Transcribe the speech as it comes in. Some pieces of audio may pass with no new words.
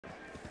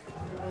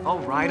All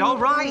right, all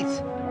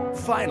right!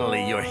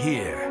 Finally, you're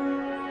here.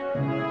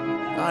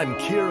 I'm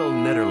Kirill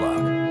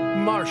Netterlock,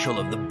 Marshal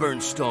of the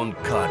Burnstone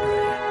Cadre.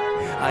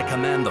 I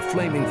command the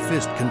Flaming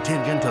Fist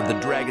contingent of the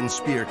Dragon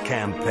Spear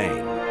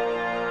campaign.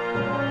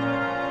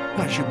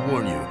 I should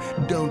warn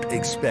you, don't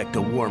expect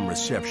a warm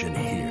reception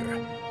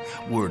here.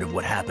 Word of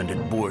what happened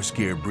at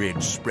Borskir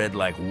Bridge spread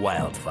like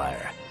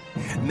wildfire.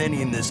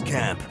 Many in this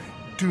camp,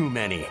 too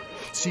many,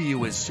 see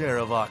you as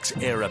Saravok's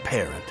heir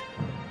apparent.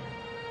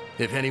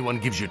 If anyone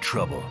gives you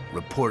trouble,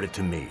 report it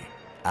to me.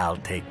 I'll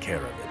take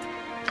care of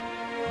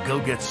it. Go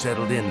get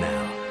settled in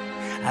now.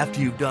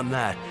 After you've done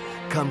that,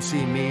 come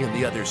see me and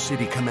the other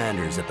city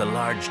commanders at the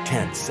large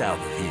tent south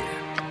of here.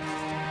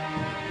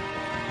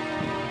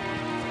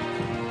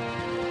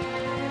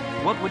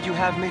 What would you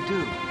have me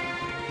do?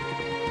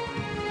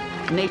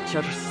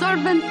 Nature's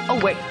servant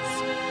awaits.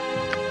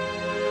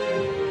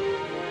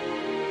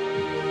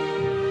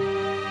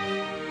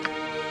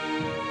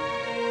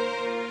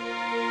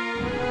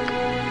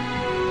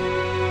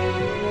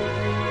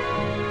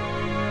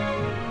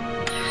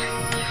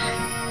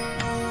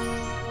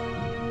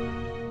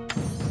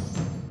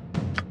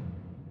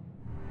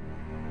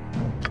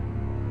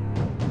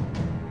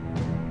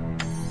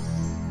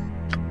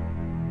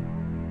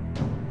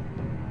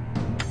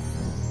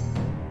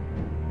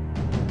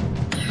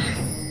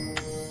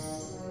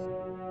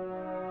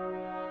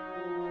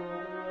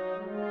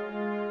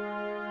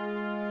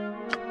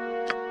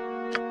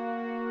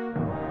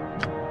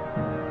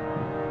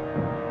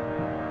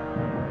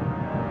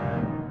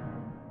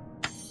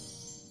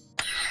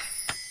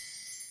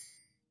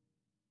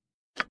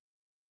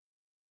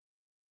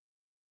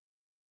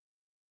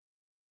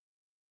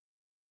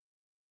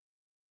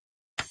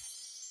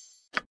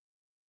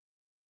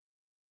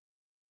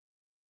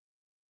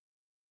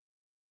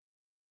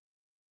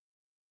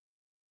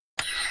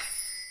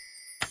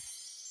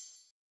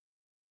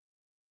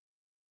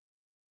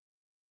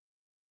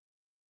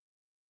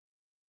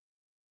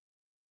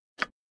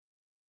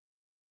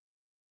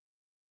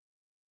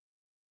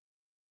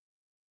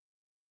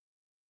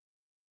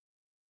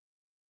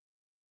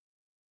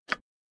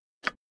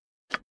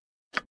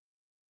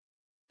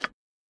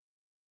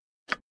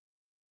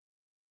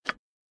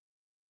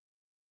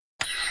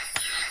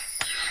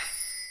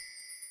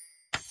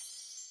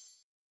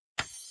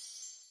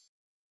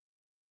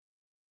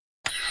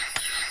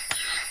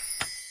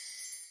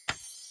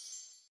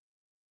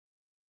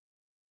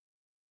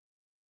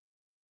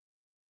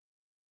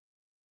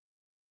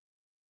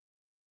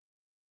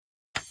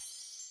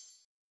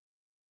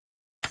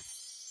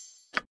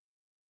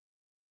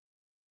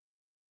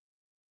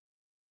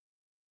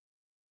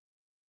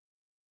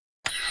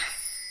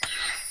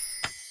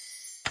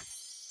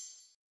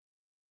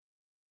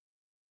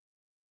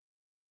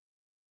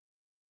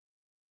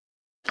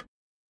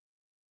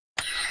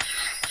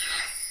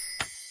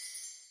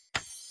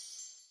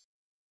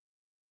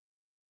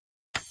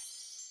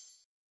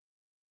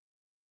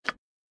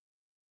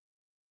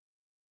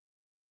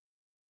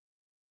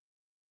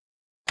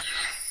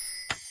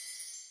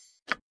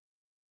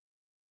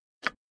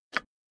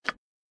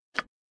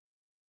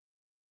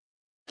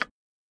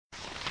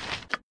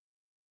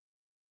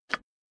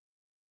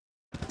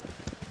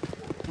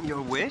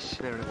 Your wish?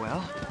 Very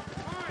well.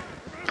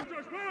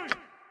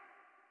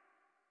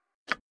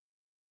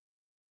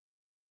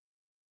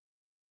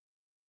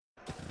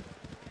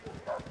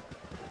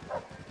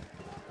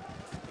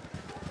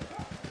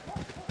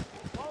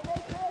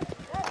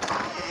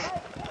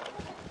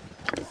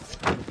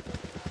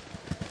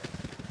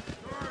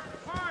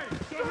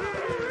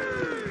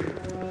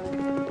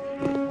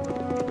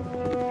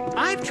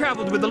 I've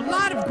traveled with a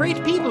lot of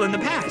great people in the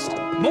past,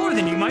 more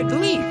than you might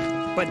believe.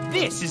 But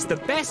this is the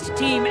best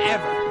team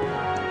ever.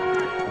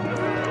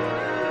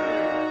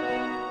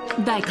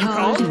 They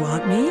called? You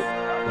want me?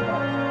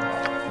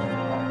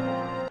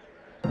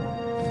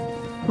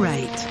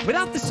 Right.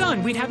 Without the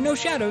sun, we'd have no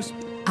shadows.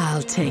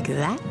 I'll take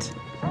that.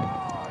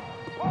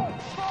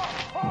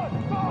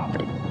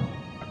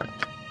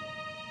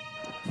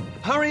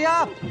 Hurry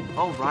up!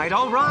 All right,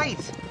 all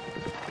right!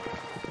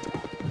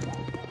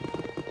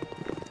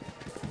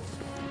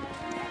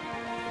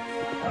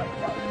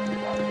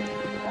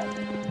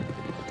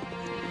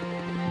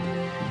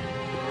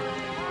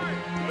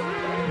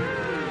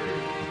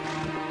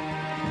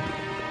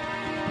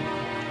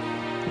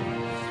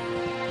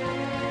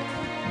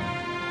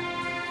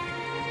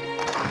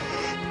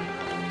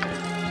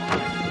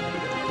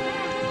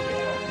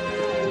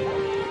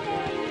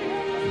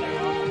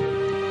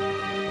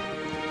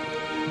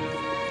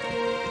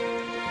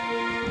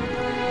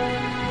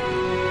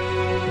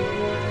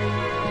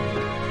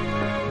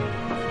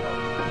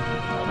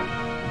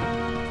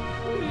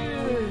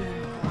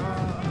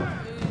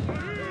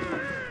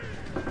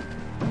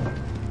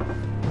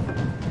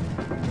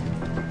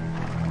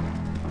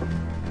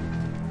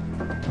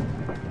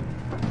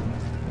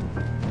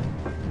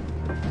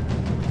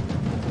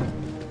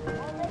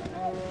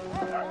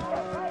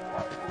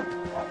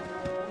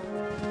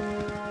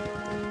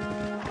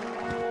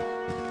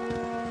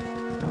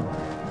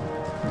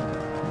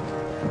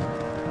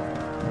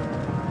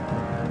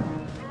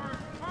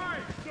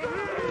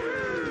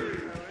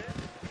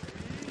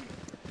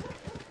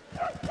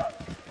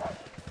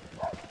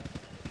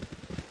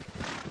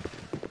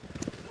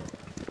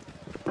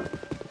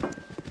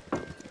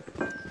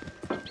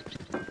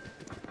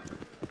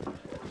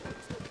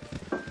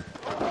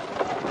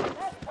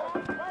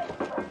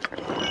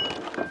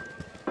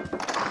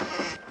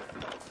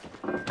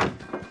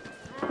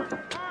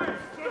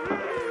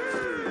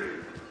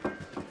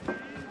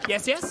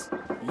 Yes, yes?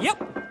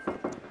 Yep.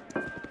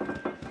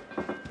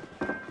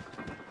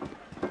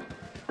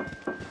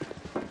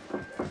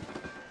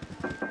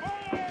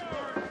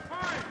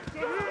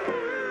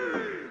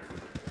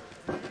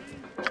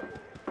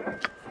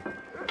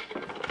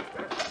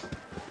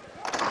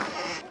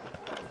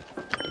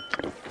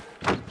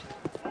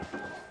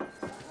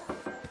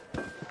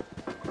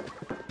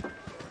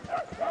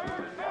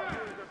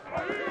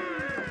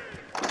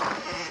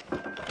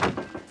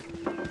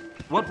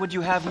 What would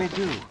you have me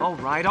do? All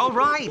right, all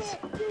right!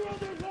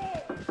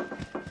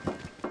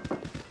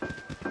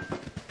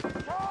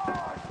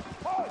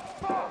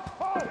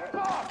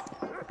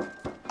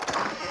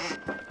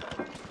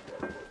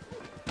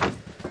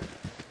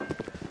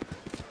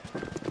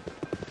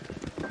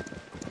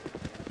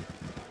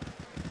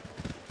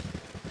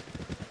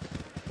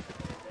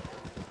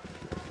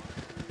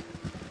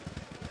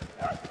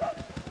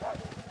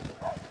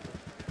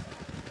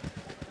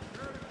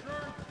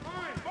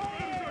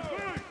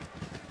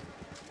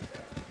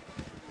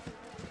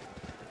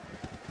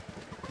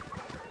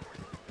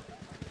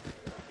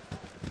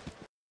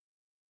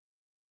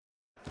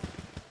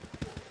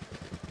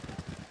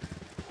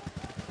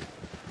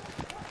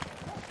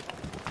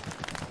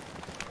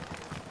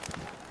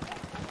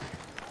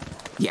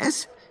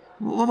 Yes?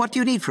 What do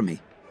you need from me?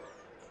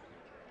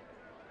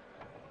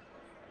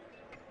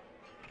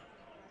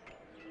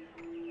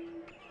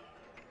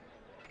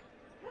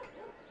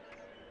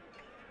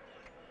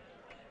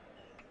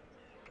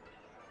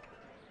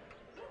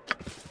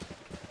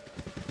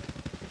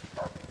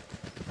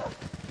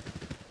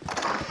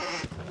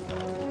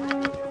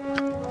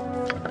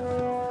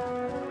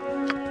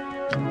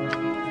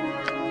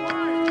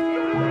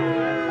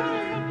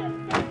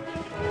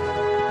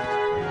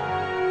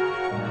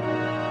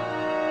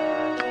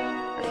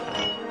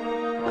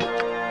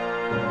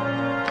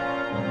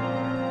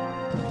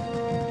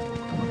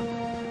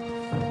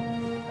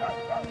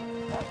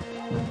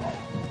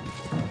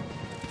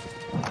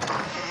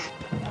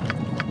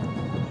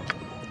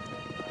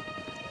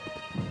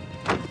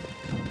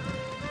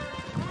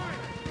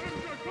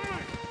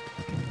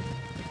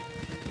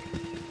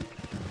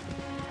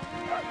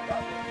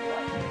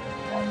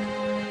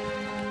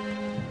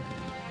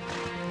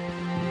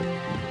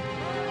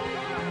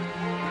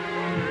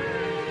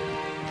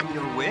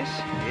 Your wish,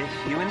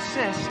 if you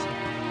insist.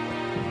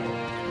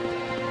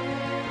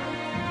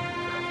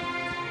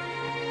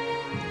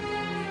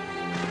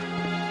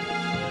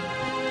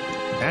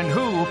 And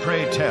who,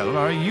 pray tell,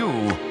 are you?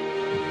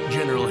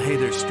 General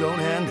Hayther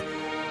Stonehand,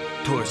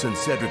 Torsen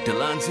Cedric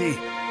Delancey,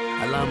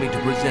 allow me to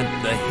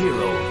present the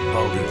hero of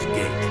Baldur's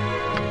Gate.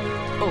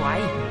 Oh,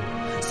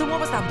 aye. So what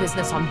was that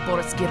business on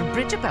Boroskir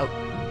Bridge about?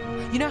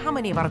 You know how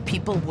many of our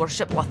people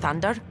worship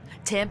Lathander,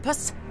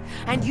 Tempest?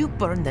 And you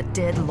burned the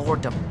dead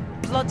lord of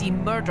bloody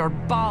murder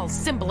Baal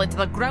symbol into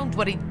the ground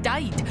where he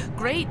died.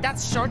 Great,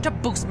 that's sure to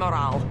boost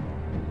morale.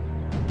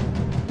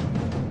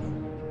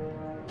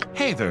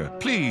 Hayther,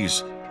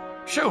 please.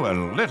 Show a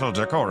little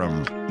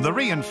decorum. The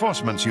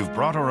reinforcements you've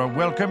brought are a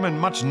welcome and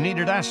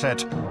much-needed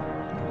asset.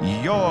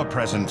 Your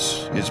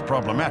presence is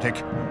problematic.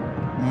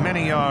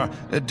 Many are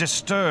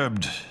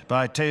disturbed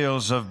by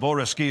tales of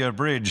Boroskir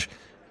Bridge.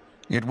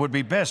 It would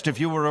be best if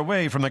you were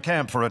away from the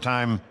camp for a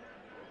time.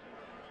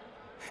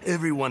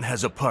 Everyone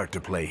has a part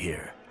to play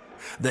here.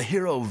 The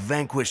hero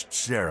vanquished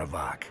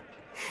Saravak.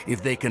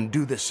 If they can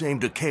do the same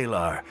to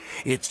Kalar,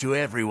 it's to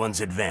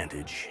everyone's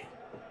advantage.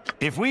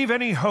 If we've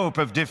any hope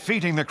of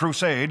defeating the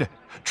Crusade,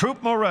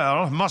 troop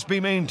morale must be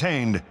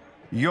maintained.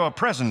 Your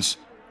presence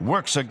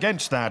works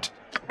against that.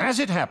 As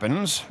it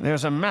happens,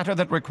 there's a matter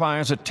that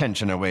requires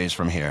attention a ways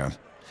from here.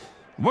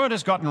 Word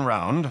has gotten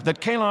round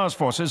that Kalar's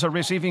forces are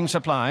receiving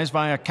supplies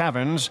via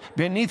caverns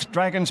beneath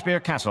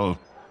Dragonspear Castle.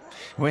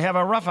 We have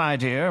a rough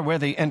idea where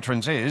the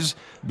entrance is,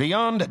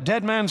 beyond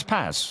Dead Man's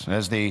Pass,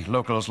 as the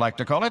locals like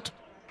to call it.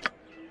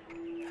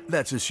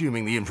 That's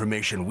assuming the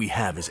information we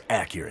have is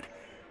accurate.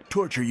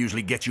 Torture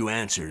usually gets you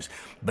answers,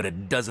 but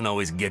it doesn't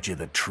always get you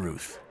the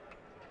truth.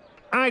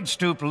 I'd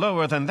stoop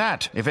lower than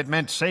that if it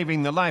meant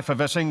saving the life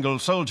of a single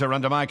soldier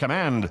under my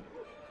command.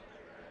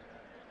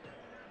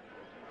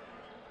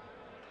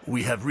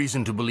 We have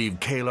reason to believe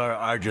Kalar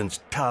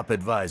Argent's top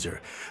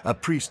advisor, a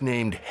priest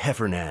named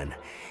Heffernan,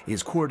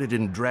 is quartered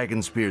in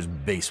Dragonspear's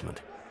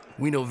basement.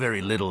 We know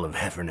very little of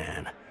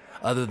Heffernan,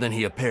 other than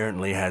he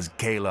apparently has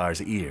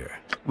Kalar's ear.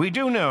 We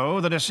do know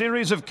that a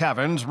series of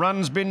caverns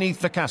runs beneath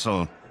the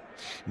castle.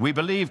 We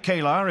believe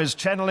Kalar is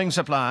channeling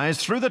supplies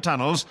through the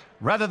tunnels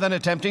rather than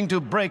attempting to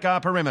break our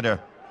perimeter.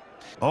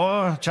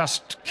 Or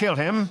just kill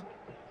him.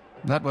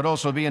 That would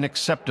also be an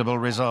acceptable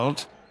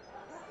result.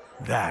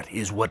 That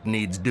is what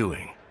needs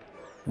doing.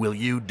 Will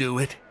you do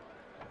it?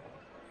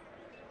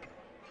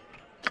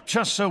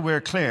 Just so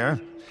we're clear,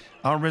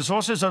 our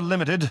resources are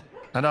limited,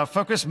 and our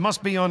focus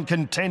must be on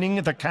containing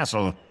the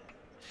castle.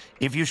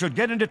 If you should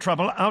get into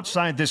trouble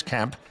outside this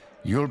camp,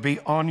 you'll be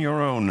on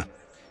your own.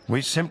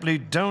 We simply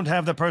don't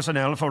have the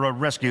personnel for a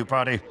rescue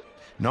party.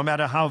 no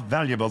matter how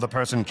valuable the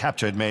person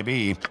captured may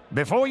be.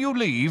 Before you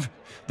leave,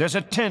 there's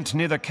a tent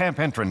near the camp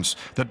entrance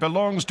that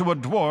belongs to a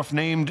dwarf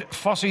named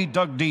Fossey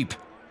Dugdeep.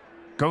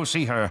 Go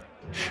see her.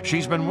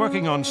 She's been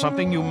working on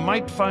something you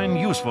might find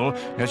useful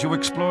as you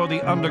explore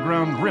the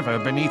underground river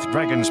beneath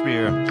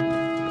Dragonspear.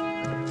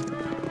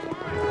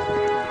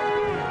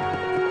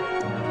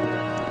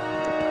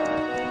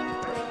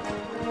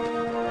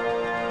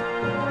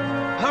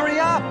 Hurry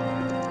up!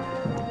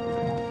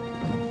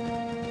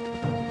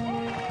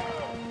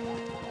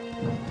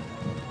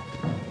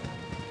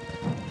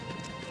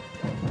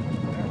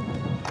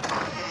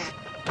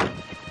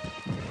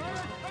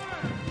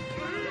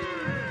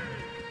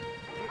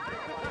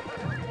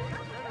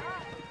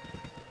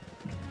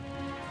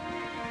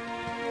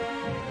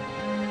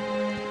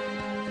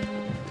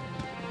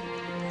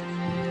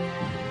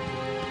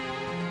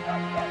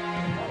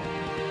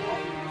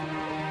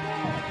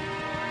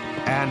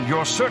 And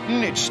you're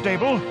certain it's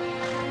stable?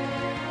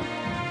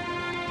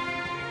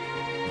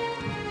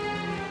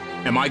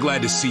 Am I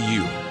glad to see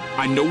you?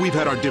 I know we've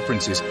had our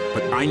differences,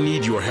 but I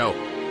need your help.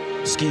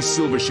 Ski's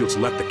Silver Shield's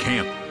left the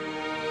camp.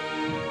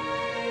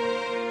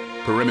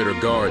 Perimeter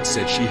guards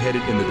said she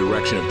headed in the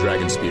direction of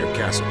Dragonspear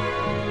Castle.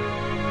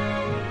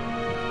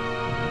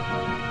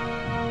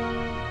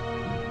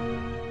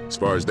 As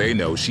far as they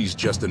know, she's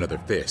just another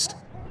fist.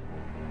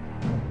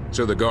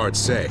 So the guards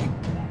say,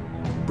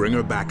 bring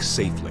her back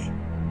safely,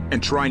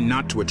 and try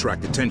not to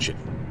attract attention.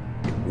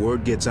 If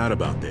word gets out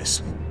about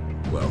this,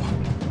 well,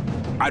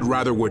 I'd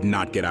rather word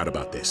not get out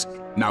about this.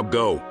 Now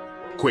go,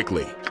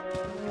 quickly.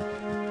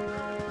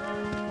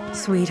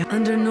 Sweet,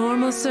 under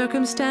normal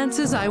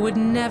circumstances, I would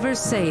never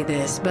say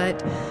this,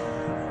 but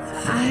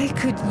I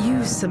could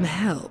use some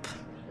help.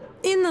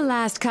 In the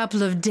last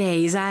couple of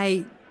days,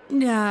 I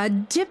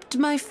dipped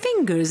my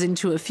fingers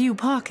into a few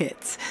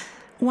pockets.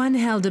 One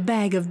held a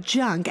bag of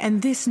junk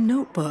and this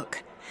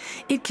notebook.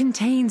 It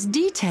contains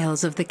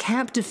details of the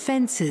camp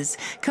defenses,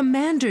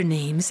 commander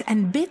names,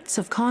 and bits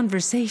of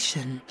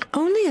conversation.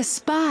 Only a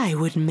spy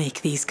would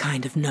make these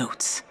kind of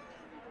notes.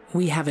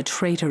 We have a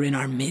traitor in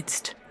our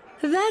midst.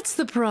 That's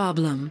the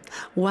problem.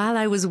 While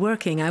I was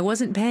working, I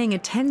wasn't paying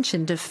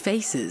attention to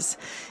faces.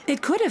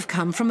 It could have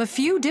come from a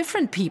few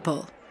different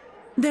people.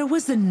 There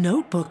was the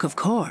notebook, of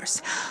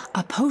course.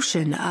 A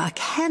potion, a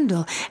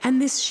candle,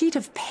 and this sheet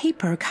of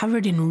paper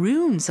covered in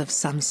runes of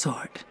some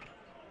sort.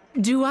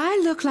 Do I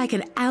look like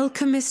an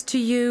alchemist to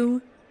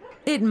you?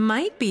 It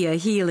might be a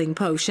healing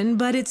potion,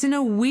 but it's in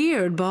a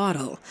weird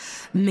bottle.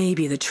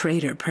 Maybe the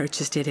traitor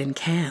purchased it in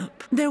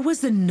camp. There was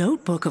the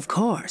notebook, of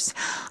course.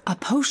 A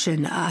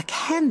potion, a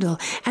candle,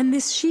 and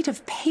this sheet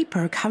of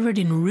paper covered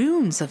in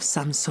runes of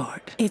some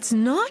sort. It's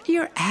not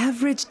your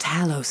average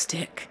tallow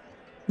stick.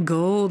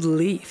 Gold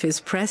leaf is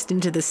pressed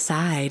into the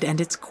side,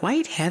 and it's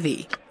quite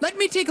heavy. Let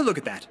me take a look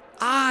at that.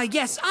 Ah,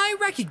 yes, I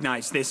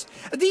recognize this.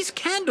 These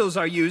candles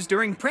are used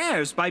during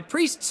prayers by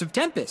priests of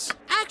Tempest.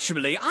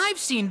 Actually, I've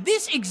seen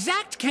this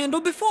exact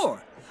candle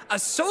before. A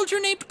soldier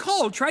named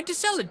Cole tried to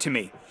sell it to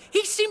me.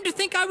 He seemed to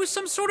think I was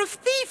some sort of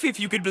thief, if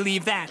you could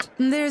believe that.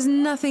 There's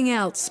nothing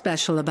else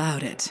special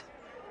about it.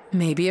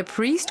 Maybe a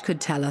priest could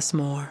tell us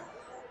more.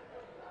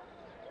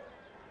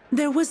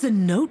 There was the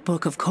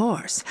notebook, of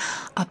course.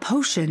 A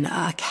potion,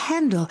 a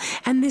candle,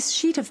 and this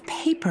sheet of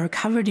paper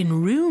covered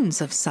in runes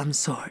of some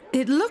sort.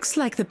 It looks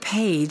like the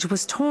page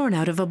was torn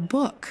out of a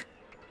book.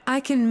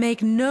 I can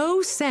make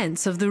no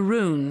sense of the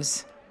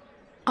runes.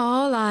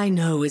 All I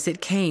know is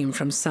it came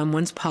from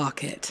someone's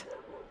pocket.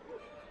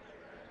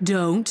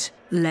 Don't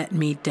let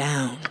me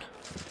down.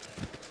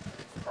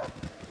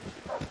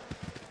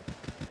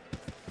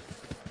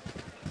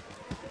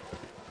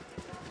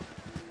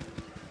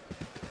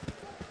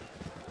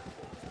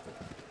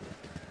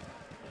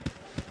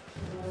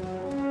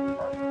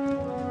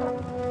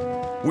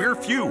 We're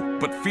few,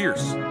 but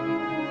fierce.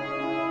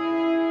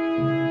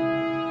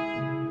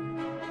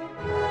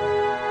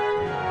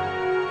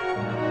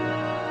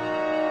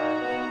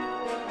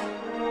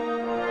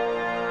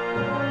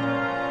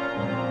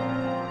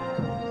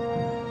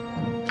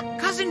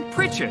 Cousin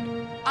Pritchard.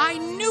 I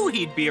knew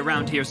he'd be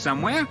around here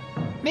somewhere.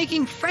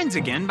 Making friends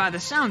again by the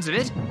sounds of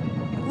it.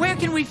 Where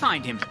can we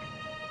find him?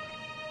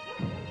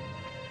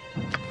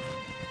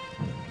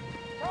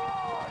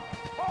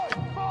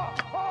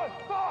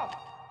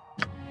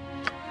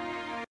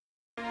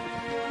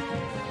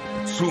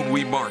 Soon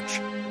we march.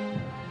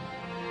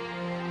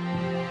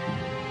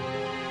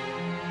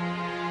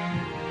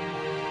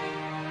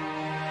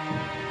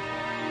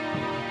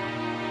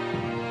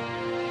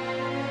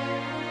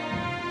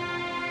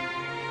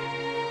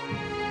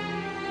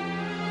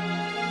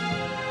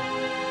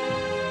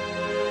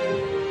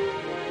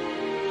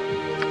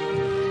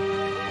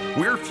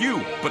 We're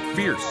few, but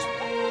fierce.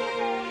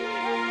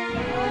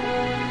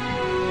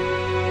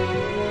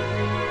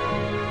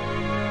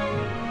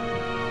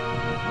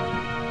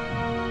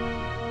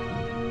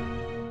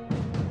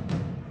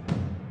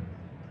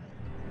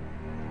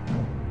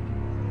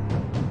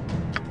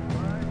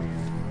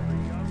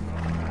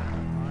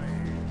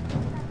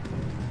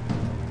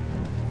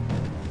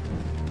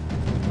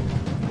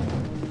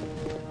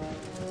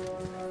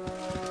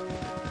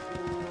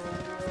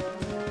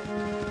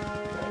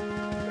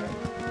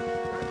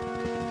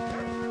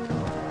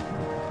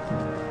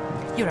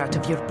 You're out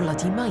of your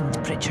bloody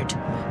mind, Pritchard.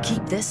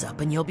 Keep this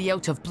up and you'll be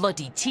out of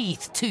bloody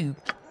teeth, too.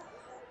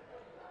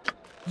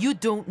 You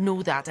don't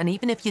know that, and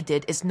even if you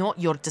did, it's not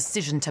your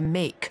decision to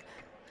make.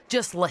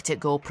 Just let it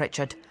go,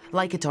 Pritchard.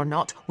 Like it or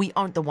not, we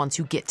aren't the ones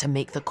who get to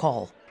make the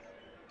call.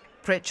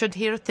 Pritchard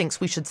here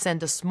thinks we should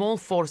send a small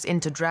force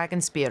into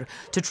Dragonspear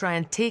to try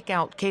and take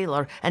out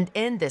Kalar and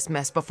end this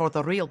mess before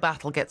the real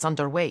battle gets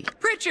underway.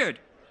 Pritchard!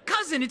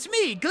 Cousin, it's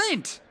me,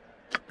 Glint!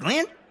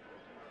 Glint?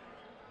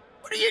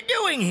 What are you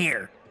doing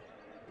here?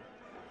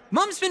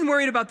 Mom's been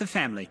worried about the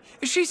family.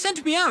 She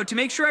sent me out to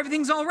make sure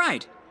everything's all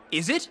right.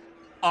 Is it?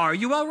 Are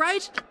you all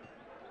right?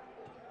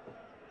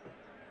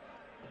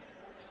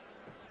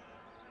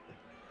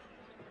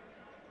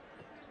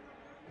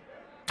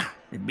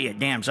 It'd be a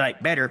damn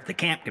sight better if the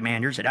camp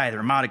commanders had either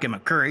a modicum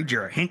of courage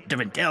or a hint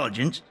of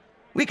intelligence.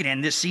 We could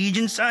end this siege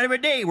inside of a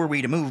day were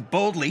we to move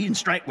boldly and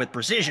strike with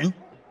precision.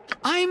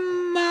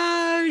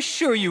 I'm,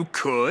 sure you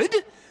could.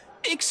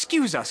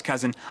 Excuse us,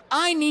 cousin.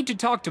 I need to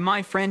talk to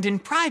my friend in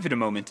private a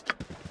moment.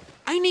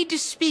 I need to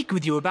speak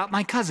with you about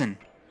my cousin.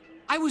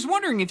 I was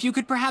wondering if you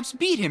could perhaps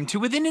beat him to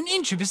within an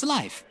inch of his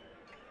life.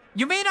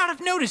 You may not have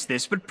noticed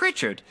this, but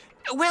Pritchard,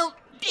 well,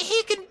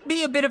 he can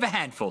be a bit of a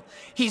handful.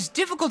 He's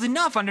difficult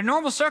enough under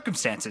normal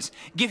circumstances.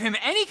 Give him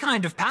any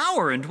kind of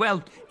power and,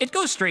 well, it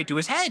goes straight to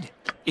his head.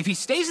 If he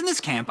stays in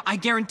this camp, I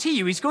guarantee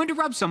you he's going to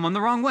rub someone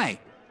the wrong way.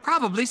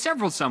 Probably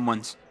several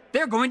someones.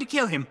 They're going to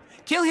kill him.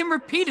 Kill him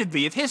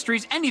repeatedly if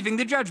history's anything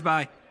to judge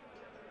by.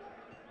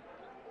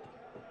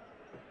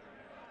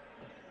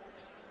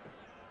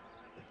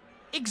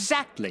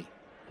 Exactly.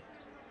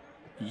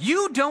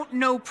 You don't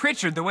know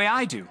Pritchard the way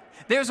I do.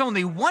 There's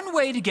only one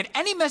way to get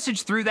any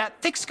message through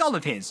that thick skull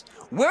of his.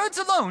 Words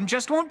alone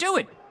just won't do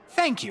it.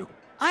 Thank you.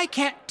 I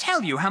can't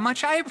tell you how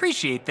much I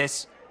appreciate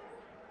this.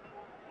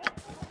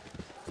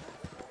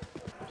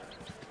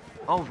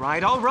 All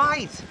right.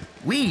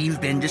 We've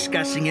been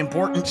discussing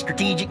important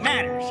strategic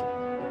matters.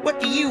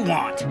 What do you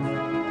want?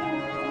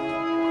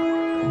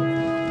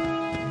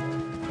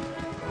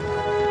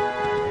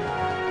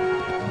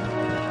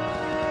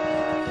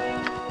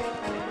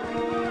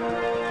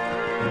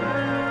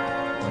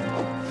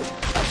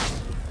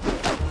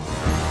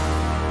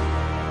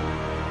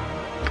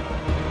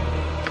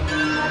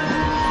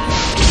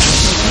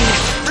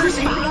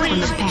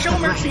 Show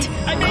mercy!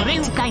 I beg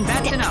you!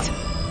 That's enough.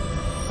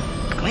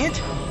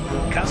 Glint?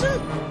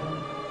 Cousin?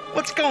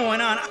 What's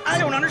going on? I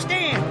don't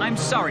understand. I'm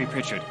sorry,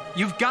 Pritchard.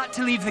 You've got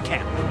to leave the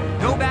camp.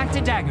 Go back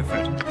to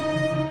Daggerford.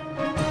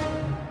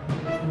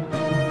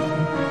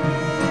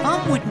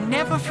 Mom would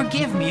never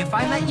forgive me if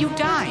I let you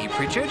die,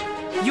 Pritchard.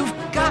 You've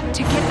got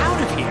to get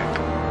out of here.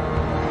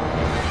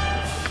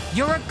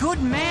 You're a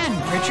good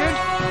man, Pritchard.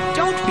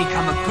 Don't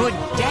become a good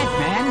dead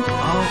man.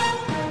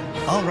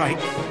 Oh, all right.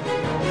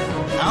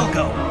 I'll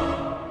go.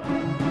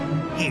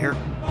 Here,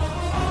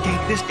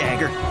 take this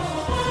dagger.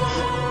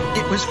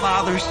 It was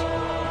Father's.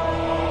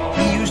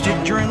 He used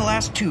it during the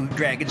last 2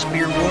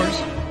 Dragonspear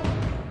Wars.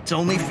 It's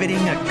only fitting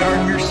a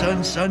gardener's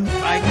son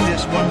fighting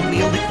this one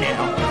wield it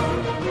now.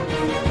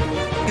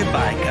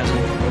 Goodbye,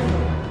 cousin.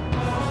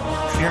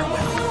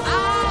 Farewell.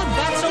 Ah,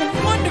 that's a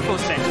wonderful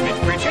sentiment,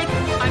 Pritchard.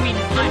 I mean,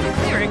 I'm a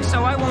cleric,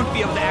 so I won't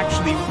be able to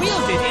actually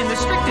wield it in the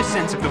strictest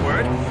sense of the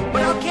word,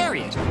 but I'll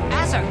carry it.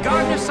 As a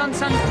gardener's son,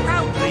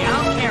 proudly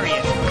I'll carry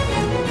it.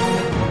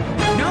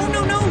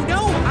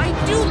 No, I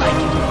do like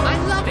it.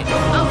 I love it.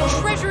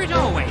 I'll treasure it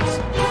always.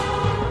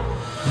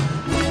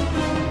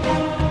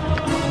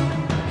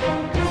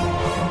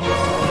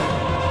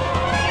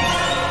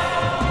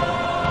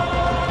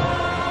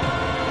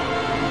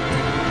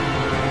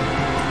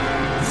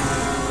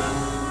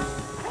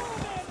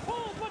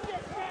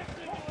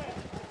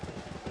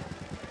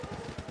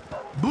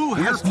 Boo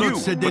has not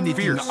said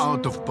anything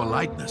out of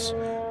politeness,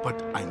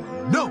 but I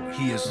know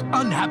he is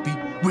unhappy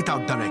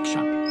without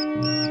direction.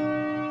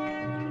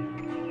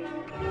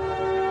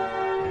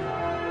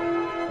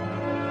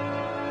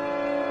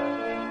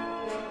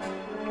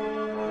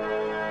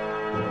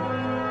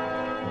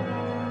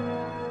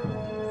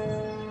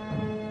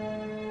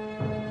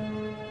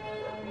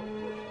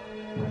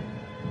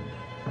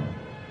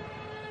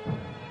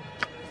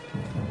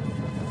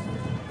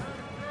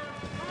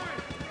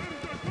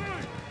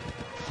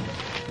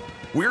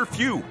 We're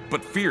few,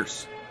 but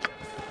fierce.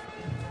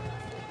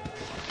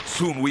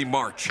 Soon we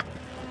march.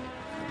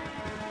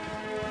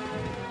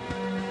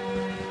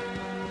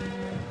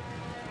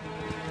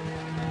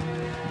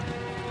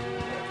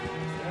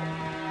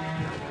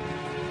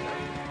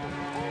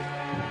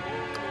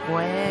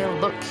 Well,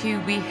 look who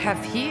we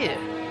have here.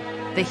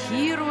 The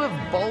hero of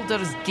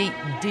Baldur's Gate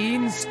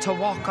deigns to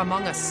walk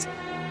among us.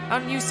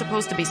 Aren't you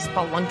supposed to be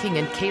spelunking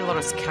in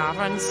Kalar's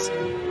caverns?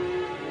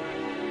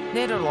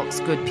 Nederlock's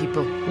good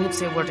people. Won't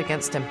say a word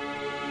against him.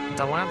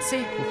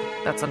 Delancey?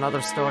 That's another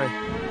story.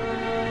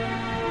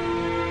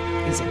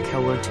 He's a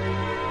coward.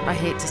 I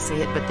hate to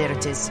say it, but there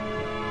it is.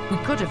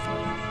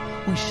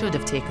 We should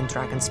have taken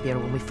Dragonspear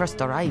when we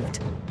first arrived.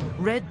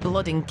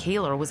 Red-blooding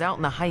Kalar was out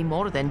in the High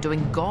Moor then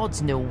doing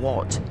gods know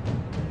what.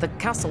 The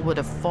castle would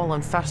have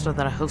fallen faster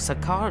than a house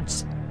of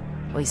cards.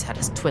 Well, he's had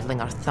us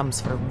twiddling our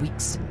thumbs for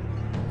weeks.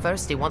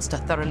 First, he wants to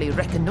thoroughly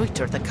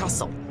reconnoitre the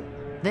castle.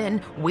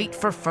 Then, wait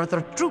for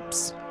further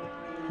troops.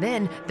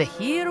 Then, the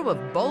hero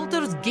of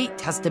Baldur's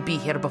Gate has to be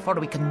here before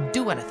we can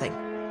do anything.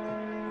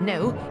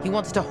 Now, he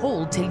wants to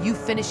hold till you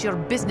finish your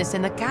business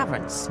in the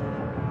caverns.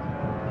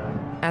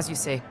 As you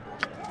say,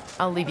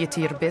 I'll leave you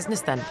to your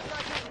business then.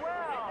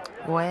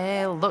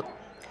 Well, look,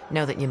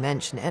 now that you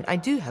mention it, I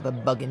do have a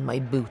bug in my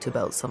boot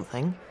about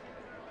something.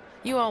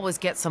 You always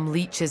get some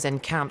leeches in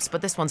camps,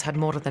 but this one's had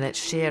more than its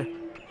share.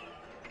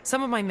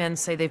 Some of my men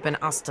say they've been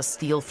asked to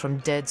steal from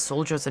dead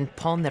soldiers and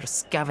pawn their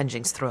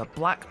scavengings through a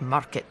black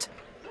market.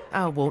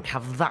 I won't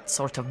have that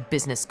sort of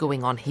business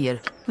going on here.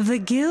 The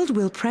guild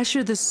will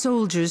pressure the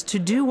soldiers to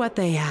do what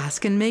they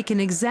ask and make an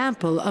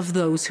example of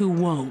those who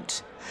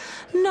won't.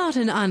 Not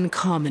an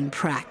uncommon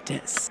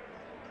practice.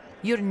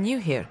 You're new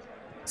here,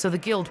 so the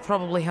guild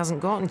probably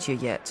hasn't gotten to you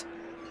yet.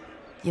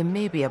 You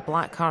may be a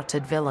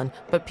black-hearted villain,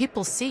 but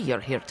people see you're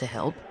here to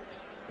help.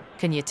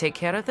 Can you take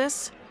care of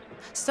this?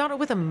 Start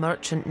with a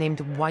merchant named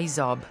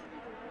Wiseob.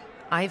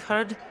 I've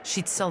heard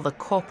she'd sell the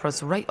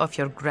coppers right off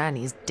your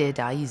granny's dead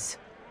eyes.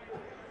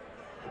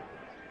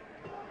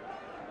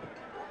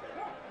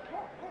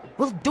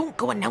 Well, don't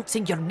go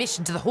announcing your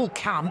mission to the whole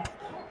camp.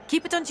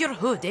 Keep it under your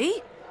hood, eh?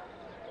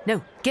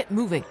 Now, get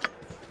moving.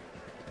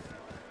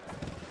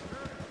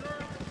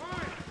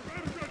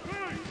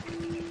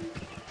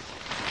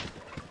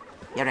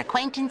 Your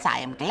acquaintance I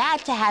am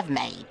glad to have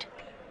made.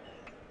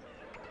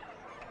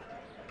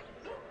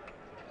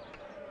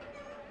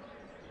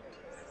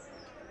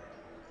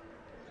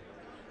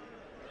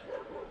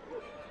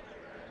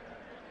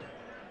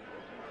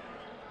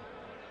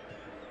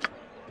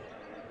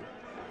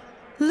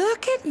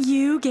 Look at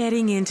you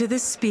getting into the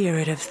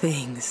spirit of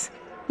things.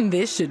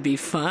 This should be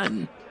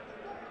fun.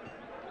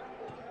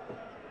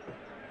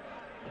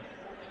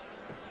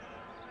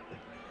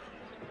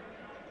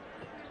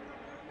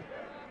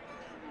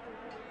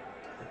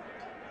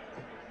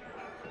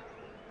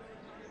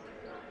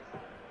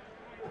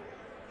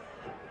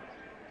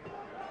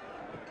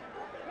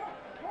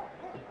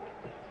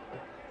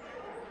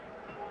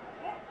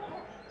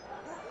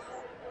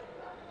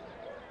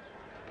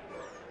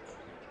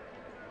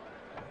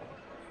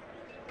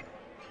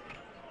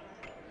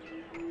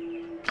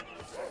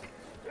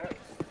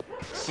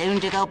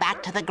 Soon to go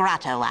back to the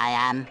grotto, I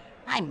am.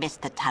 I miss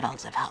the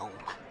tunnels of home.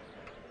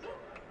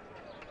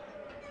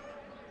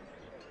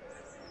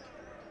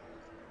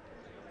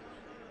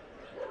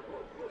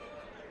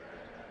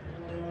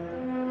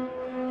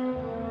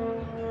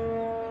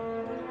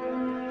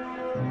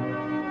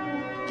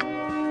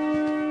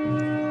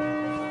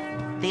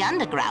 The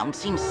underground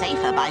seems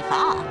safer by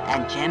far,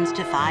 and gems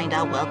to find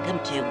are welcome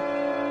too.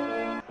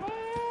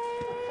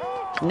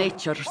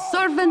 Nature's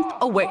servant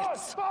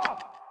awaits.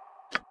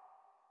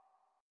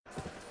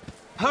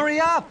 Hurry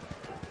up!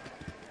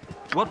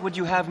 What would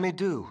you have me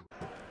do?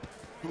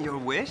 Your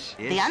wish?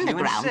 The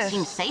underground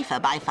seems safer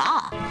by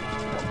far.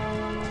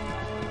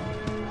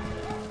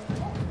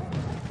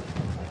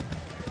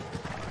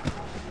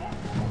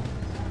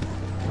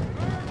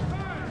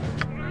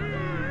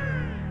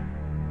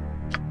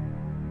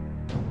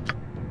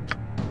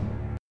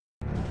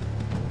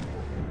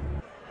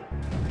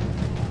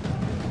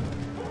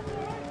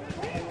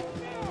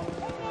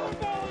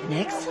 An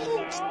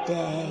excellent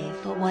day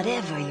for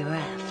whatever you're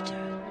after.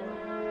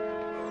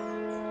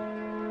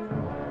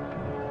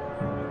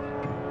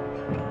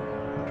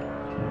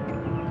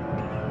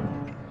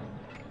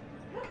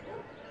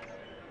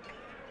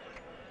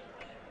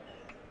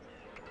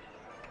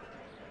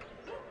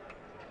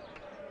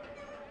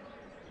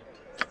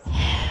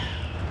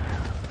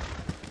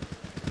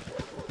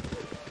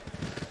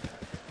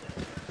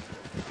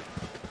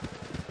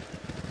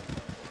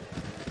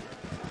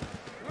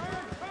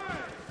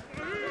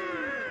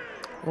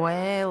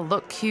 Well,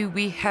 look who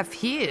we have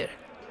here.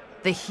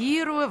 The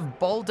hero of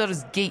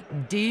Baldur's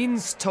Gate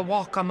deigns to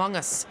walk among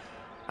us.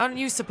 Aren't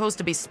you supposed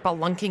to be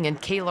spelunking in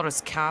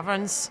Kaeler's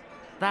caverns?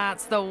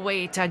 That's the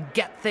way to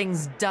get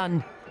things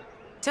done.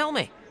 Tell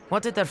me,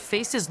 what did their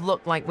faces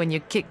look like when you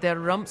kicked their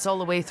rumps all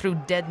the way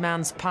through Dead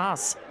Man's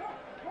Pass?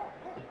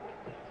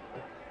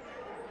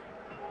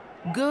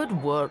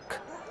 Good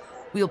work.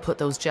 We'll put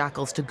those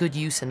jackals to good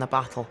use in the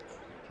battle.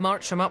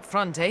 March them up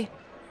front, eh?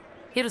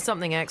 Here's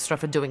something extra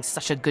for doing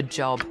such a good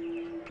job.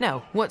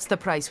 Now, what's the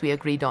price we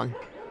agreed on?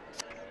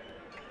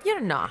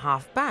 You're not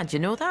half bad, you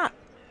know that.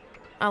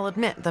 I'll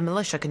admit, the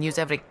militia can use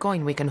every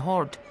coin we can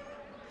hoard.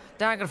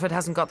 Daggerford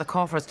hasn't got the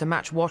coffers to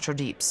match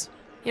Waterdeep's.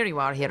 Here you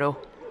are, hero.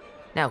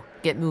 Now,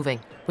 get moving.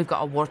 We've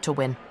got a war to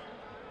win.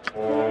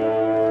 It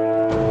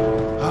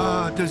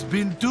has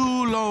been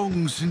too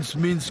long since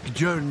Minsk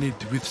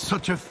journeyed with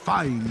such a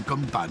fine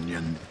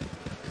companion.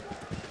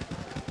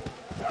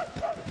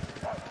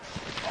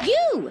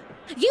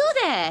 You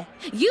there!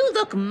 You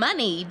look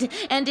moneyed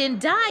and in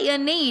dire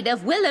need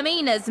of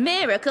Wilhelmina's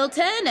miracle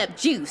turnip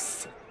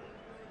juice.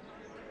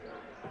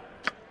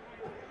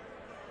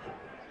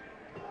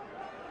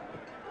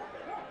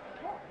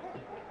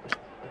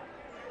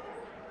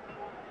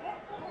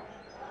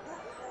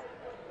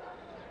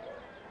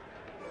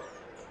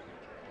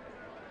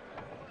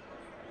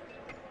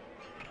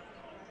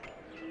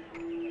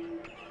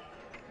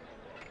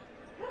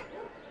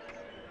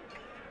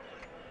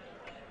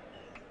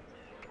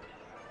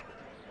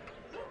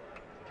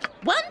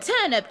 1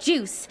 turnip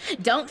juice.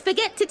 Don't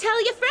forget to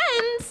tell your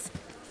friends.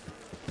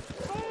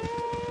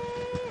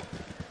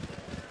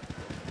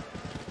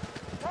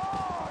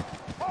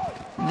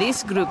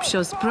 This group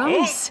shows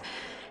promise.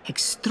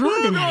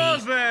 Extraordinary. Who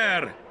goes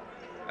there?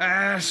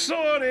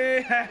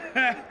 Sorry.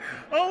 A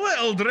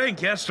little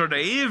drink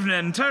yesterday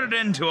evening turned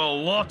into a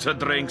lot of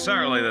drinks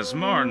early this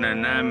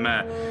morning.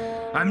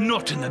 I'm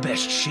not in the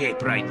best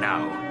shape right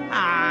now.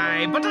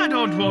 Aye, but I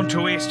don't want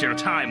to waste your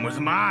time with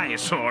my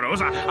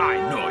sorrows. I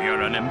know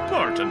you're an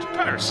important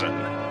person.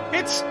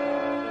 This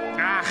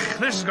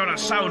is gonna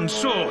sound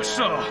so...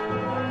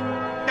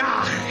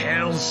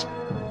 hells.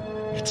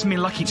 It's me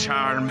lucky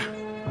charm.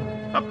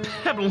 A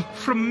pebble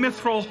from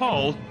Mithril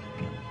Hall.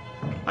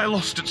 I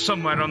lost it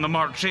somewhere on the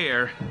march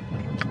here.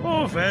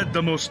 I've had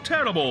the most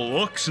terrible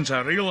luck since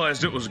I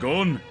realised it was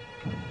gone.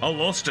 I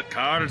lost at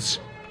cards.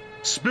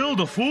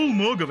 Spilled a full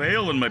mug of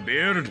ale in my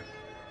beard.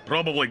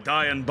 Probably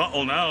dying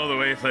bottle now the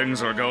way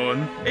things are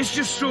going. It's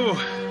just so...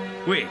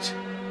 Wait.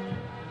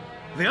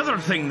 The other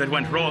thing that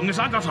went wrong is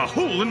I got a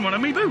hole in one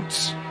of my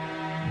boots.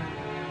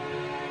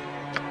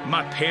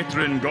 My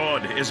patron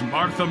god is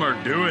Martha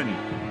Murduin.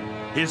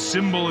 His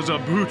symbol is a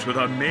boot with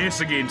a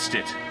mace against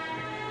it.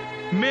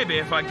 Maybe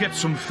if I get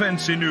some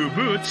fancy new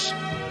boots,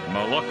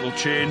 my luck will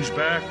change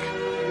back.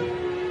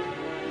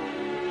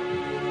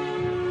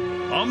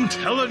 I'm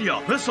telling you,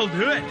 this'll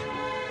do it.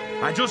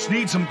 I just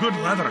need some good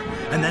leather,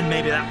 and then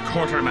maybe that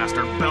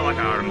quartermaster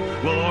Bellegarm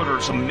will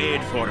order some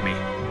made for me.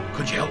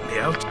 Could you help me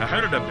out? I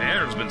heard a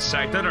bear's been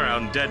sighted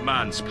around Dead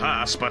Man's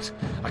Pass, but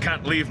I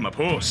can't leave my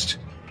post.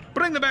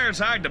 Bring the bear's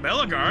hide to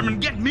Bellegarm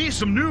and get me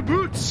some new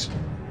boots.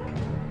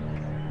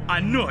 I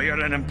know you're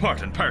an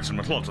important person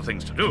with lots of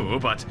things to do,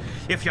 but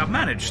if you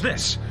manage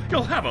this,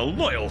 you'll have a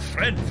loyal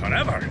friend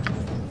forever.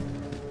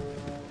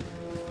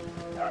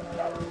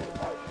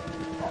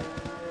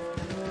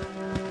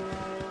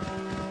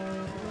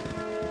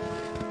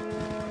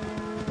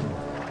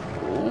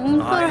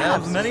 I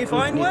have many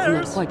fine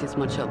wares. Not quite as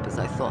much help as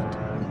I thought.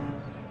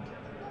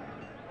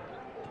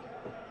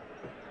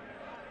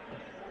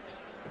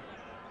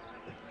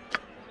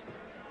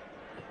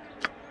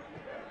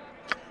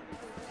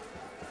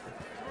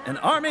 An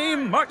army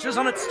marches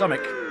on its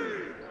stomach.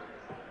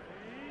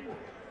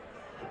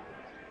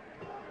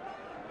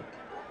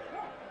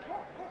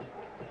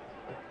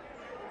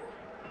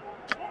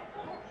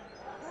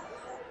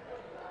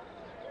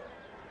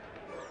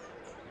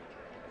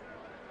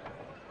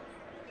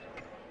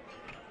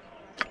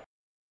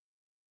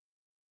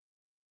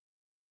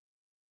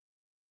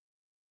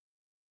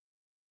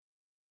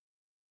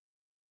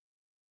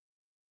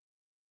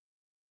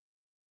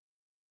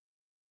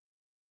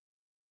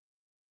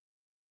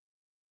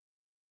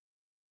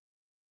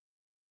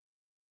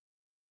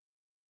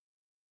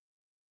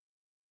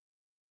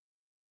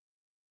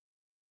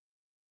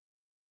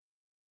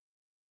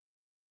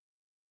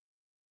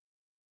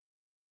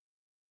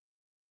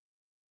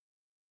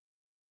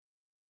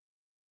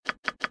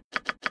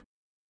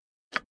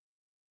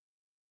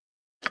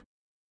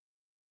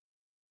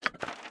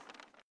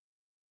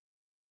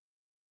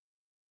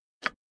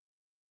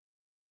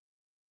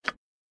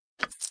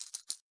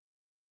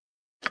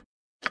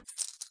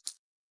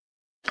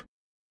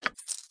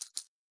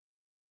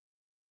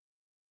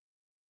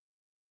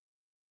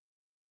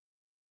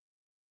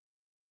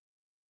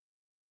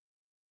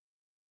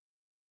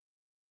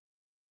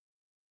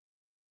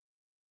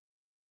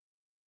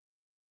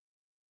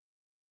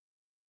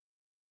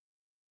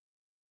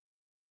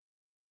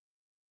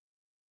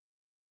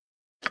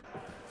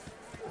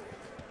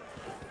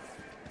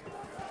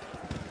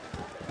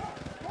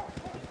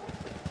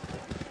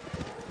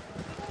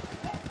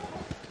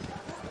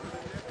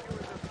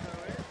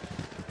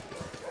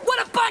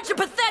 Bunch of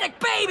pathetic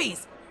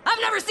babies! I've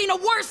never seen a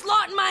worse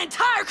lot in my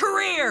entire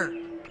career!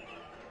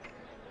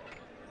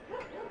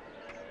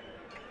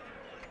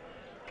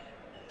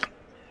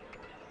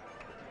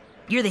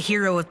 You're the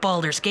hero of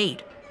Baldur's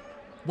Gate.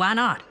 Why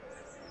not?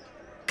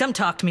 Come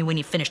talk to me when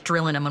you finish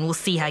drilling them and we'll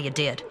see how you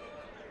did.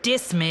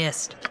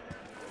 Dismissed.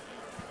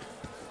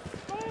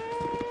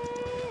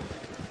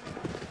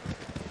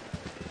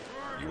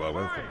 You are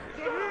welcome.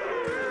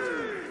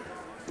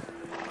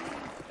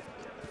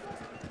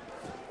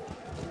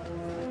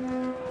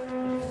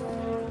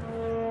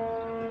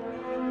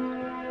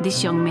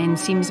 This young man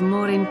seems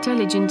more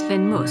intelligent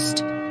than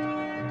most.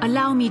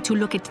 Allow me to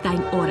look at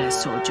thine aura,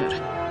 soldier.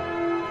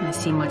 I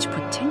see much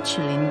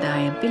potential in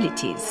thy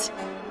abilities.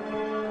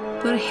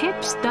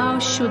 Perhaps thou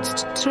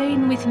shouldst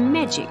train with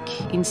magic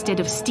instead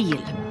of steel.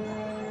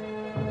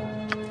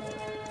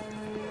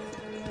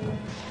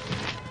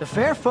 The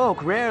fair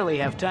folk rarely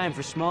have time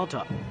for small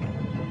talk.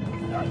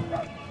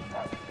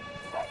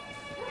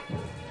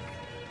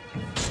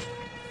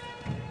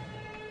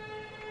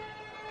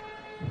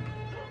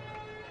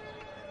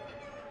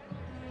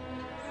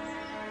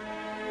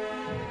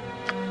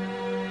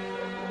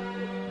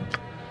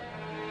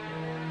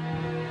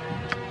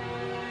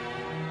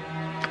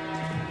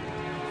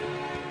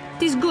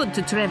 It is good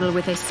to travel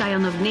with a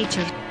scion of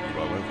nature. You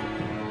are welcome.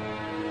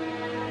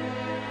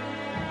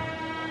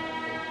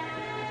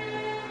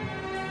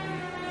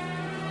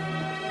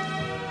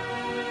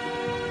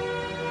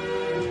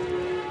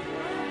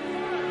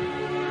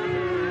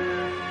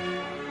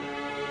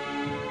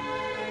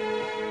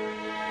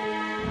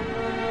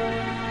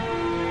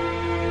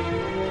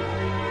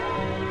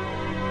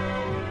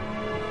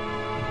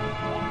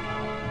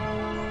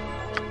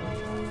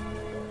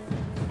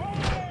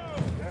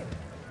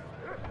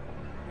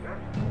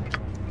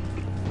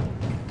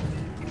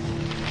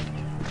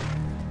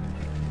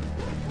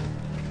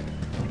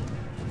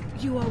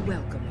 You are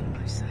welcome in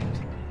my sight.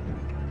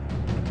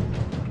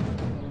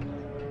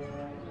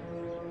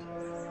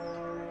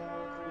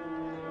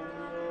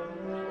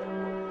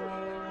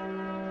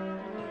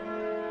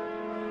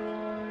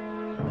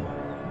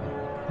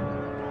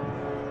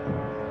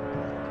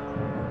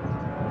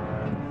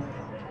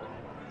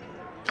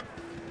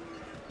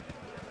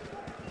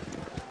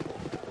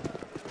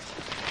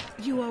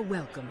 You are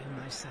welcome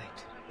in my sight.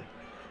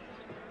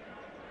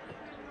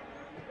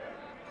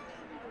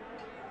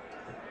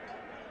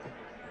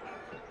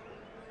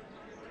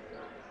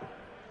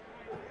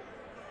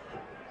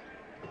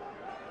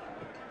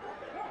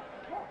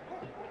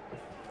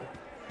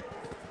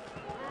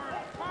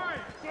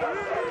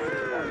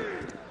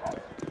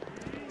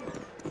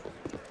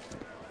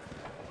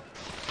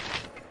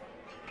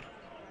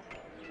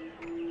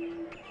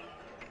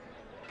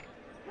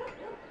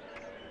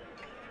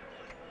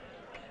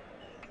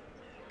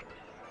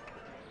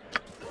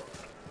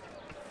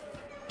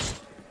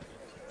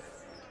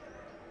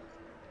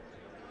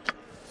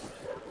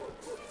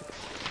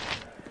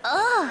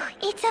 Oh,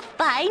 it's a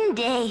fine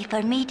day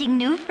for meeting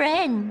new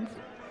friends.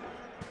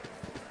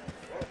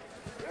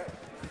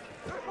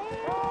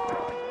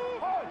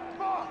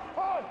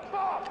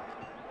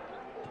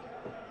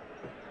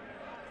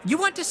 You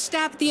want to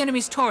stab the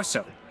enemy's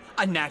torso.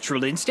 A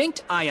natural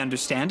instinct, I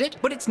understand it,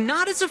 but it's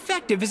not as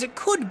effective as it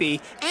could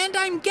be, and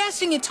I'm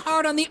guessing it's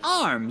hard on the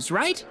arms,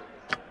 right?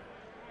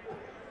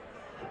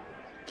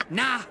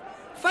 Nah,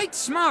 fight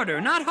smarter,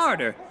 not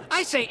harder.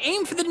 I say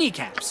aim for the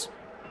kneecaps.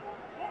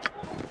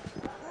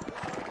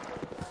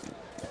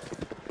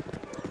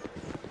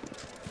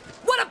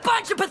 What a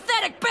bunch of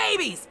pathetic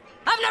babies!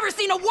 I've never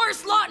seen a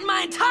worse lot in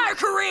my entire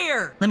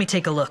career! Let me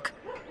take a look.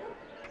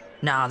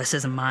 Nah, this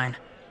isn't mine.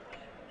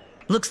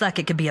 Looks like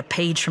it could be a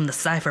page from the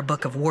cipher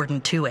book of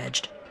Warden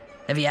Two-Edged.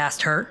 Have you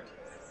asked her?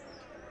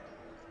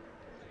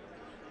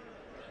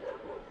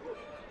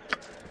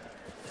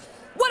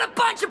 What a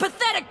bunch of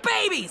pathetic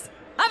babies!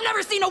 I've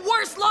never seen a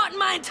worse lot in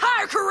my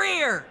entire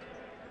career!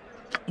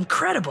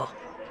 Incredible.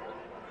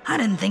 I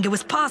didn't think it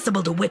was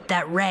possible to whip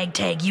that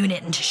ragtag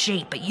unit into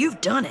shape, but you've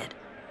done it.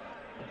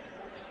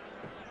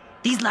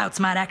 These louts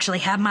might actually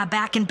have my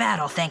back in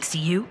battle thanks to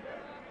you.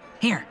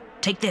 Here,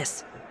 take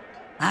this.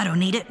 I don't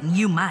need it, and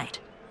you might.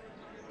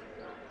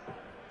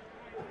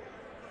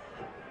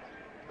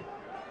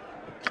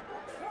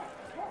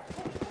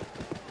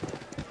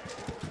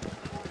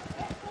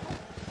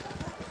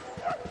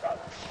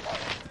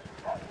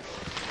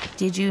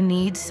 Did you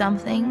need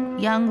something,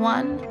 young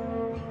one?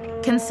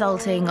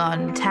 Consulting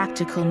on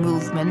tactical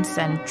movements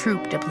and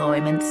troop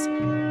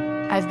deployments.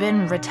 I've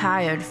been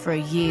retired for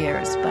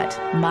years, but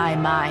my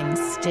mind's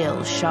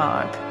still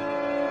sharp.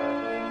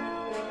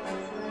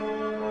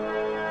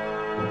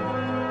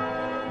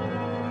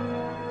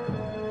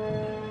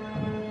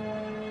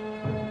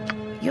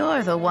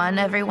 You're the one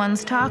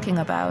everyone's talking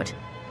about,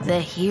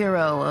 the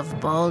hero of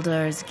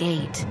Baldur's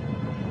Gate.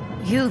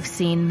 You've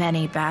seen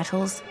many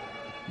battles.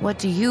 What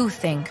do you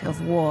think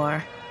of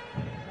war?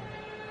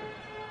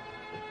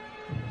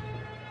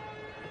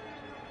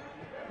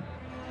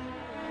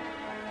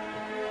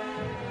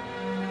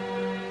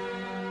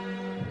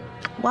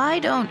 Why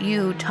don't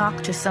you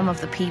talk to some of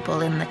the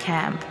people in the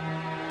camp?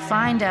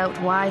 Find out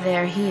why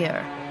they're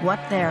here, what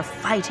they're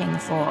fighting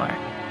for.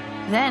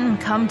 Then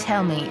come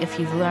tell me if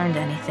you've learned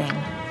anything.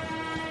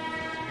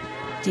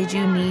 Did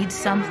you need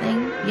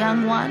something,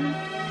 young one?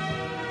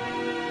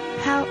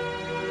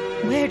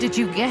 Where did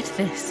you get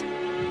this?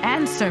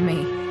 Answer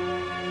me.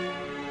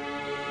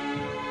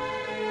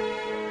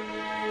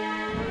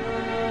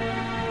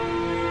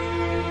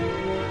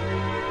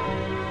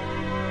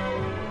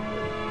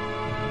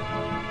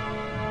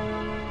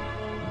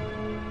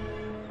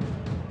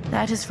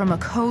 That is from a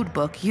code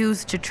book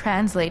used to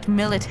translate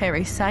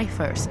military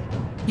ciphers.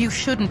 You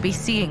shouldn't be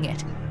seeing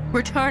it.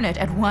 Return it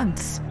at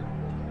once.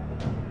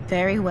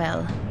 Very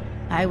well.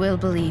 I will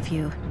believe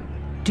you.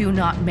 Do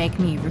not make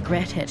me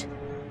regret it.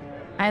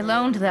 I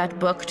loaned that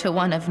book to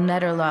one of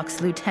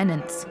Netherlock's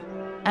lieutenants,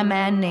 a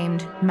man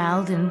named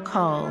Malden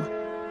Call.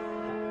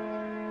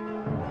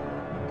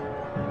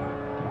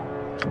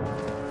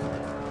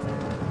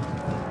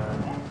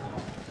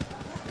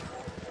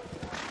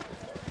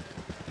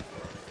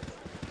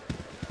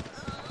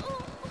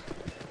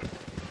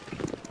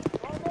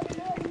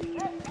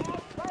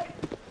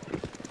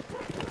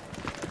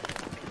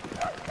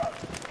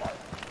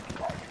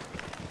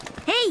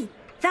 Hey,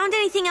 found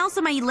anything else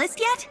on my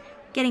list yet?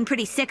 Getting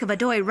pretty sick of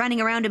Adoy running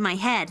around in my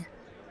head.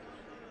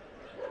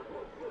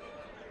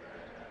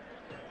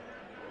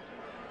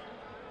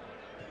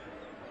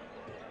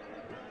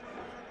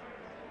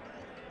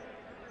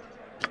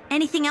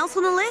 Anything else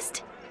on the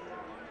list?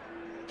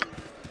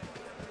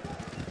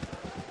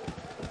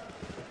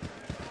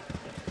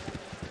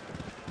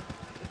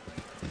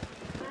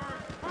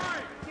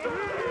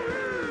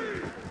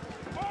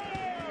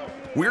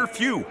 We're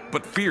few,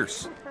 but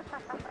fierce.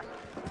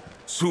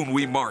 Soon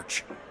we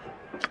march.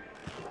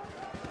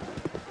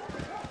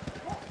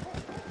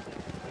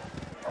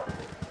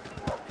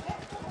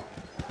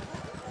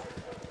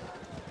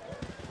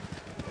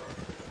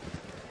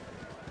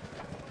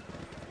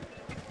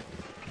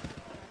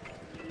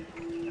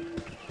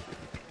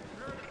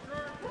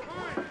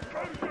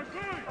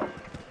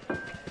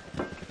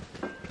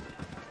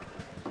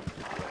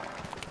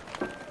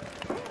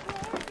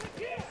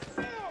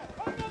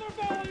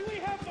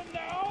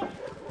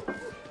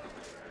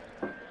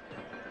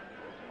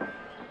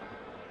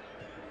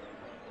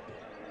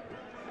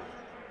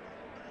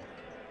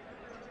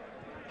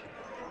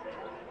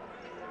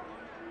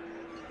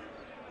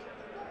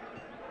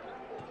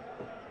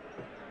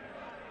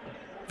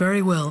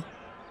 Very well.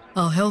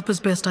 I'll help as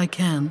best I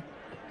can.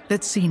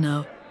 Let's see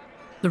now.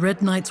 The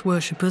Red Knight's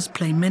worshippers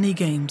play many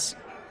games.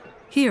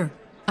 Here,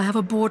 I have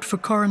a board for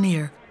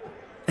Coroneer,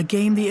 a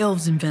game the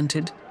elves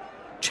invented.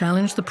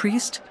 Challenge the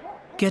priest,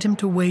 get him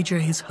to wager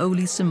his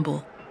holy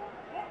symbol.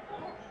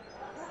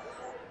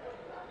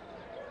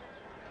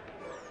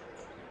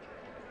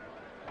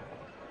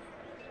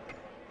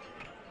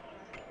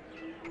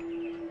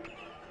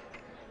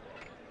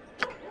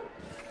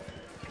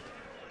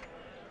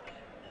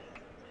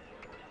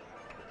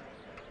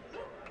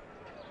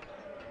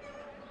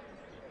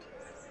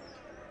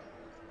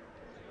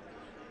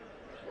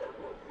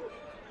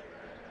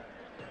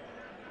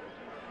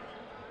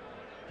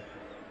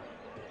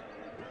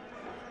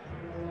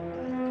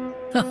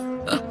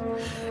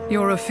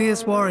 You're a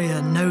fierce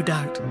warrior, no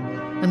doubt,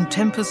 and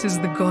Tempus is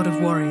the god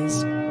of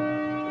warriors.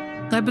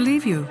 I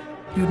believe you.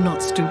 You'd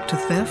not stoop to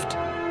theft.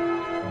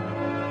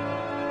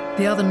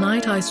 The other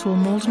night I saw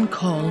Molten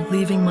Call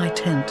leaving my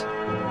tent.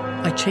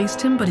 I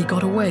chased him, but he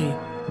got away.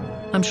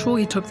 I'm sure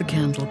he took the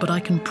candle, but I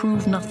can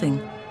prove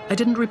nothing. I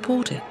didn't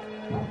report it.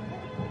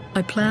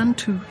 I plan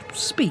to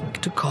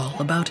speak to Call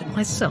about it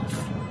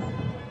myself.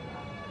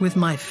 With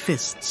my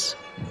fists.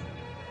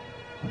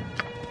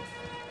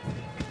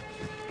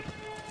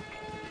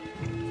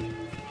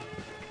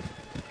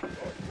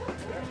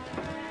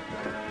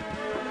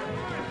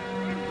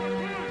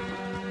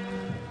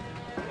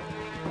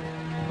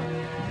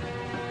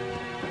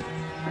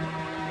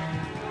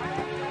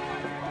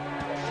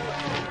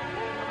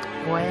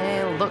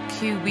 Well, look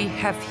who we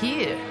have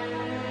here.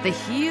 The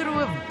hero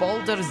of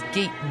Baldur's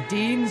Gate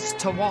deigns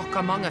to walk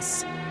among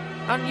us.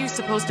 Aren't you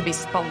supposed to be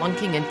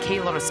spelunking in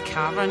Kaeler's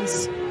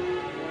caverns?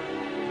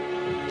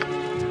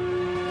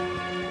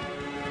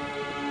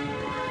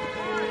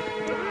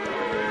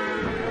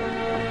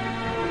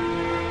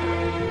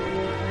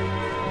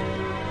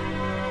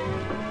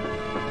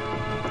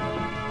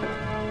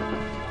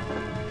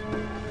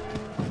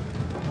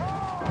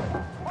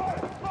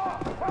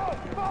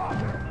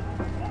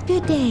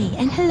 Good day,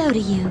 and hello to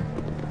you.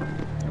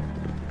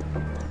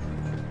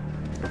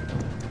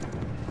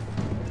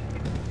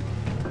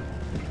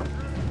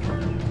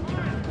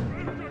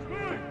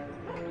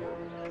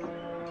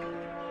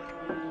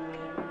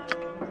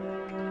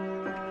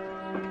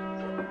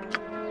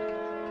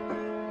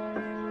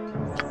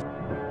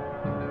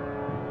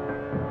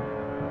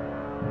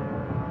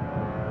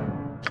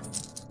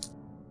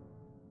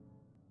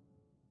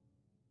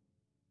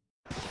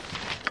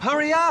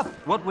 Hurry up!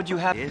 What would you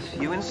have if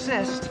you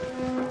insist?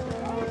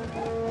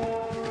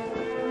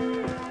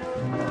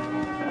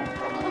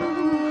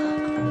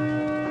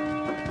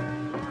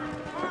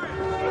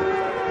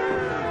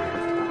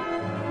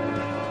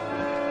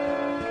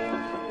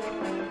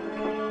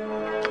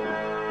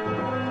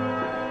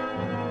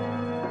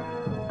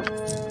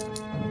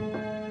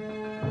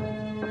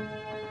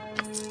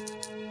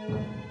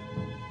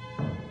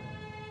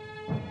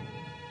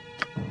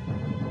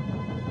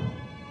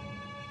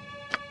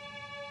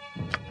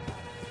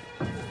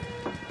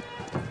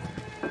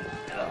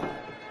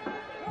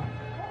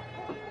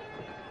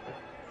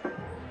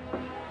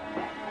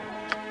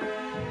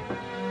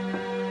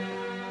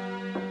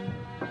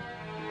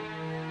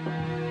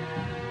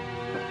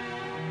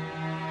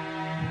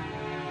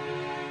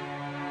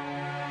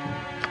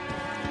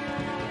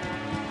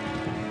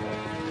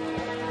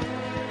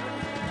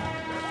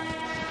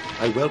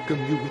 I welcome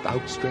you with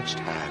outstretched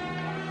hand.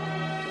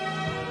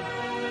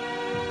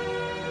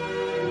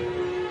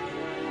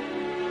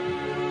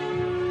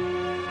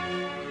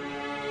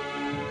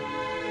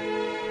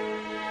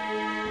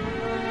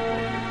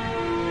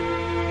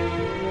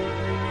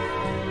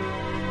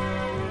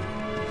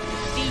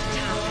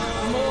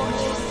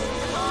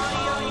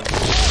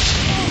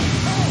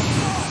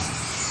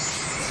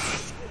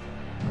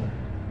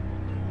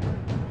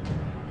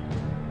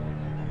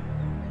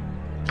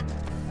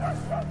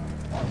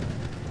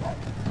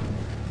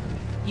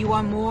 You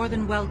are more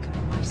than welcome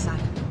in my sight.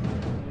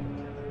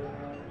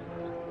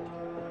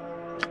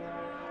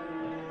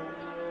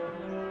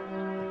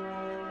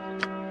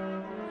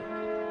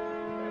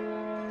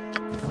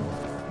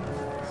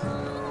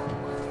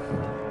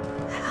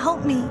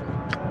 Help me.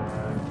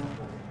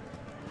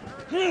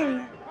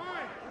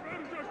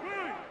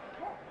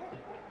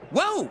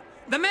 Whoa!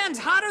 The man's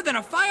hotter than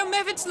a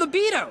Phiomephit's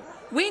libido!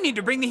 We need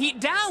to bring the heat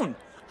down!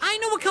 I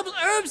know a couple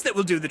herbs that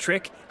will do the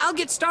trick. I'll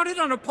get started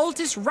on a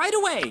poultice right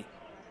away.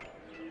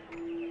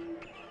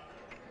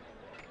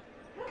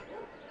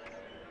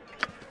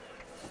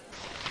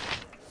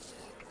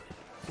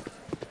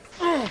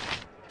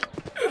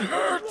 It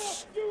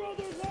hurts.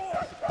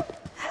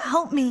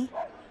 Help me.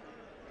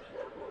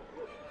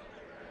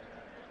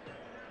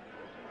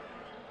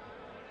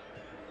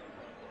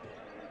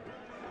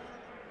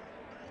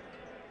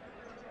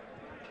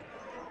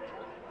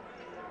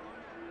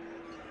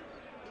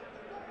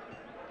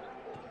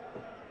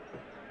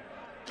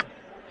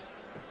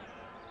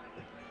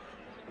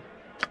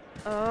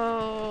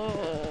 Oh.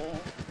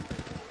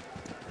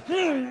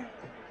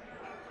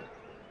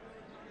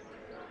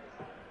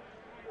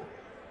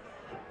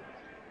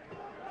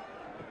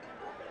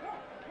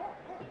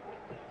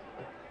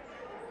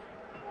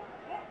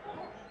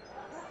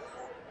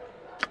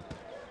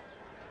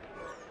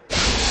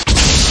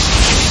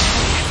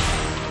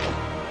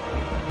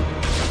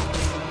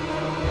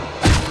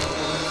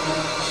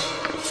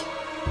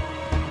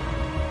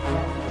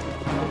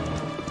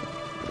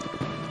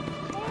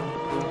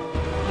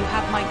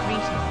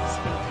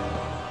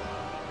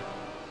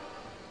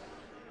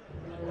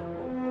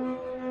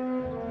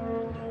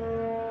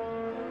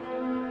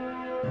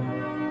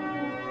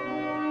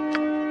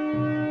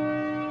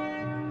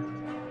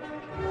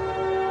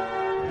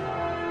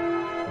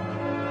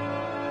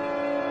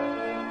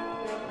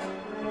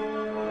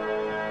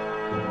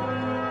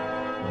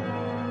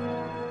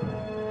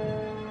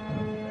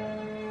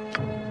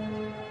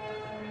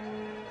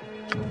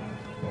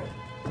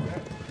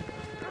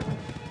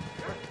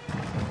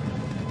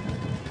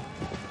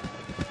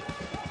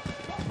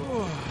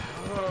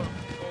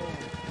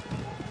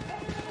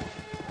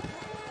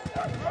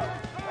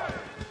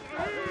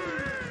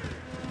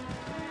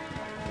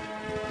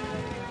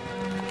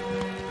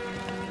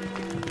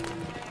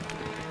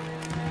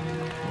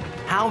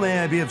 How may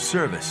I be of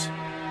service?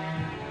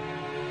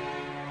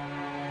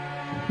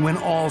 When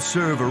all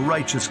serve a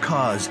righteous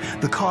cause,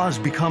 the cause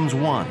becomes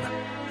one.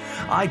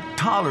 I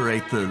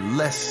tolerate the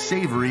less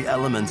savory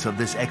elements of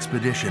this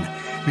expedition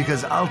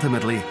because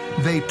ultimately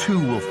they too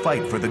will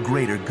fight for the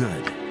greater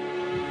good.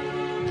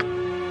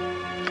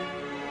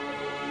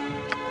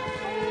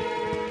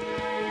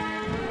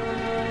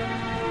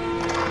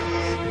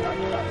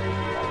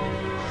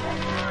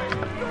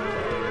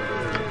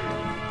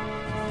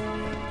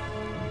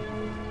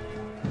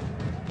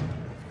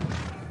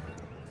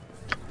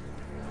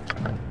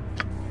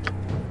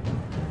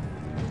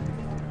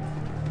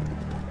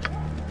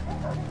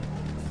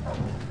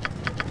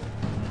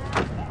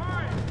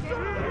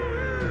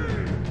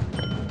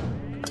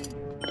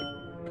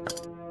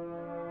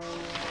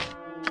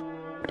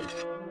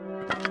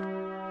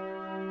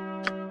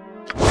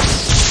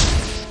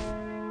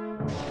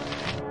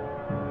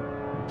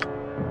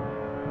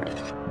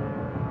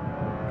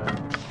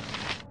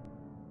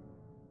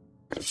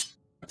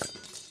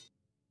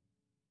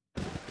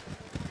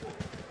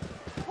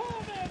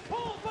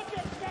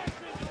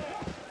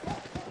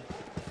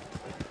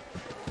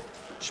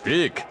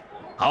 Speak.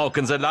 How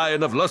can the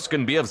Lion of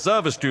Luskan be of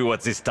service to you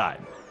at this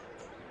time?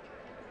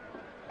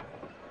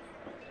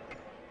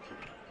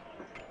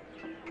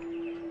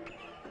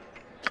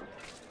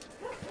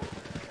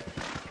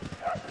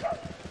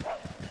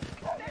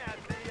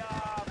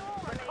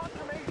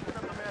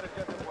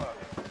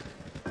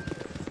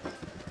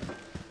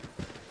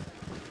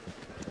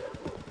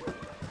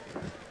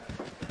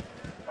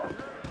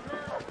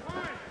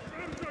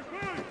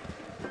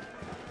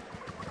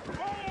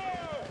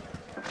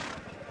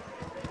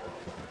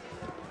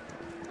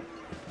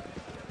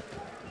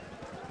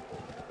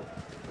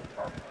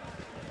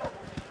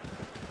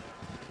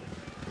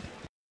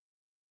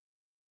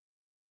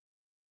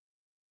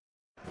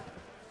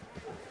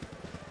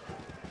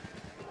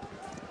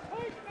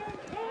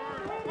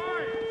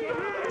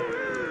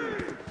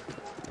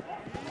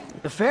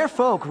 The fair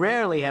folk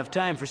rarely have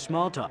time for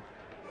small talk.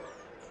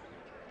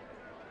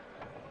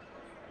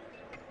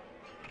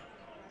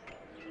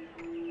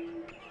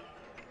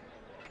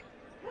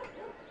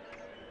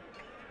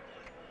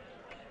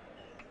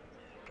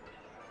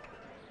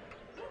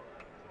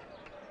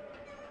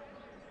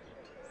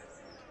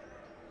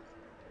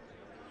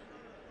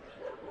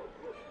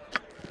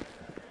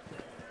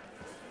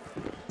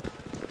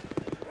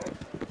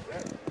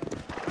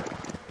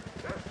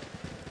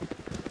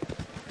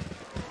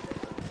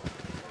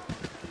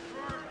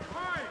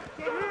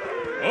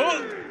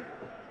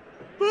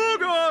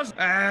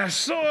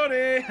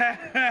 Sorry.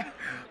 A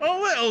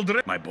little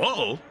drip. My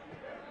bottle?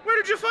 Where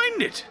did you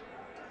find it?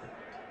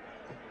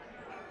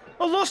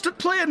 I lost it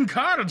playing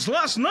cards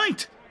last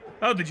night.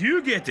 How did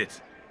you get it?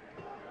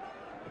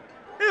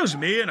 It was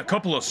me and a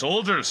couple of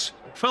soldiers.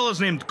 Fellas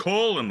named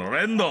Cole and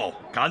Rendell.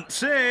 Can't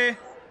say.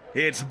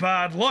 It's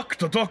bad luck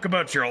to talk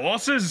about your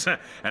losses,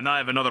 and I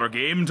have another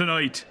game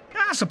tonight.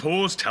 I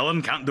suppose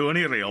telling can't do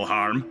any real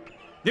harm.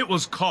 It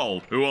was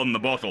Cole who won the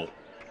bottle.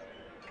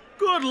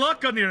 Good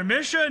luck on your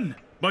mission.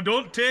 But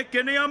don't take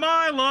any of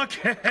my luck,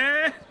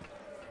 heh.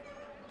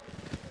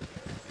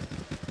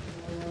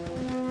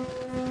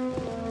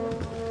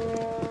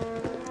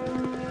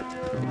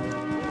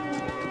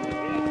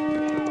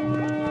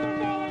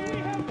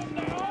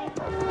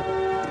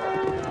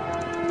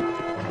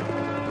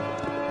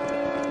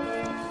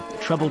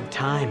 Troubled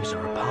times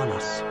are upon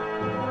us.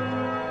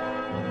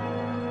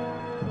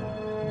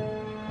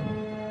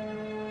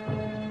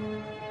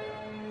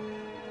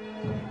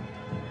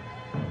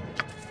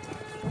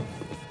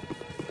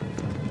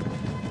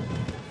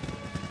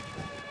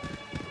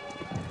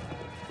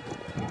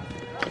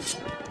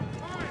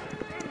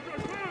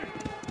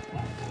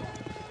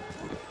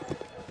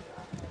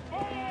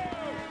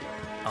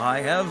 I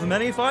have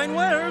many fine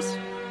wares.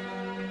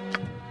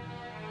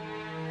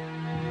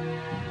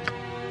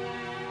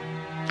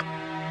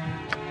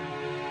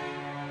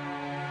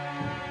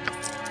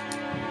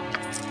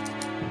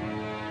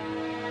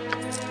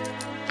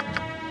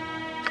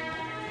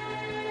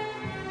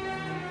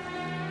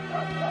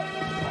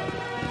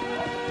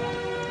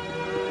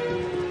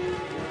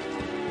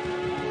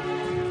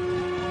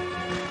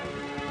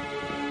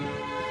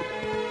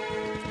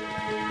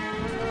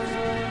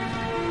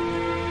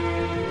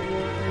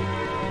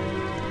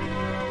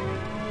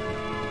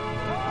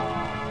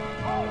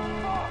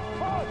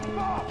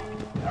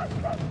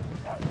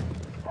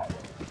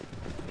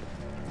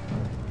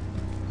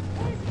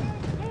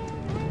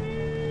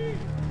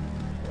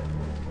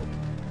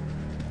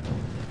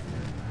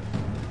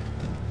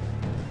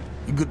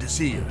 Good to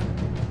see you.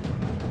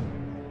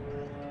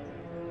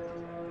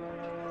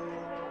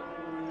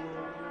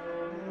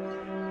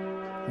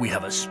 We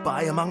have a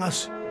spy among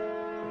us?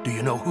 Do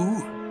you know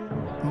who?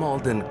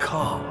 Malden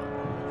Call.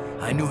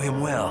 I knew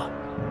him well.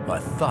 I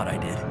thought I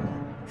did.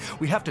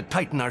 We have to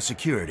tighten our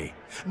security.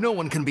 No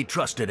one can be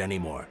trusted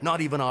anymore,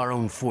 not even our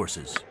own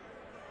forces.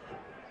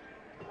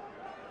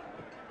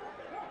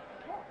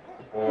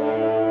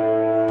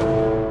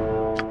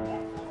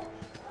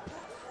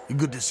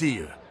 Good to see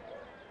you.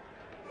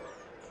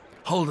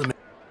 Hold a minute.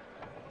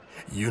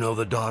 You know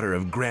the daughter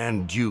of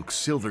Grand Duke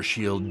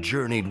Silvershield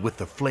journeyed with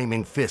the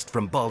Flaming Fist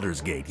from Baldur's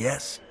Gate,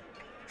 yes?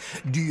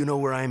 Do you know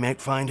where I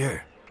might find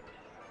her?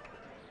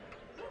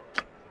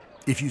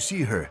 If you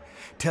see her,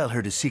 tell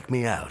her to seek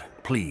me out,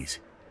 please.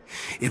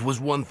 It was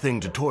one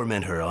thing to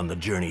torment her on the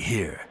journey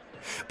here,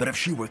 but if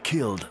she were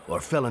killed or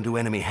fell into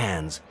enemy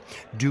hands,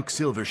 Duke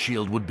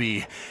Silvershield would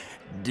be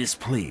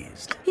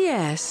displeased.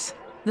 Yes,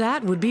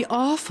 that would be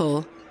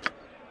awful.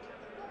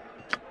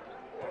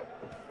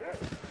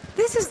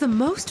 This is the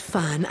most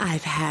fun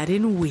I've had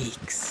in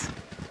weeks.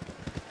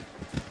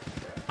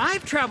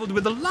 I've traveled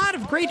with a lot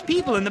of great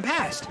people in the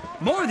past,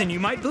 more than you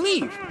might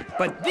believe,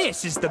 but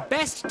this is the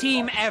best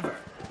team ever.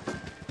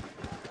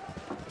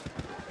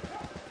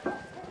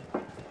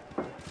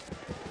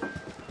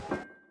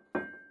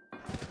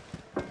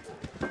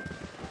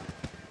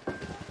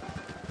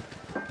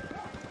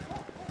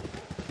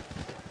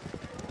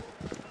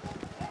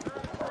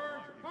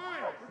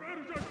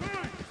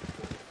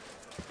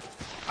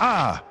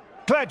 Ah,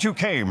 glad you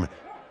came.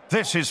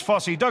 This is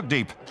Fossey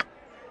Dugdeep.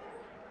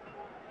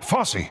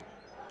 Fossey,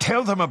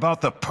 tell them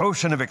about the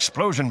potion of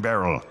explosion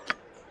barrel.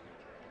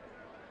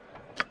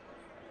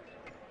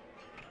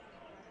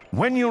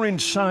 When you're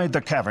inside the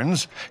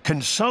caverns,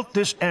 consult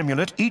this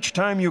amulet each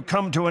time you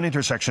come to an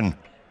intersection.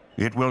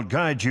 It will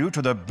guide you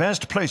to the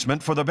best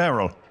placement for the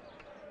barrel.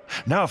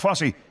 Now,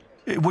 Fossey,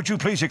 would you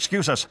please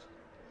excuse us?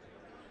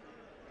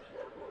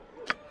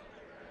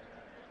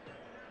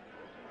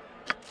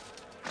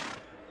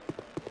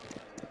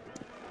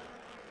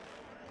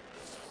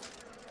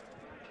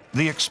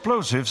 The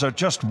explosives are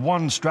just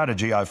one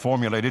strategy I've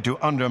formulated to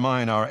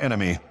undermine our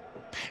enemy.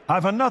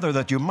 I've another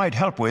that you might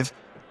help with.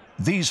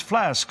 These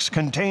flasks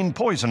contain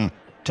poison,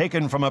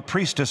 taken from a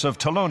priestess of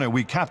Talona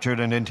we captured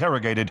and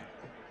interrogated.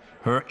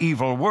 Her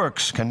evil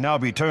works can now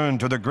be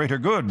turned to the greater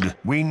good.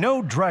 We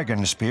know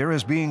Dragonspear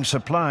is being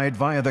supplied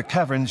via the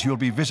caverns you'll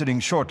be visiting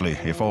shortly,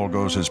 if all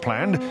goes as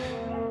planned.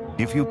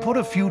 If you put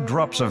a few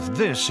drops of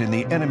this in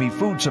the enemy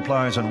food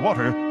supplies and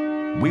water,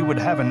 we would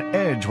have an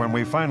edge when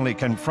we finally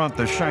confront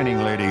the Shining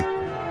Lady.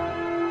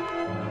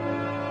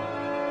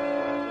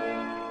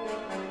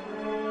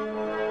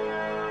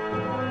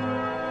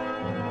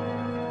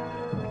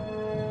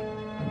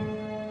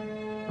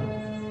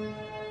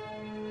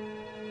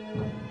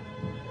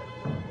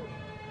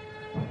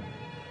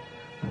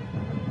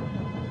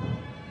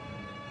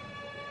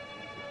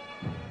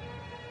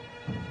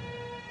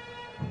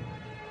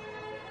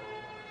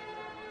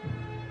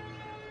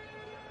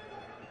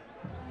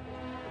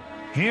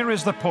 Here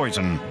is the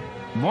poison.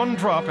 1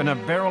 drop in a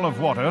barrel of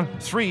water,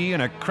 3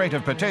 in a crate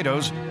of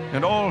potatoes,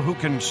 and all who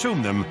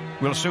consume them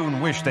will soon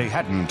wish they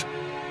hadn't.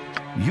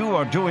 You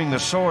are doing the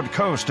Sword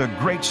Coast a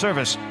great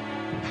service.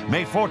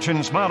 May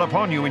fortune smile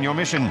upon you in your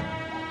mission.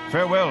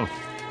 Farewell.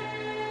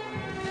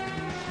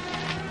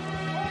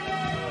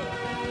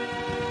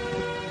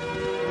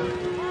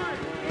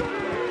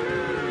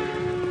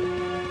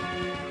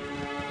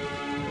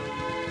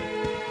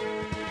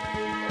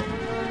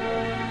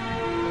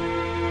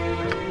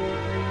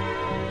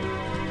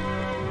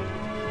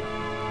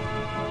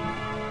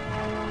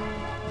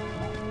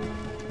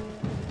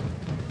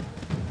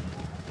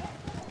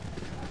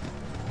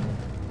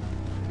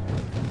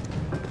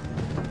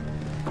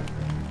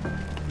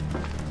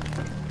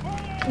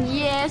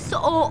 Yes,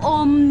 O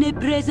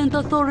omnipresent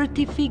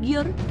authority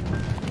figure.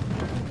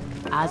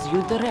 As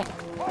you direct.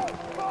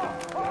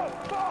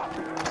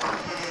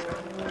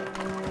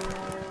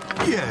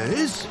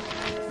 Yes?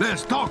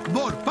 Let's talk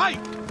more fight!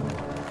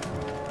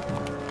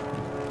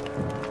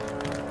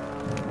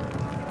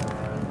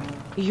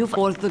 You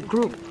for the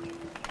group.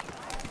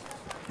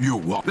 You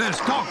want? Let's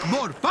talk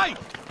more fight!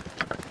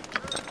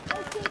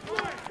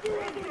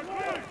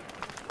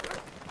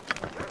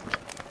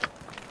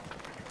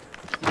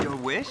 Your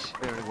wish?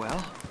 Very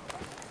well.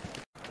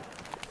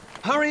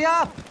 Hurry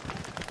up!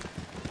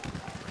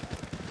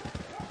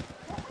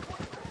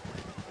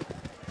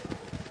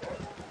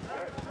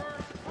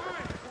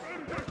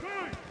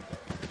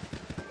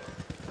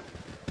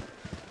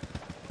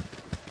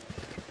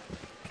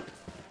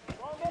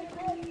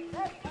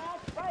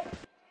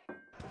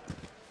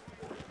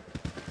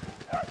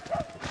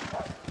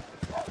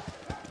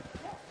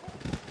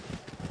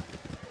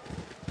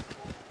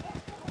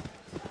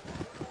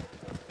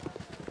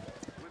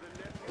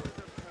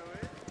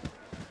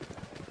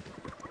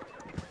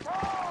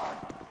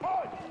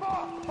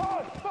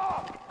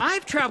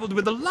 I've traveled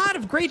with a lot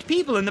of great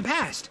people in the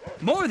past,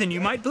 more than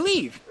you might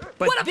believe.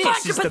 But What a this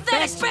bunch is of the pathetic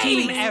best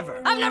babies! team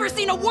ever. I've never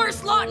seen a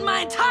worse lot in my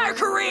entire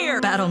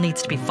career! Battle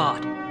needs to be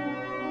fought.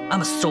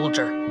 I'm a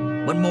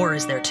soldier. What more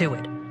is there to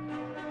it?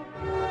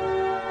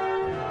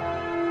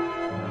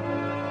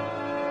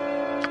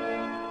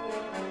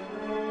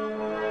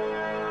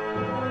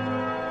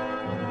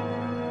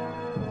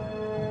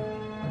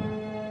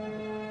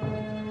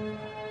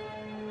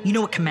 You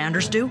know what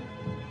commanders do?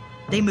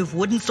 They move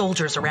wooden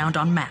soldiers around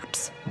on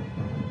maps.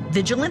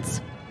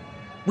 Vigilance?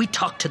 We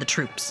talk to the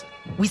troops.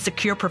 We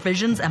secure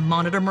provisions and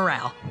monitor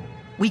morale.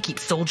 We keep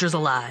soldiers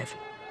alive.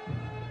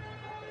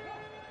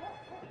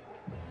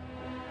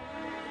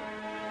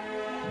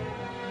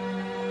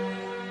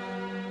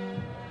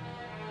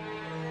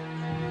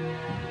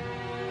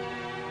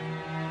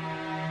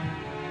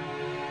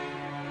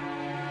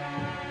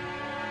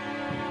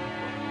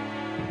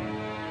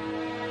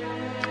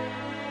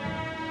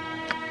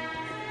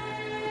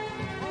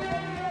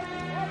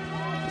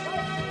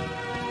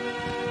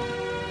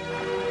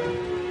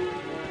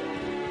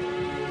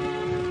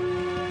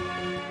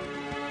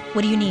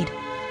 What do you need?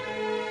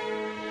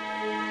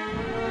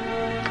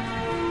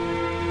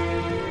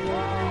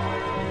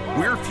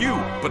 We're few,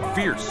 but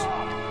fierce.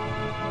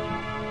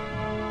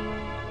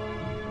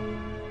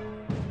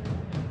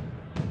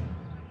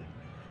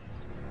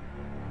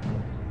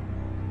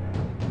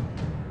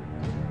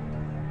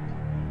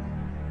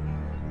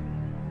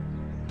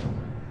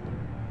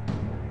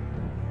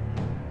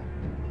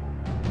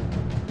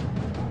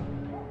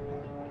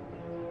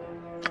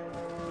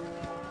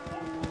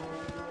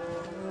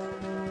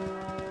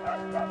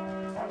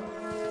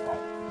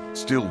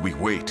 Still we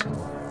wait.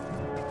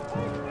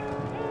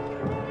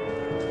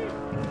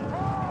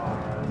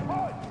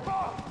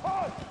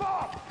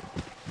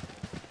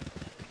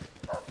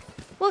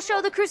 We'll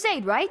show the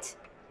crusade, right?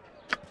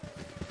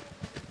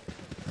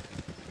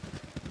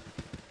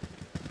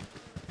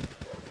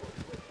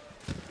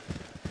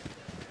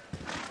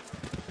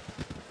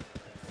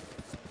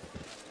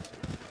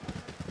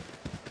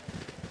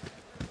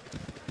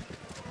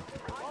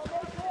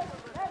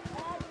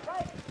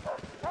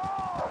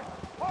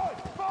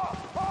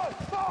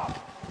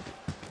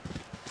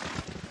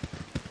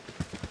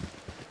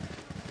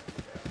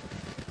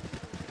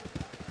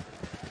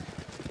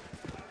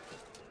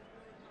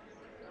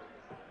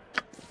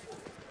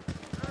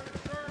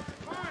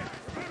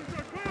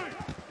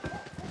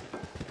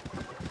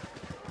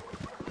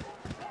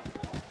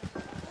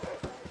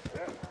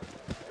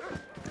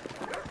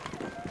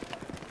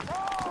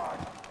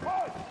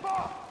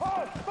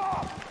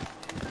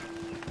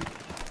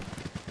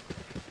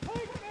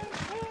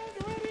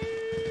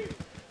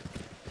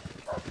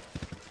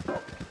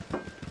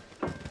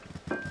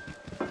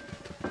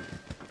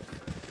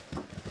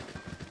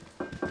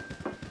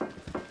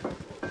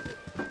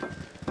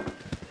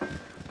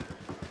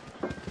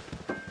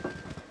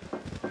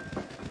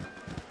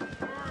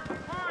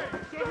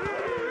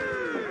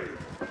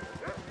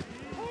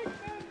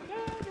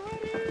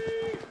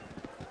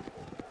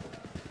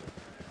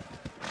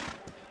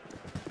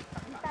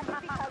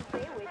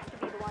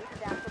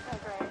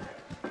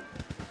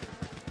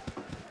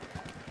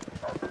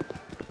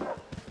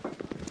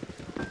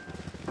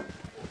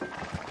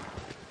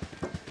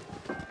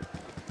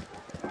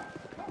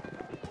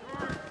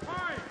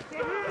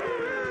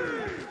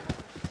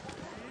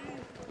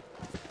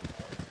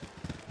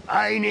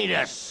 I need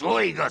a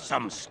swig of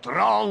some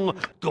strong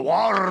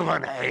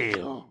dwarven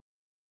ale.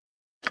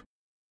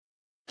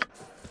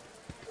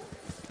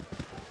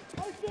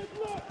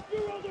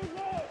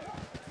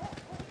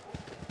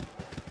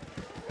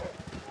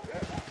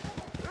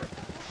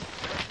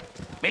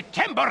 Me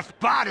timber's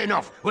bad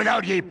enough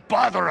without ye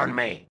bothering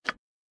me.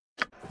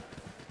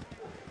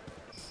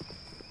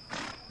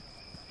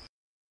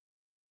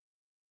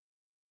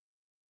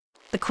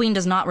 The Queen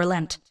does not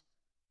relent.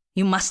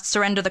 You must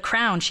surrender the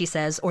crown, she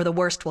says, or the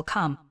worst will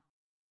come.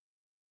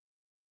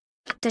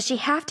 Does she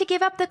have to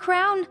give up the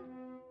crown?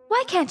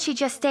 Why can't she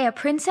just stay a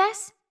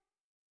princess?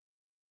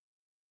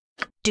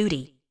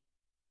 Duty.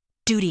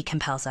 Duty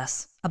compels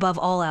us, above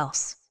all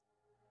else.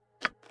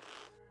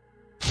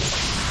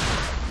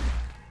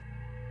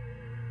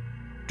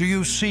 Do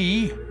you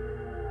see?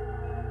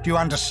 Do you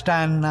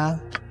understand now?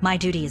 My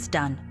duty is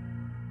done.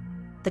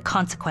 The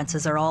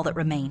consequences are all that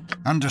remain.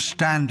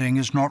 Understanding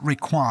is not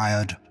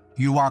required.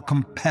 You are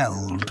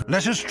compelled.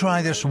 Let us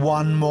try this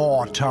one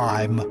more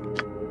time.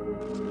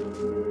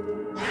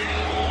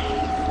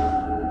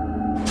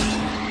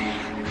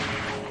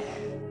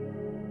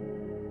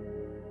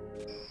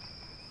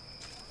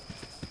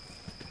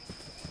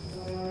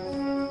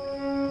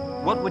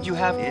 What would you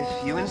have if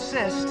you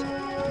insist?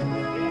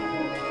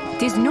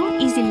 'Tis no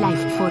easy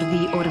life for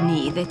thee or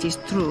me, that is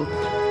true.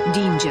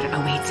 Danger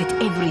awaits at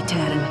every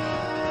turn.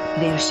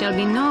 There shall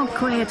be no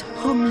quiet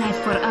home life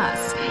for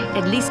us,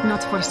 at least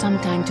not for some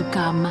time to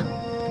come.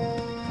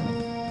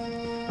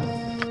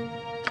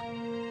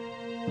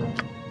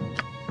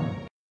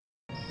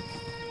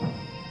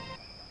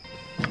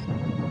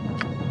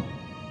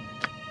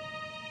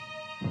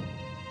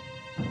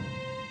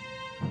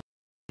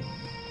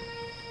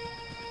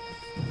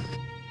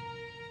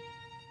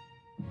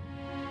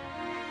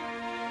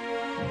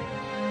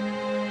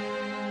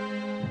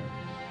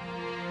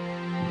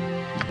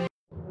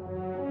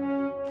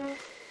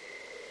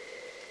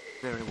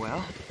 Very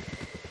well.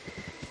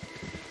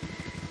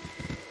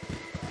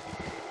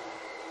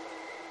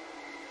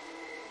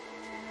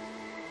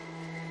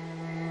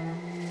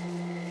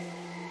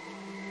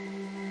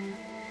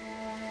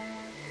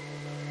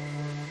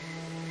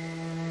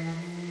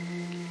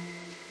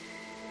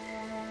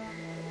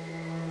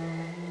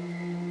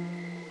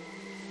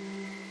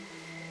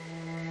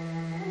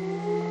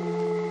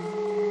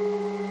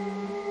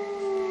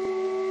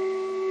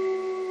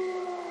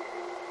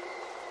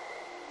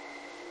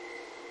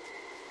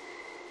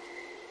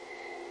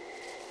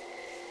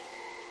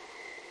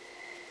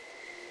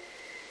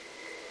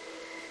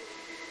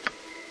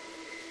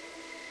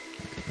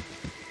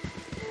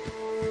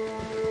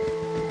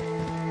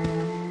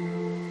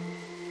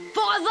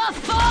 The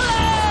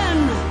fallen!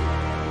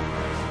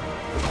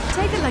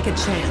 Take it like a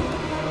champ.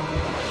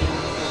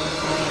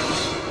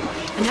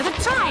 Another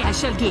try I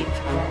shall give.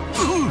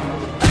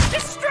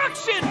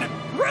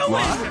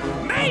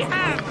 Ruin!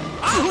 Mayhem!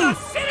 All the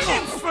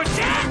synonyms for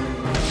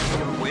death!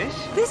 Your wish?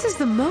 This is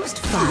the most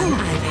fun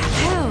I've had.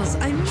 Hells,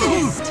 I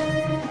missed.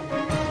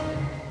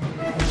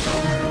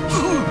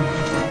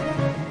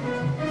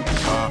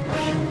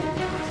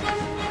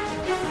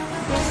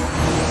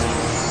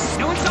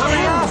 No, it's not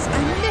Hells, I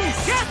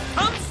missed. Death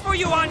comes for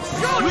you on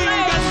short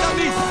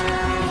legs!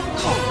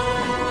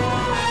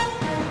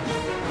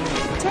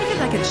 Take it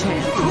like a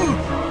champ.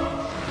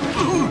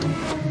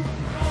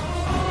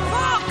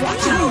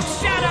 Watch out,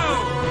 Shadow!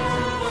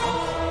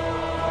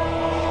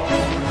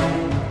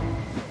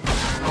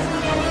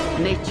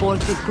 For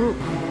the group.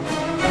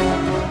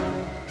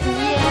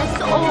 Yes,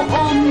 oh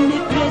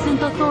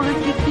omnipresent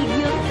authority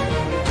figure.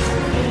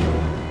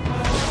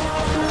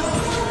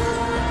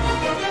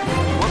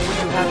 What would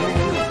you have me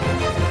do?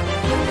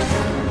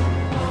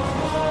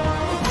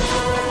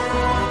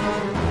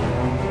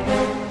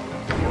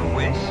 Your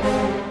wish?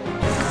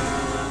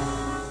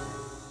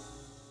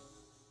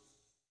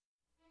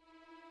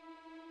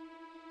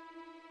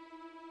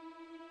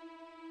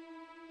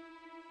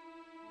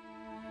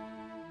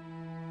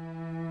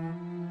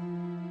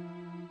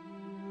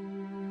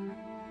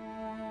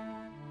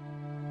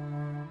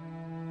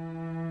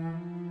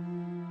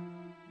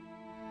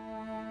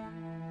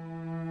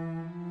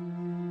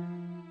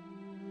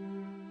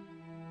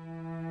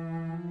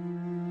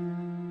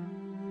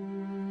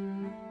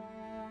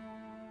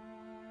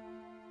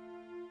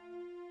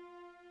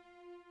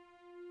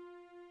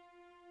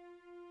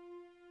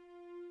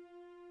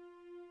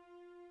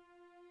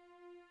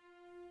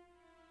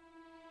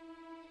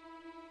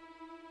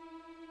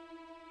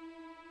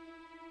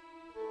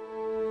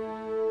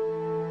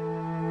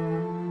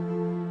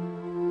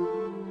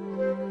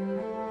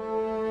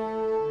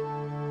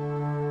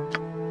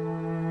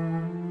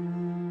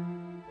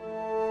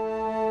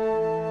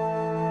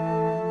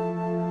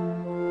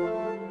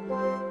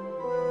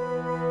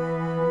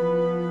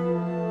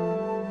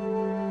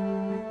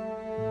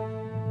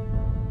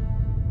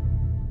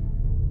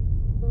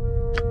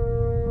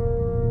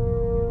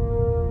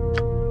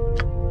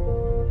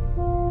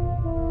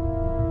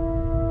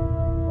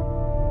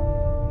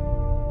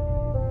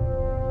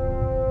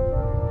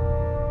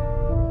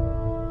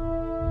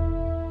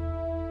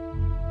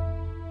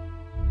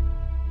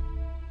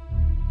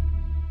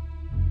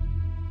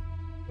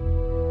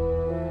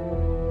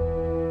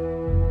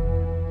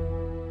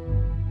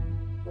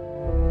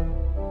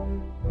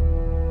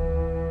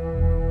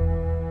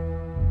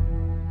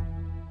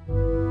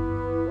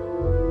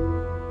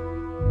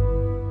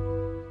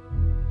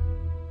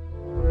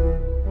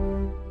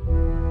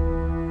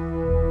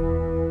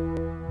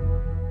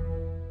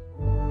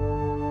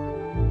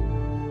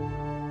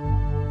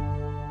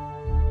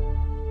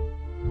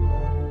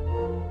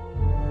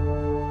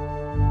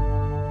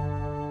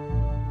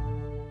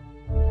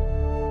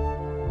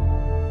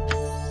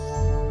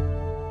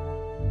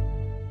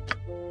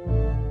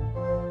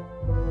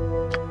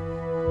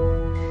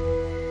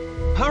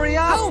 Hurry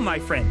up! Oh, my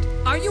friend,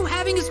 are you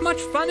having as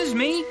much fun as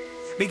me?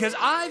 Because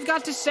I've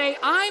got to say,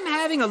 I'm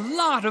having a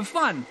lot of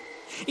fun.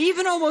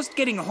 Even almost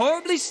getting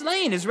horribly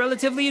slain is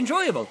relatively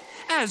enjoyable.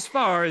 As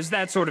far as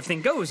that sort of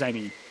thing goes, I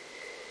mean.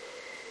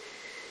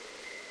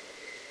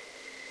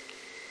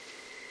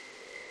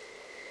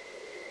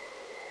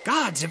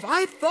 Gods, if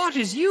I thought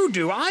as you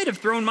do, I'd have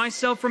thrown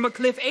myself from a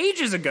cliff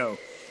ages ago.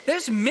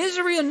 There's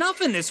misery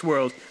enough in this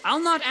world.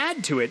 I'll not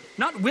add to it,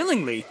 not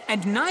willingly,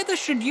 and neither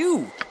should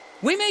you.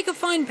 We make a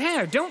fine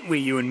pair, don't we,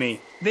 you and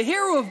me? The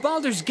hero of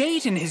Baldur's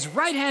Gate and his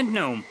right-hand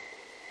gnome.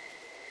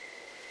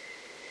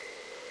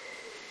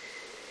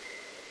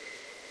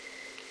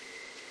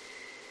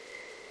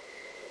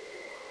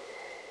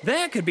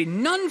 There could be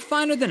none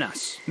finer than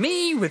us.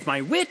 Me with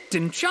my wit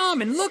and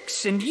charm and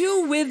looks, and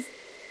you with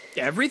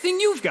everything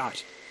you've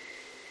got.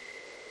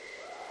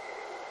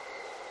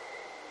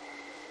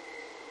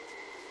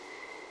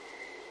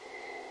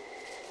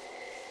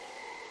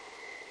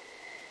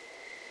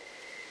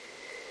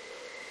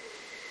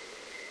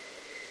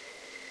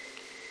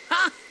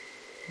 Ha!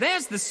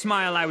 There's the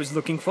smile I was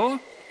looking for,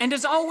 and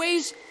as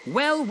always,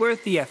 well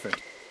worth the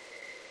effort.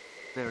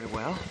 Very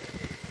well.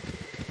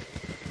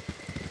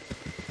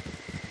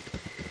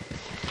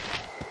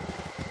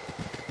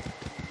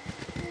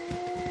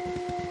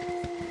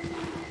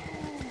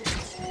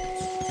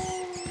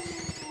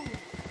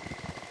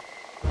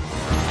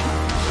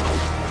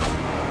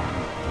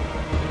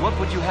 What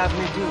would you have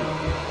me do?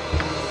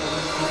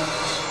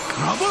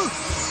 Trouble?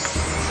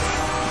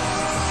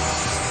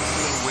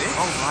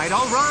 All right,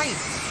 all right.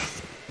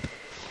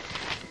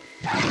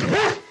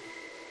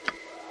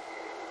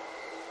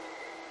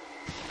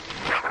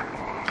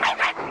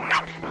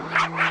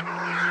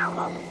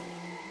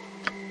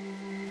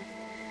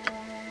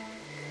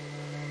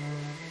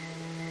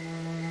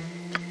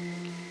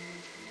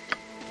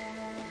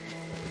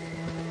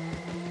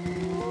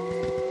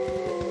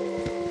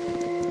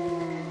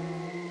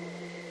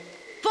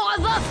 For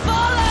the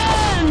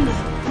fallen!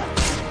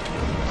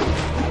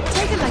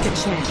 Take it like a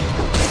champ.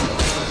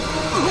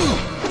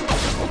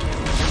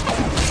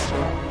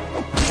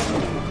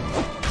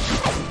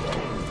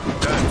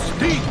 That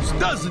stings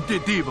doesn't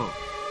it, Evil?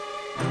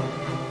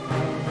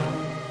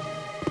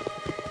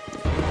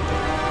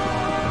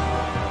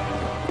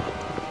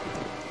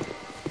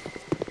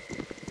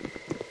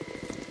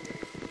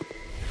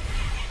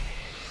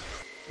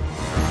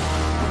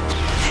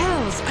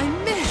 Hells, I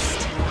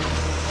missed!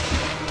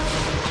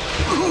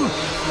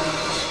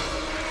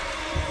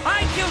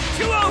 I killed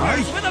 2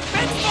 ogres with a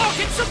benchmark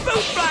and some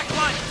boot black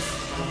ones!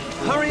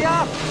 Hurry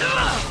up!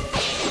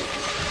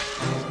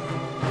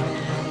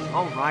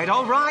 All right,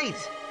 all right!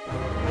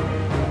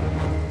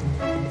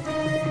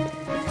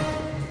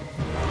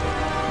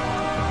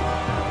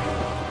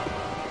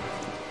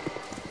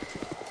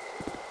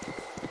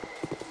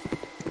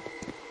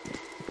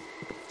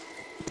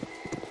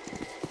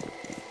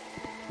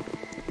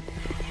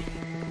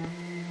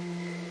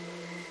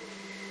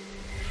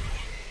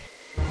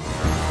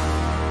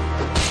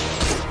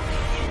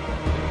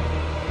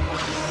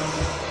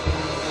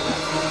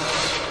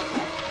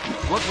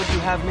 What would you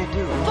have me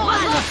do?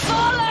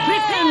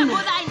 Prepare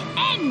for thine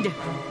end!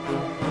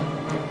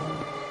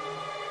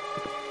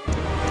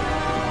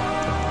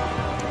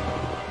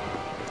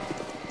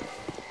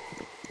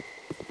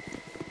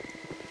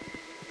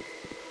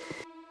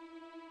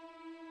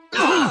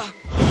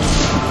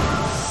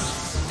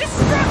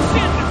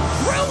 Destruction!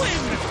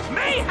 Ruin!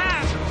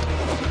 Mayhem!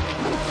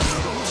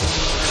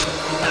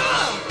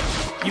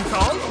 You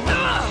called?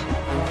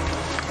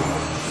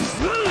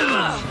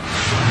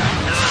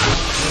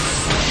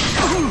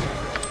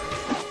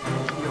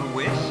 Your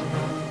wish?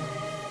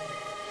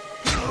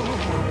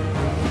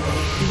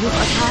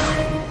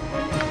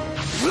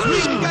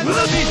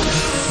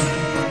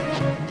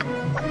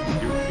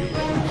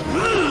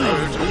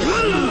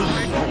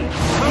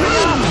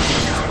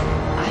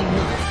 I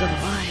must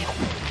survive.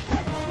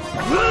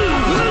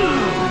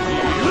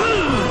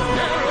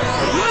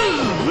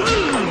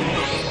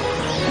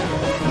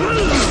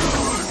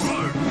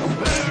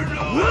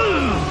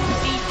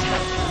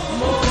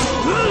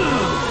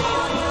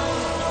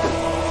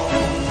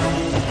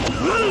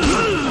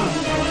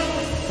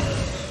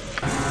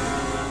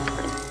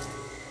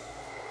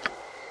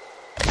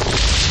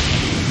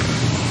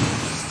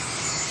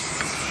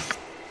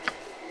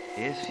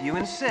 If you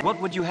insist, what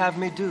would you have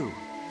me do?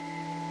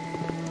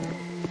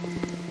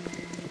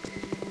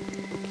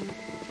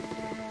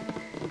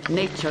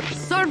 Nature's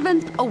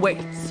servant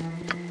awaits.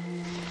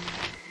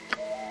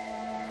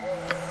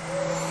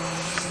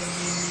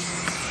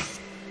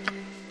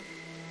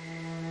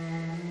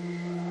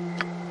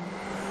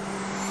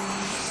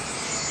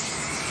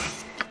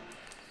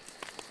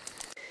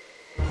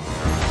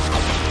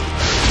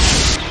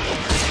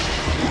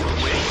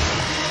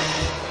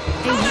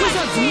 A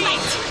wizard's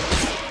might!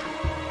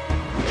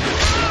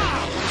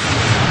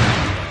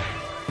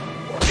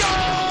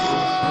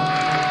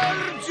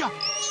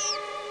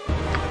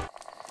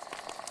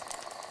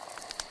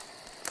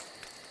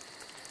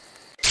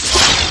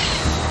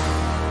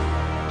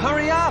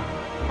 Hurry up!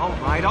 All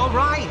right, all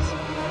right!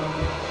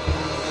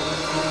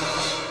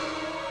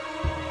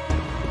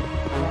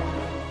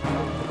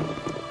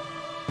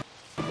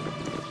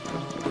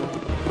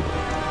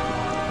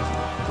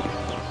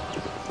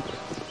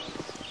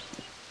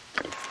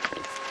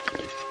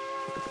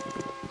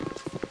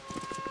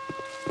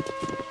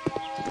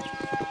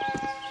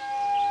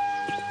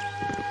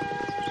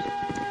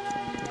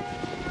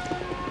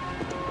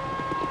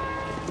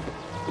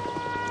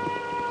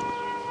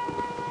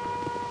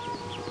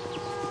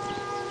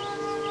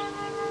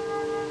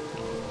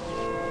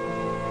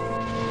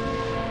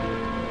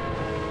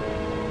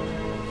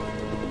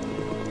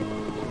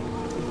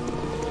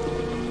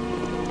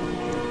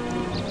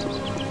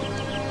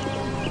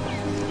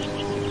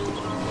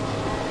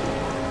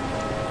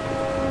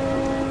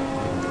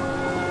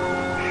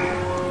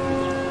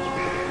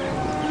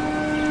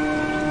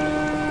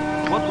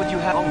 What would you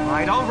have? All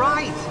right, all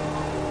right!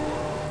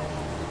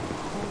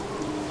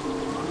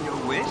 Your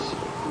wish?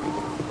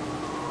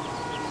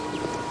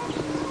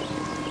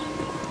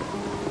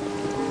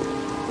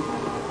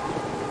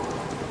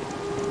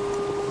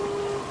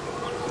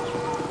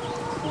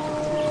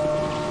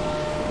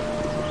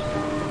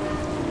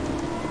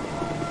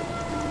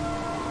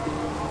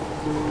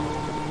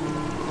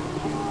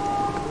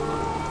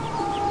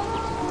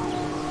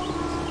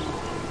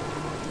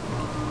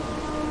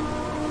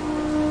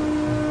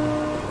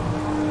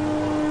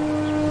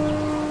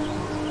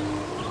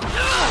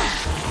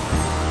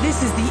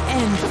 This is the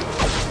end.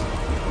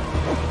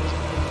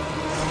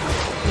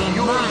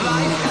 Your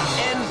life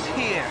ends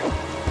here.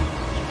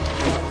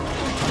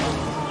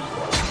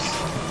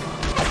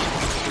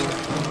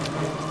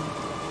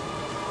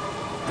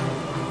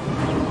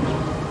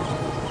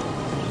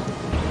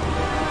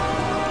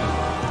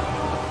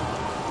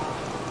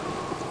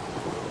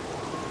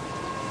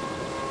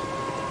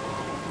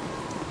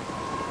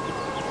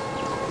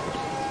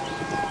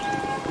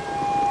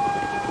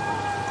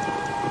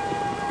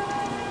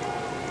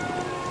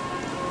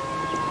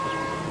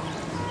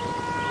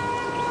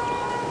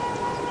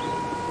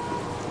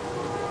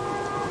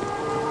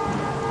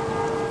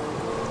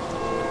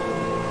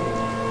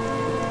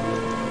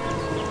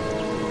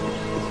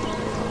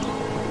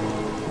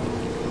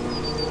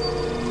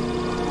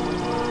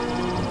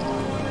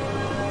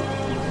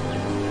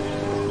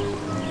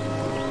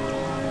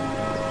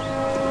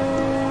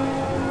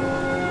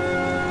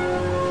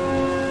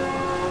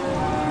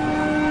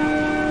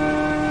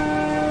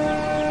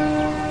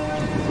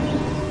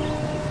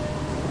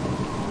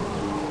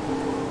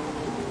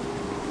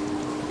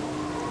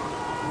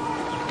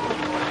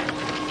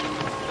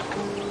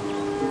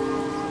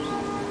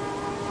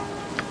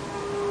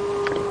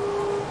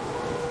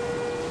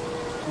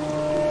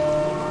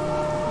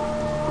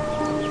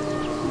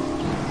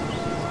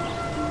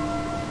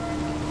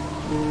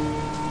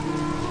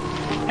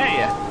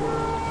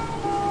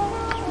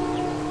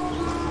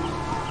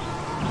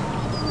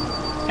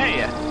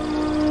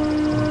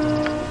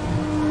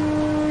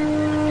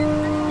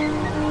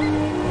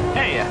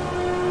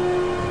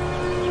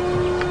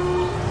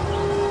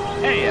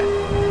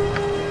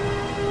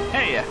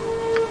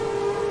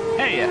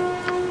 Hey!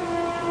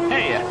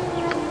 Hey!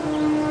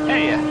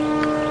 Hey!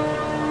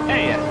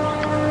 Hey!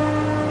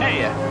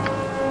 Hey!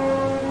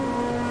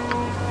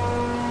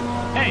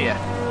 Hey! Hey!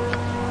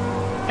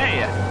 Hey!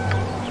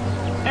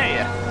 Hey!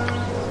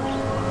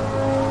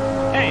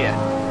 Hey!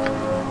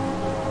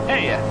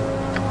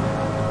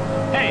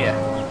 Hey!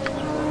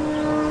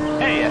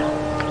 Hey!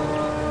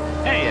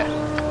 Hey!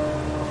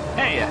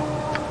 Hey!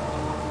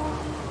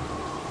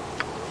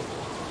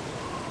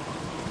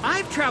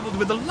 I've traveled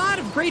with a lot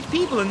of great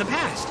people in the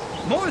past.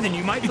 More than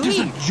you might It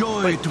believe. is a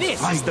joy But to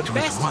this fight is the with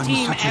best one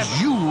team such ever.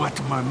 as you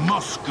at my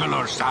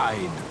muscular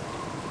side.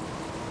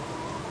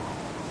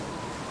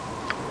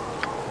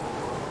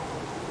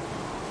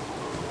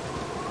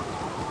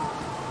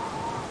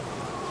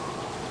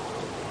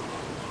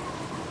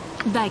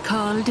 Thy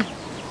called.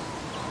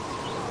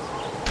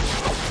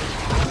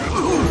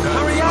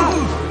 Hurry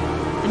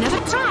up! Another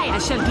try I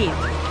shall give.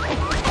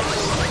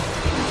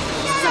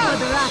 Suffer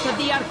the wrath of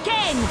the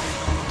arcane!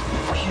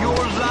 Your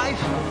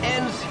life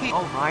ends here.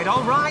 All right,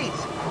 all right.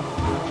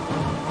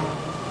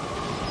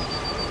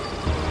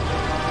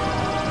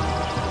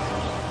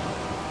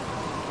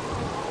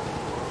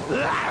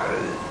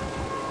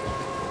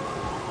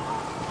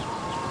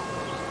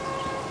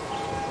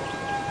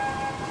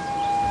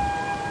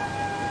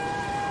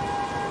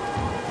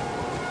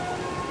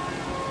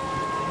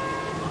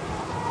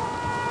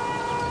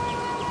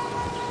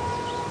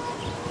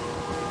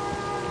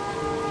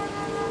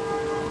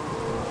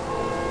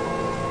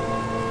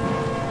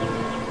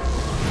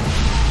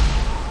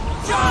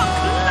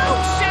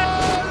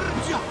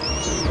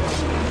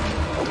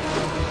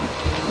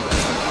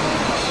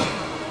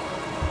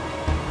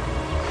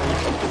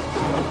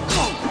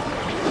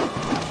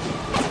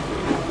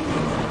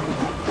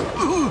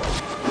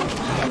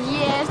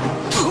 Yes.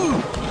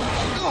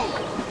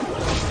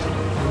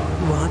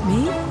 Want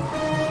me?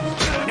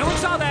 No one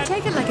saw that.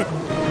 Take it like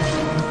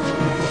a...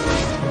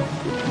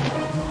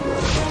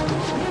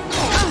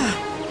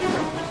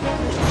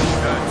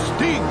 That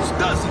stings,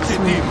 doesn't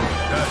it, Evil?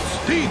 That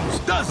stings,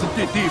 doesn't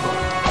it, Evil?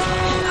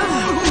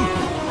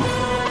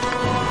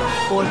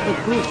 For the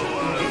good.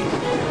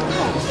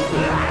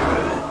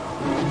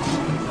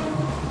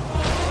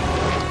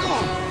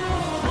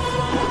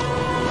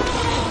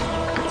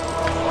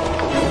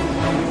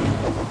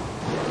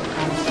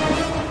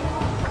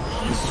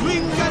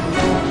 Swing at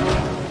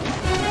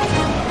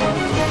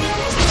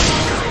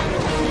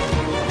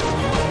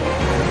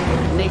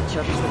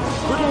Nature is as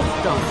good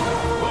as done.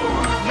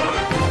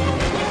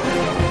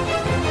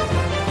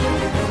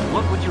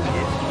 What would you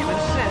hit? You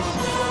insist.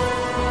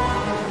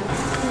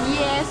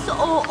 Yes,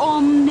 O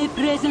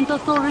omnipresent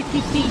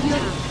authority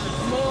figure.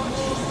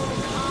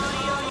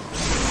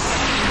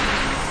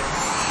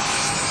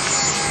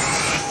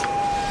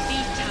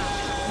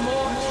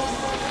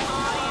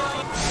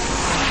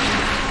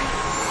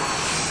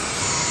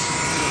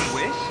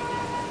 Wish?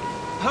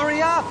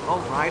 Hurry up! All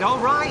right, all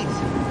right.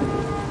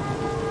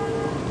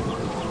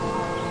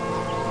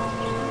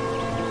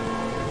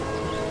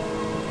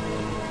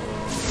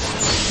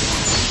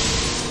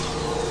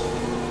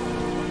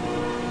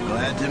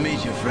 Glad to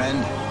meet you,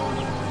 friend.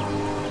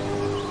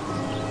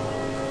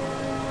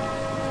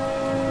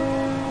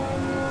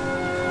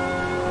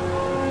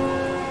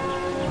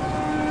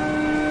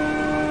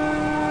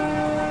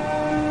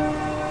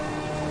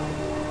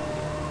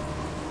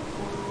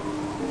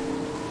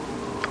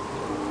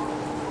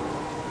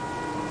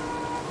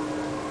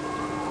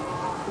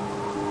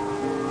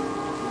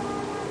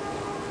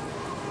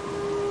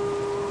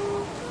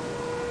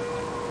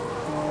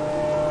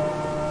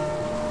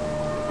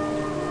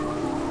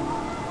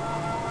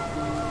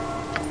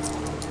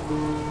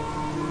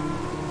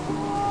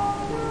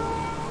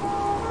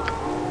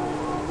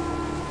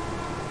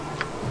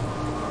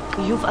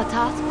 You've a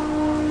task,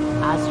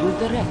 as you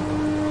direct.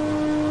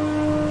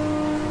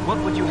 What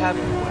would you have?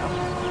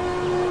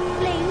 Well,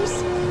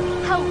 Please,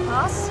 help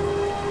us.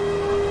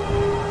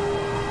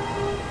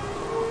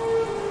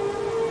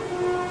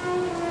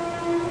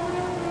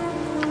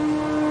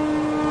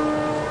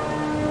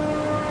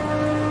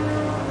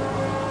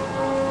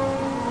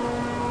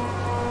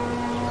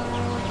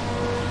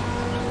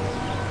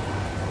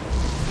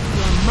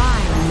 You're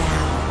mine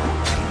now.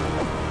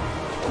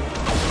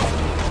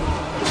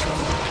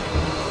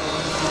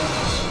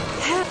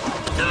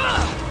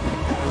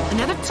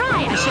 Another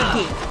try I shall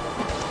give.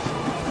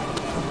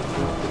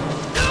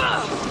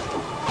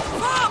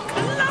 Fuck!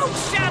 Cloud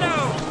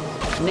Shadow!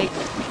 Nick.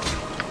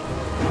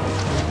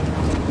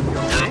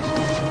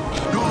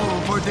 Go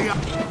for the...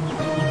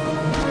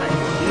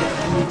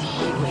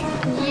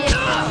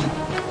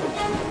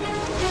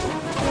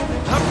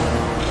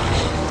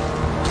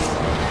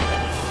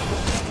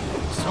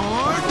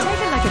 Sword!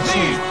 Take it like a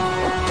champ.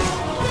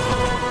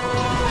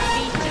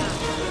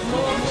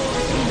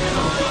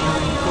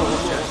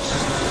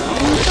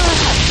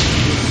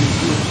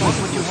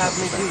 what would you have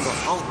me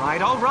do? All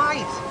right, all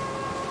right.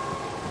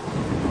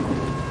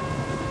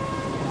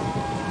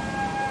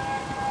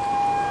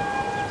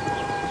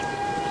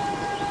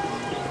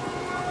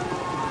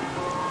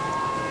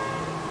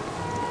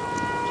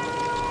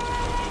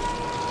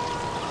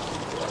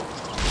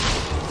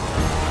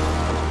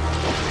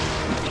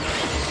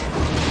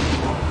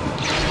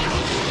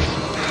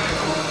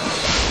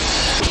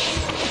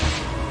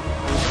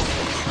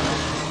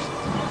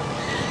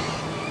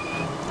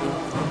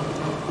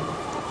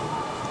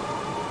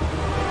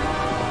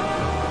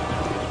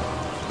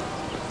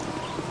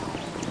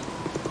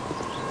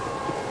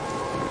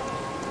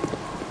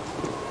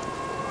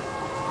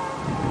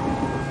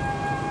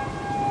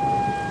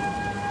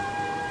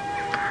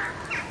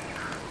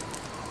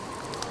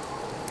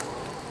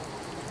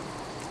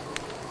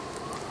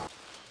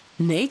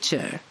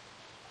 Nature?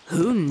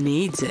 Who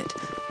needs it?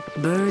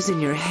 Burrs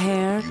in your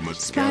hair,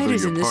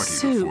 spiders in the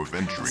soup,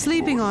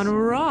 sleeping on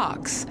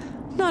rocks.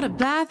 Not a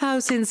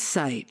bathhouse in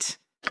sight.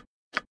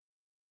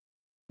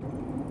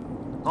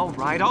 All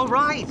right, all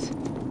right.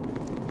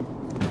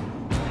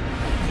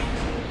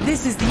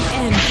 This is the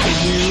end for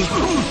you.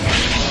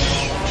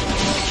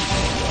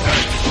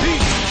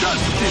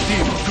 Just did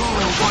him. Go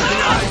for the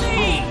ice,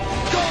 boom.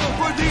 Go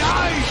for the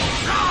ice.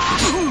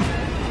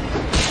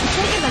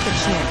 Take it like a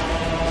champ.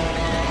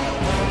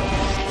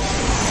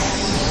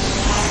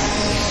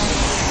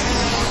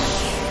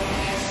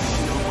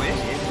 Your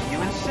wish if you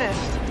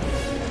insist.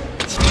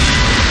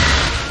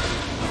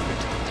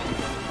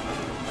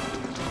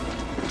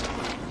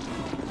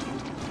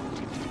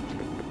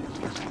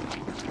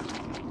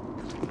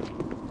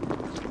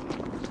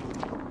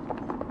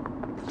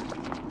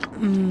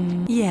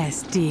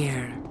 Yes,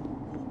 dear.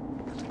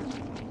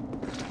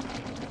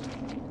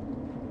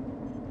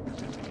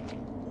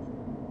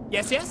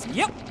 Yes, yes,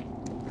 yep.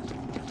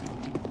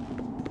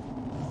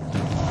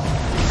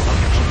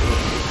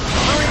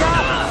 Hurry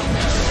up!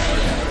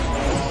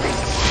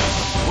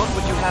 What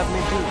would you have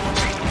me do?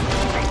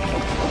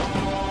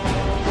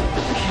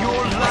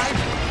 Your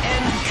life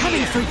ends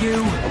coming for you.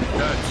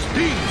 That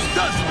stings,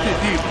 doesn't it,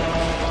 evil?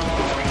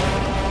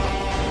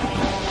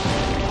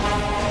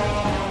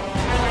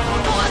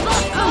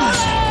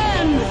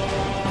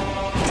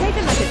 Take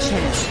it like a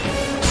champ.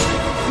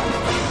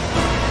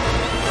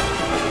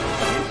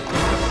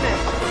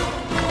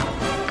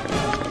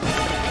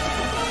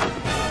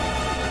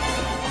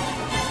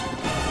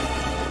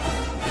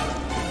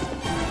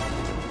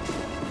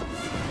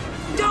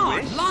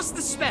 Dawn, lost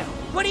the spell.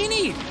 What do you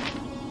need?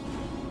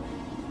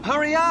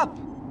 Hurry up!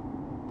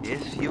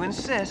 If you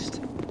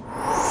insist.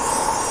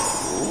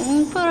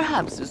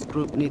 Perhaps this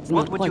group needs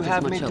What not would quite you as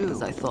have much me help do?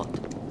 as I thought.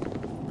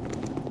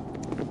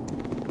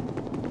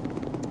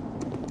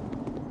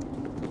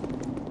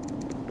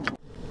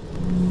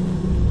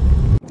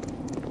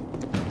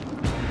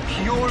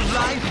 Your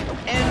life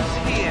ends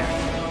here.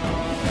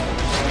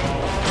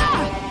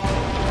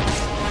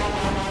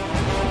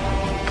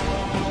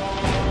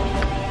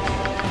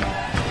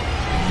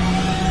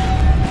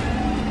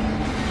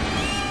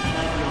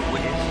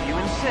 If you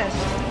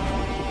insist.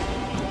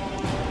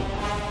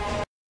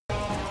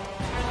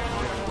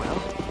 Very well.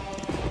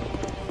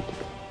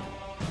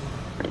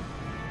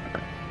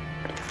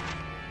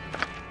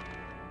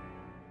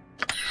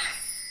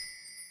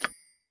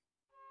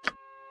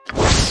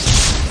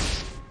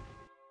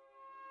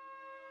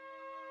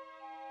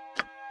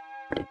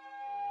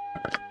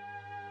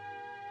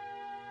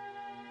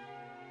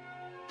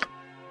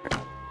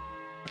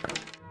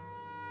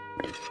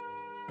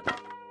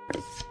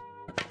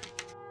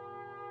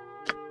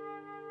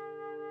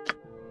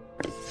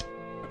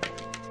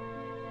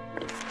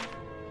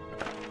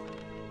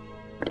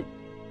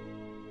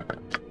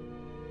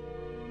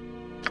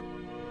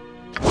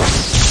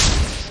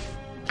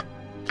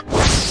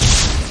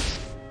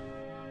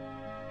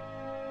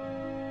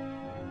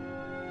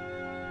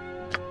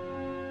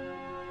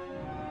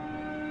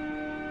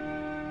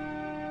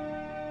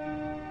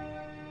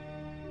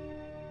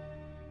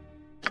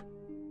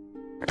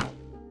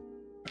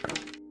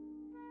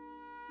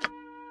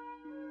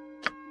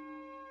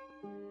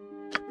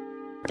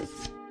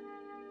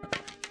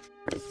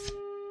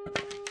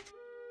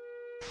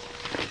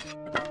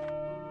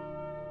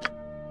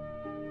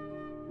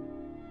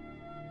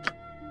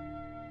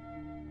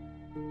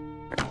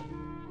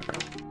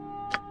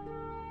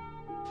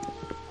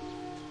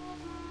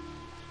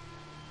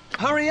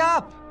 Hurry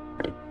up!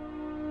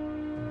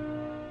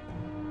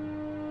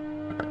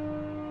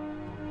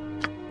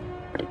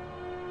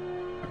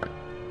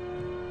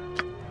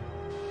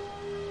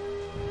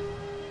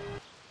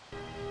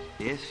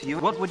 If you...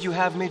 What would you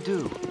have me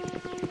do?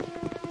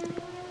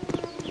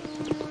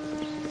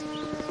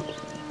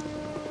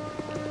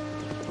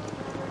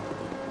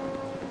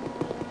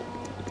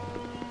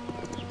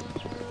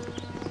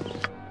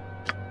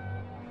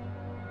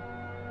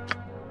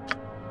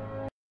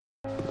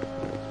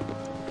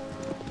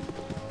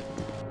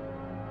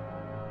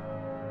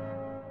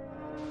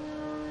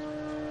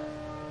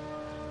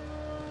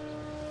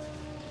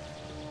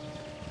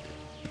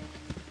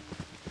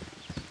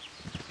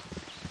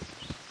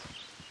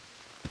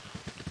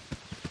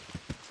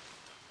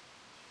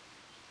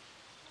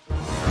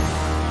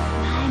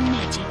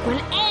 Will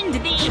end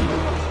thee!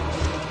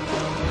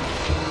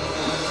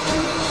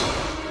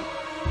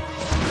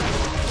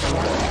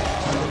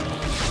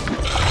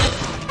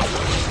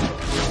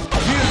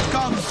 Here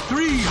comes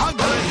 300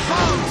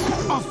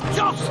 pounds of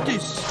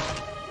justice!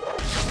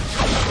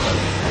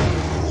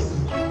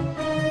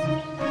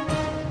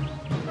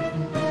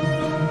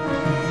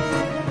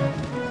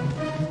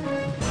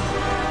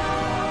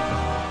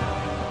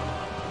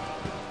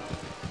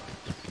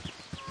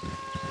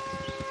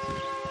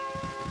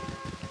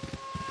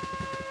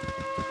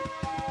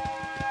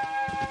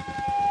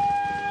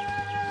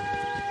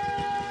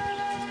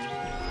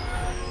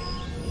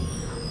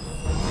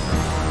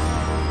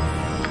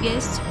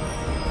 Yes?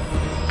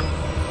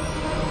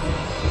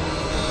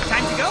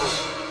 Time to go?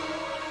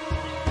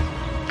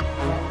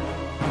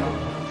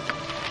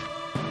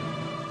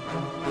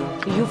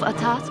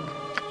 task?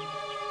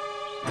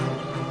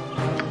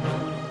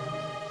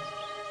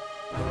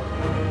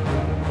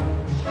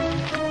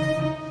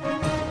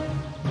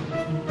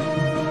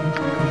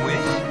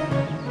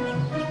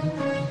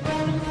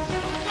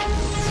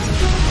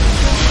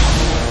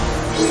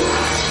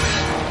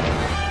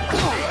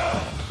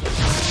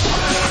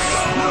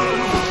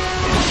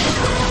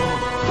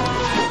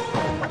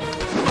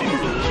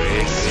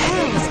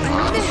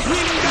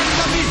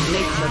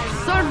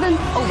 Servant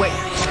away.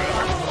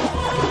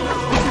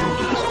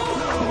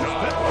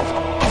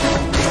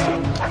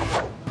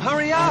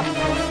 Hurry up!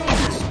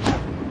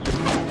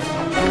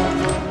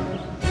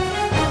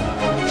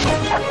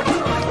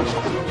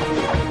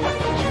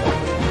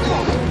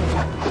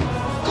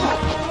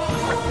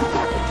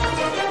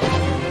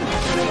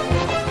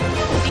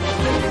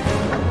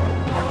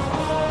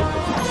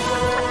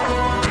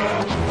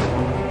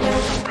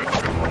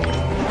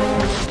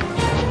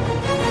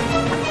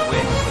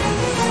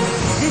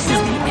 This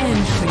is the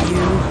end for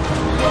you.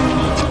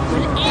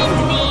 Will end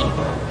me.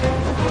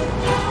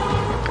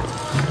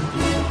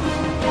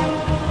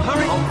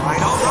 Hurry! All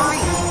right, all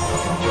right!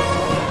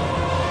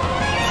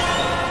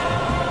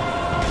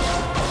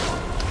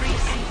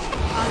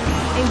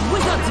 A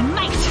wizard's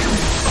might.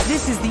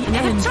 This is the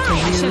Never end try, for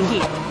I shall you.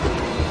 hear.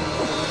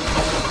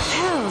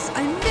 Hells,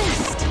 I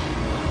missed.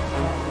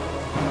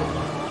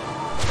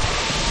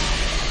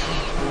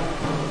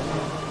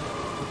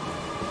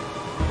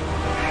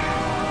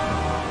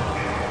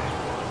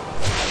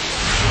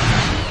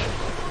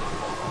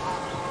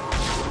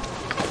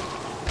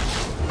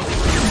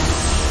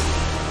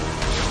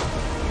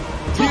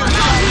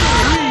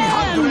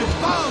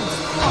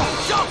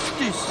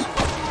 Justice!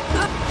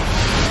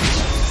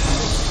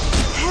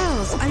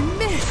 Hells, I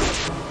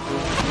missed.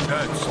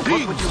 That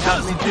What would you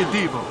have me do?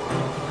 evil.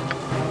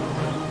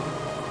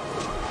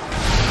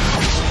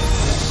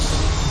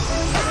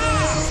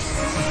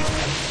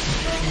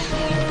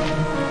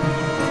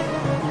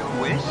 Your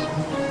wish?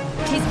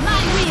 'Tis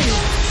my will.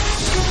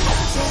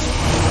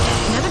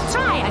 Never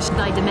try, I should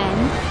I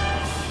demand.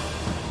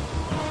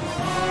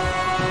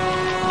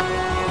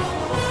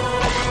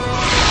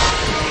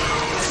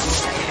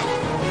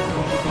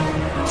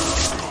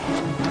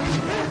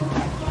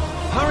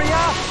 Hurry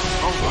up!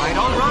 All right,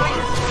 all right!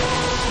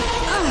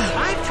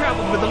 I've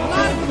traveled with a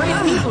lot of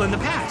great people in the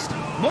past,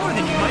 more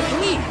than you might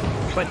believe.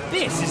 But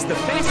this is the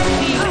best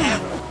team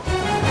ever.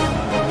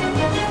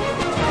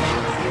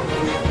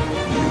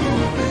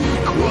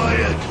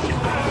 Quiet!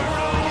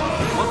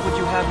 What would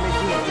you have me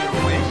do?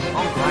 Your wish?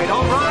 All right,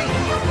 all right!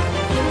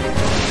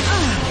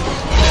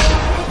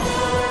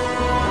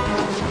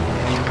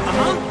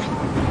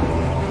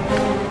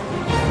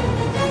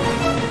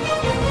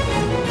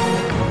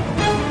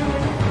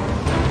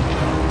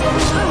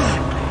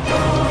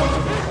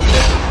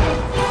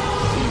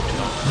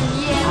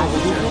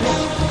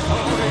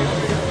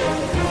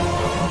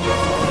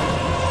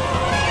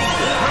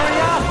 Hurry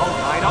up! All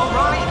right, all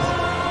right!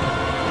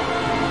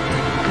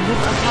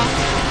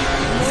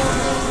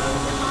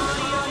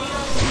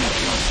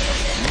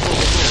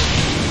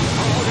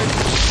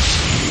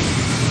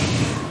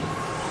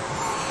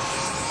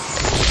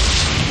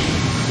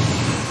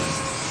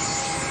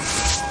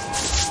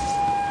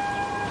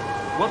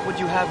 What would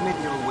you have me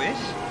do? Your wish?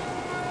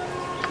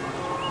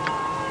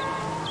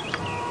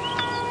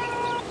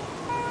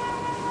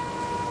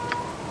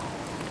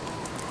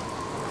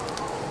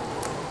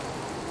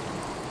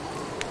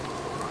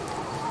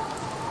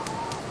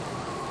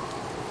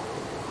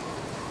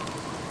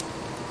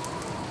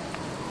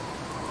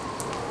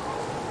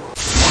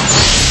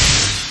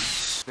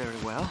 Very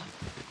well.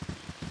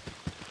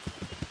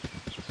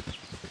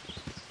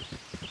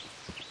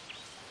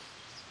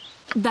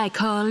 Thy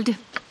called. Your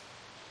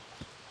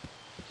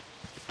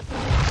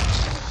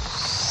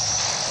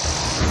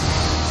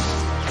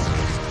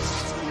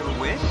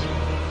wish?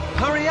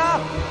 Hurry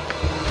up!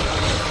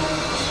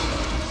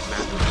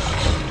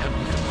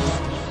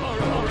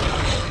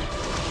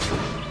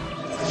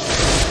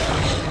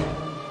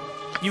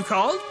 You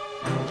called?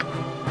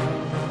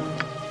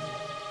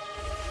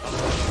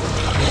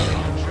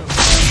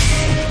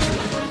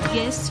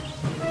 Yes.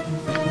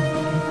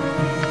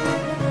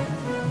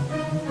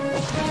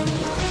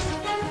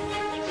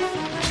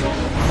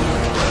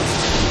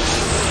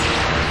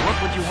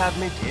 What would you have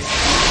me do?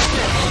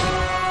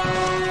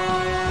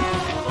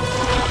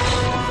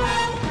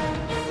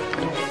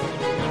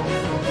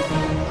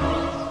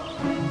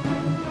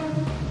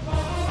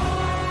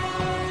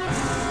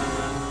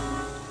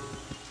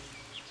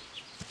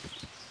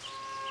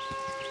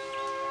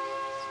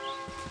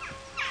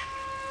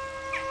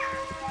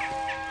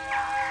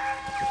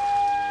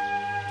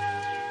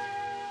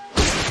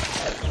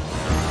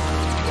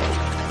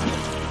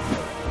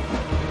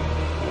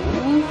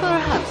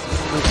 Perhaps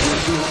it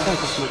won't be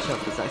quite as much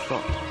help as I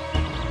thought.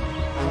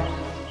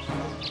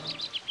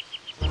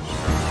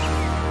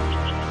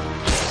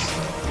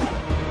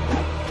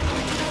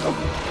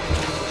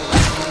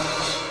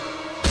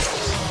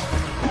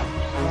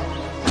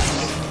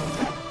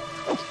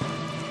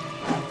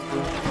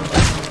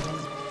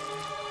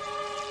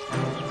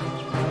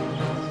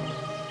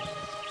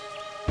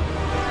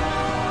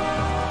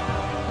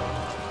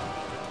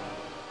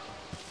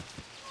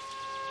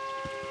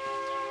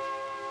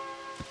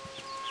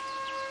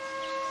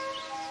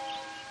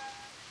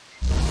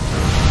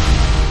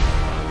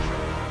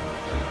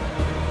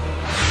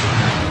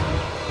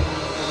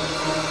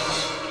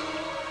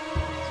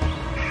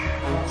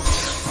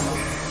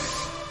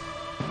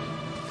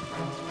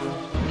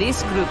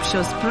 This group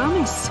shows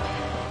promise.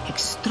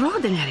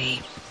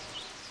 Extraordinary.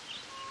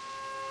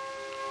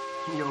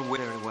 You're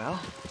very well.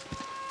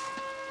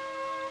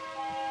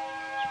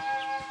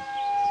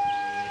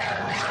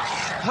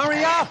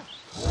 Hurry up!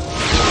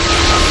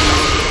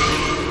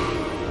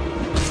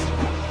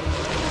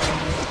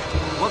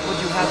 What would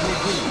you have me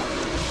do?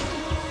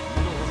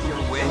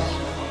 Your wish?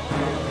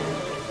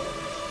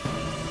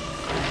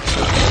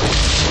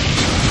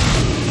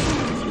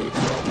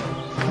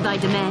 Thy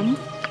demand?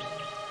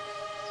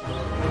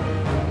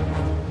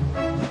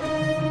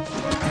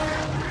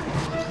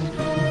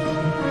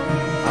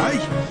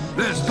 Aye,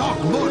 let's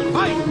talk more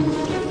fight!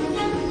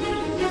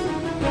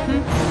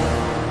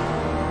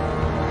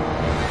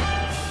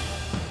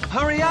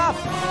 Hurry up!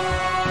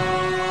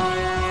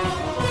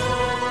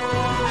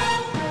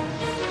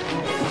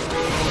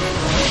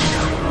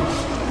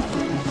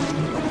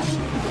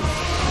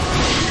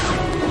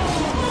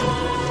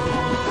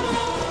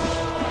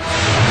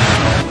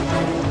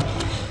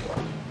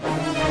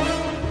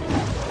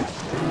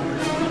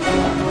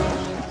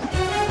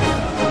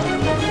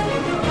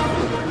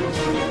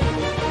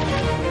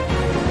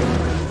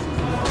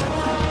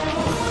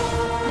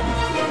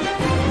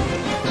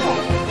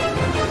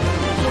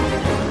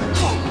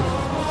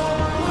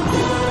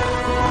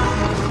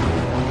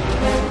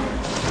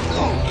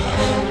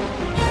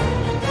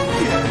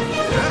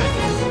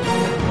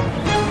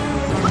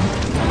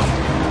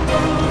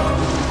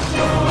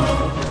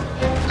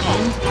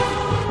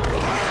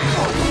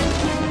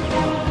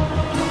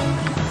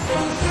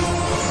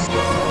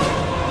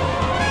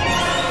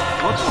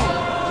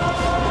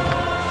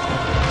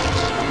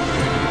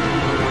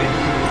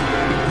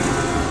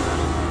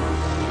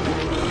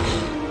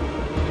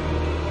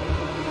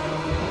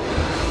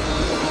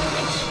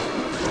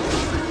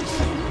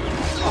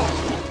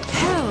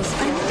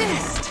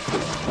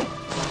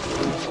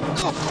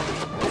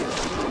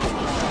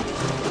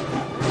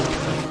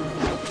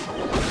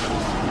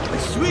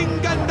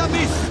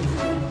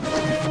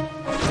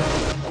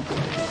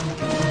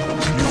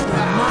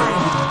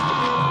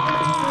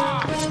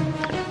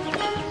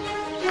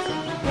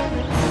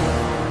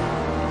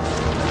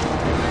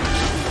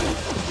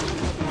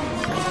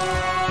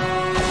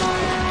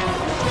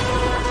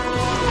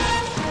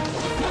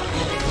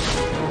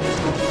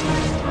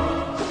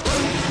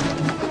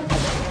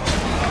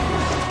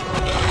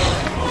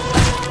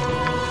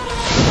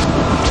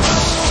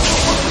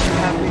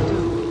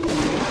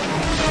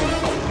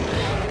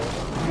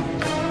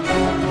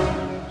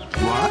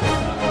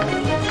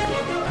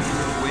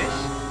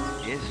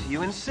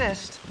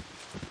 Insist.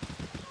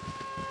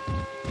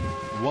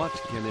 What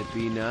can it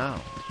be now?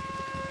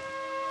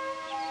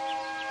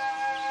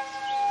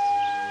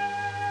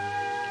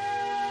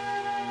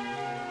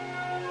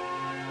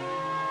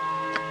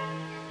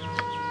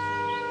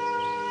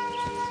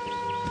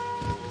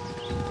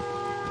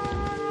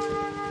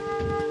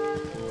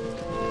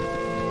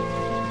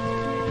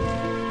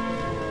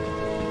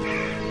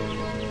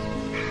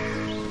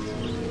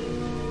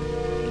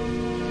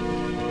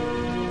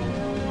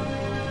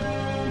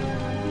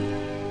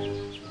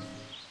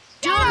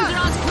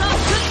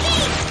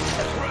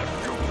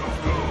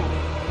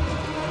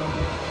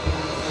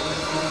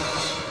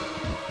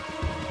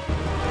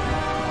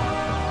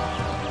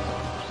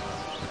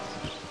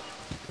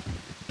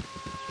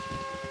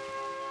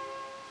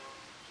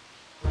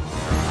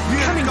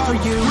 For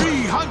you.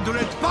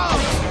 300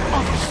 pounds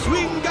of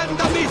swing and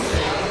a miss!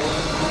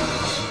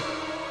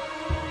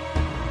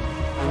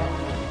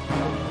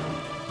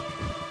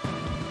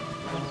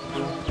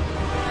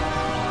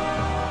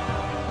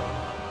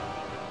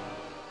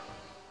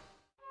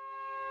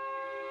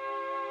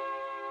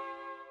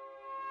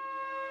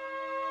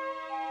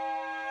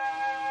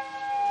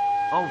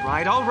 All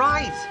right, all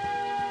right!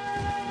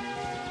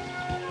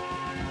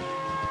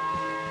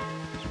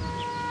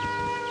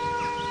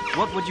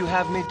 What would you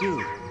have me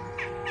do?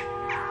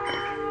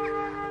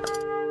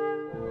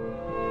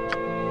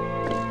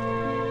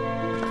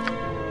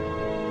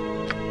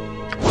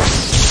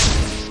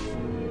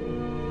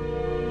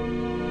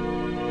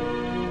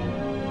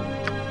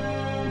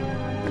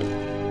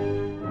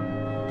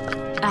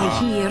 I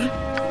hear.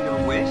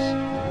 Your wish?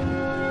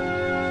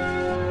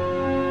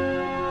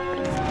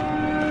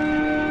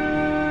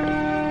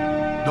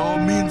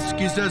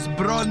 Dominski's as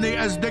brawny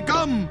as they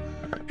come.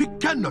 He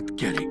cannot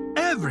carry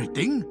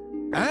everything,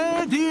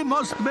 and he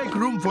must make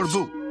room for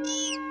Boo.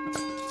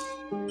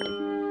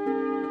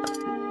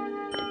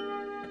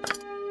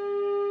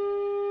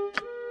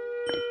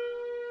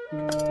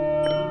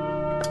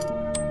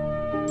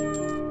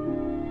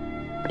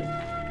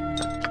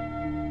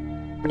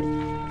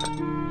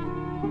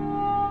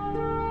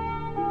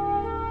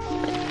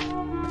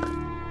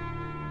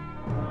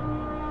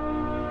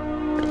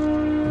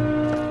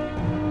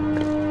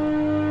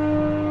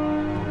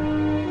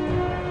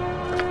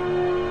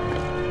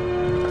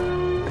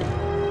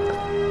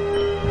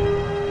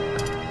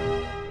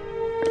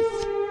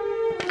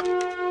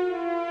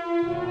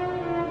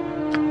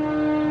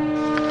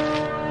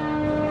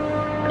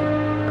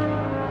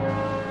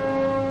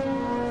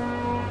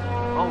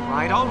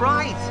 All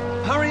right,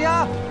 hurry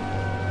up!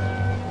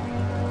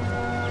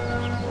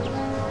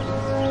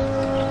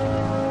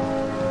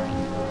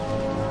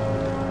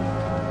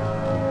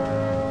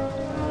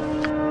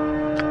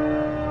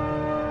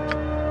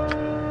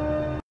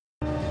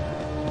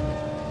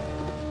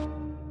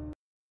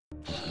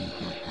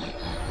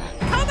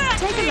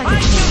 take a look I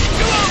at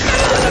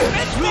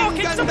Let's walk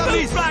in some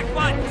blue black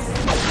ones!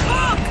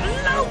 Oh,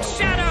 cloak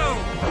shadow!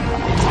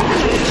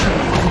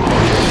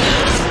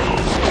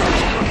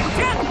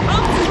 Death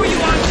comes for you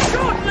on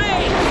shortly!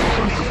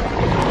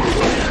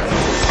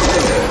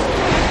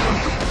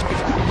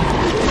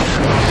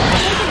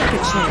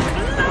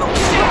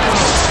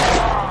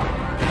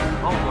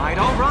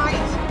 All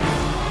right.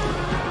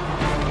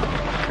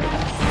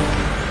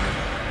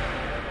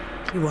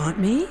 You want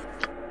me?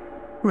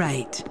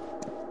 Right.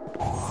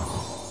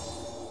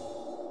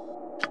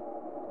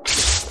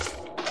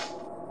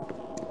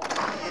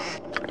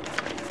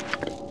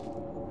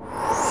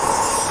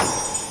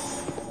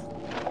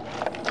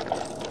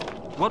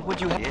 What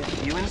would you have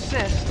if you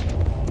insist?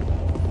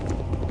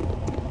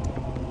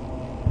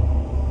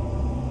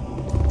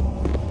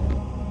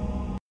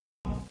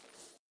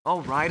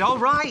 All right, all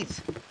right.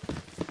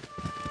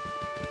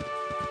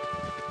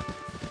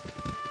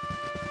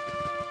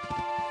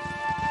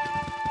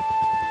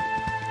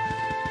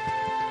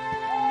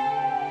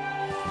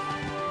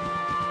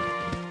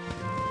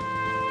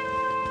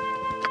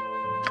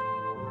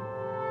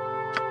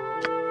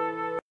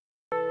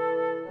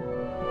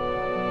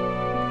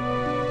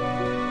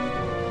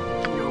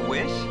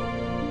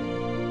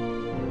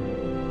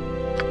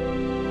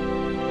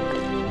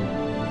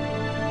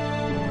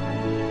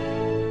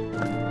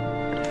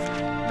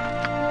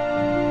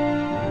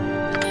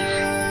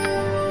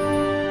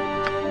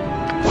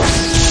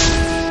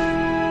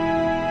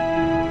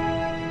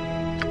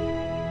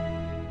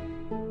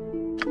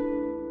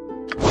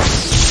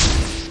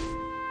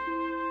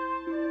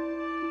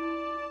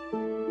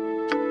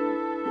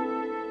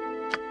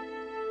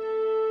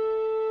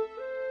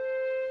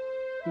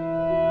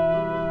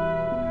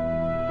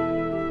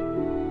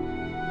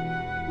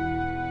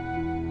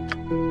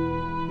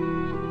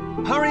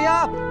 Hurry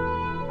up!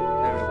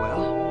 Very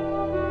well.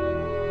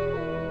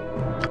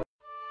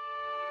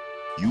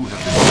 You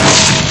have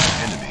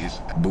been enemies.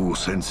 Boo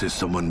senses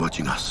someone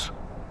watching us.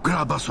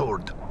 Grab a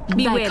sword.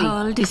 Be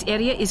wary. This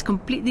area is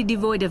completely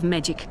devoid of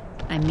magic.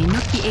 I may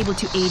not be able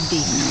to aid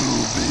thee.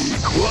 You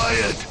be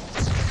quiet!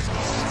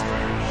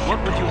 What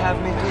would you have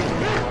me do?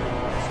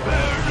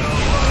 Spare no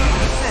one!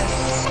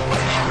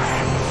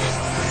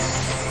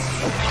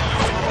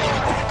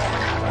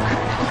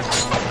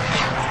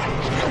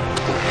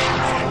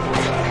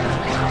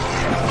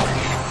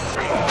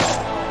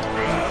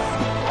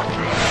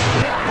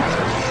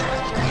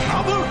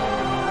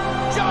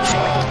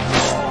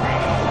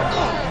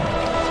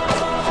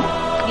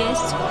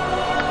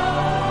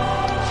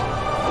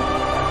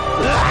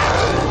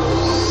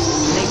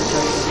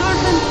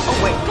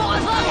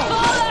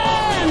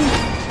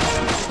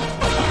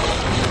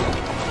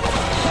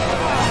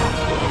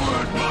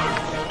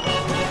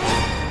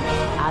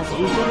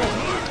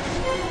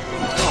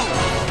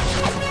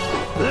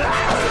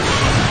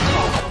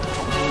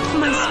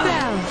 My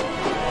spell!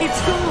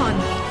 It's gone!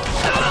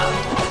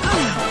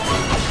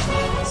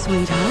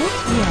 Sweetheart?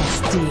 Yes,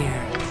 dear.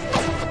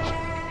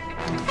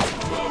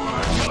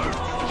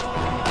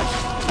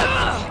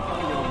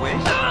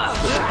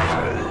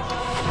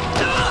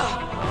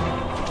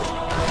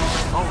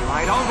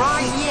 All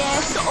right.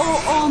 Yes, oh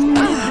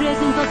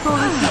omnipresent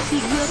authority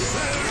figure.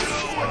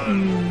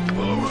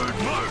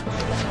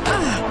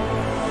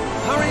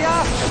 Hurry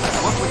up!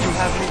 What would you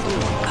have me do?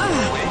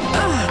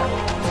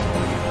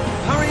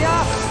 Hurry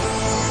up!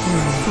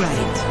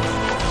 Right.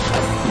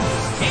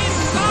 In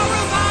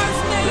Barumar's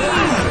name!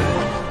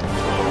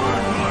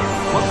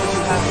 What would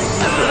you have me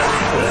do?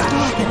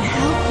 You can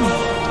help me.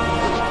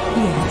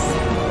 Yes.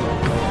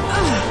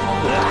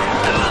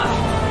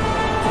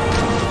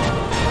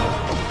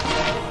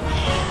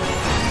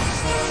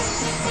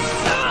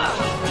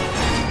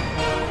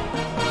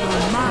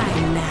 You're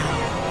mine now.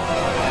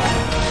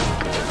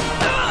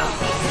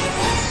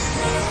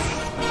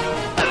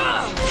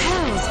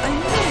 Hells, I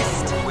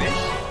missed.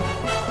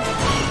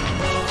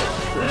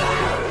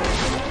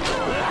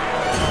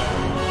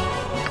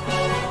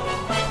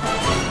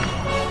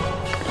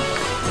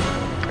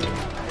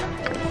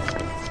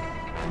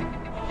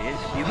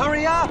 You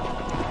hurry up!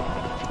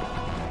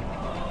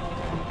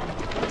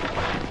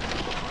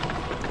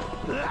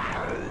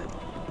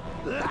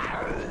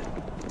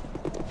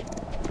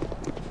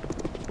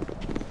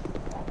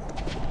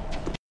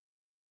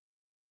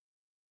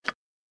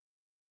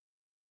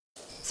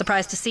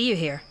 Surprised to see you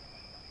here.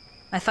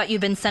 I thought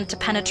you'd been sent to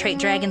penetrate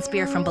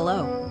Dragonspear from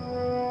below.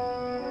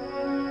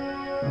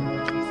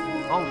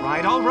 All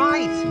right, all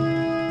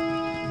right!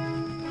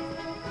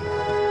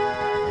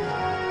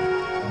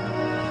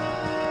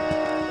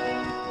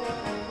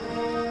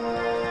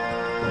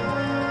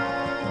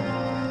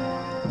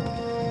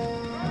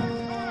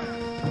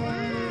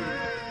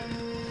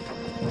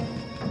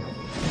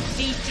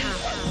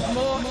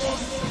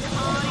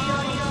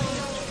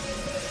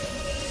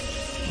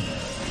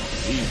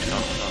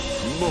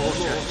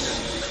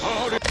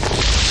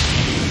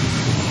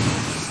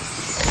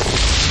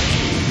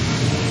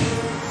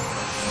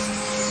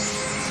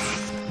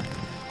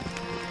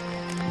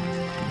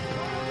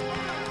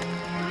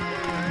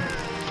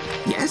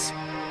 Yes?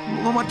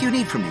 Well, what do you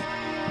need from me?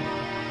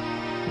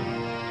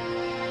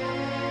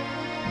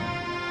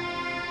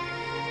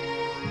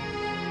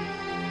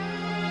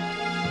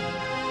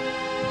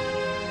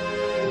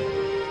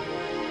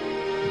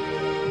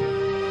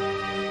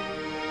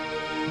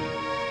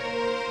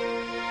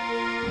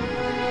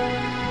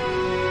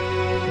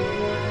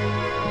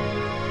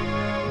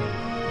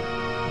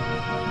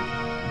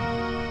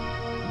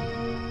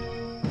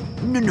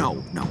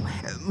 No.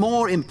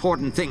 More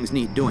important things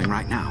need doing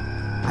right now.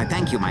 I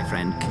thank you, my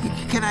friend.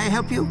 Can I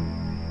help you?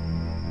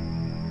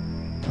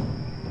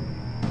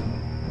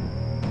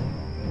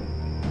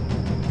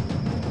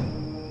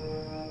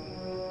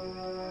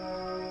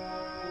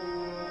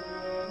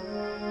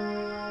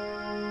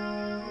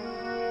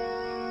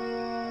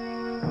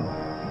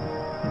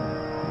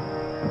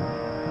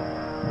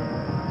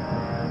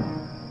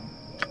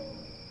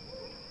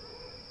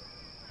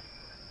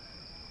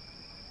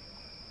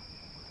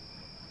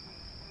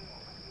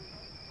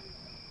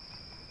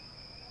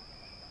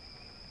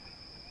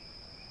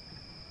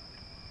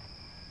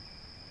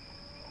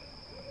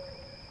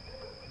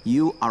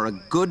 You are a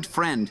good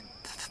friend.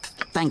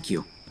 Thank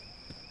you.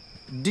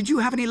 Did you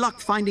have any luck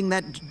finding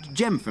that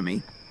gem for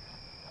me?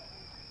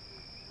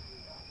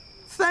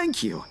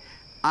 Thank you.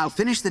 I'll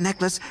finish the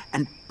necklace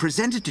and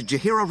present it to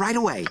Jaheira right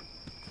away.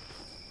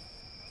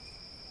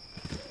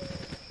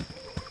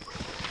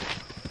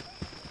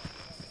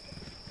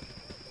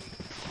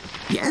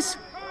 Yes?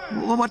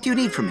 What do you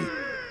need from me?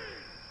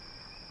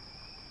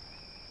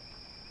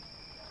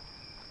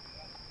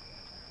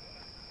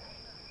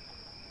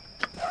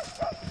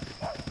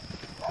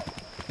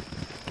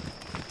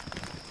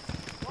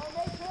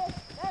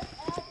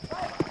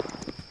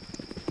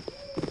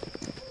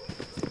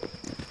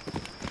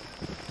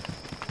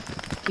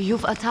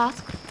 You've a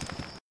task?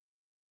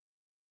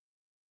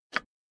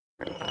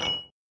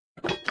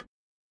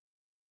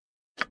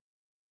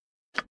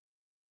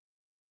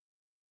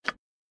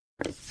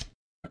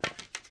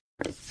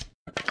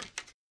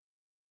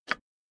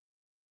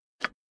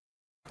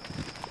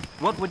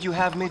 What would you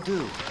have me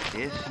do,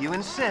 if you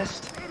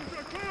insist?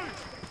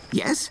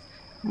 Yes?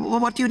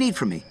 What do you need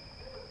from me?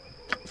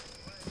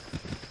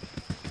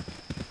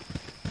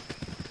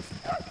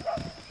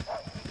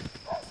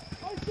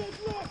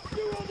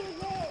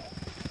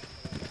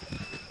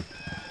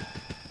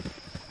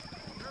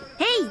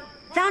 Hey!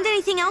 Found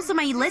anything else on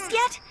my list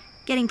yet?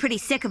 Getting pretty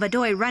sick of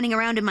Adoy running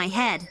around in my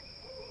head.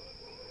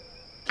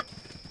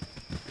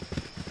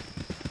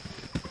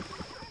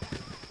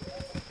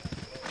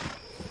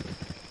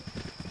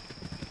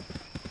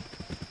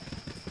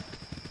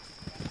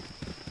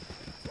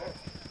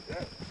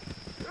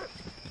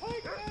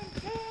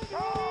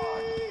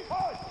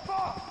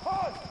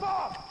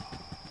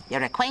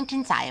 Your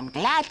acquaintance I am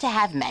glad to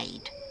have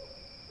made.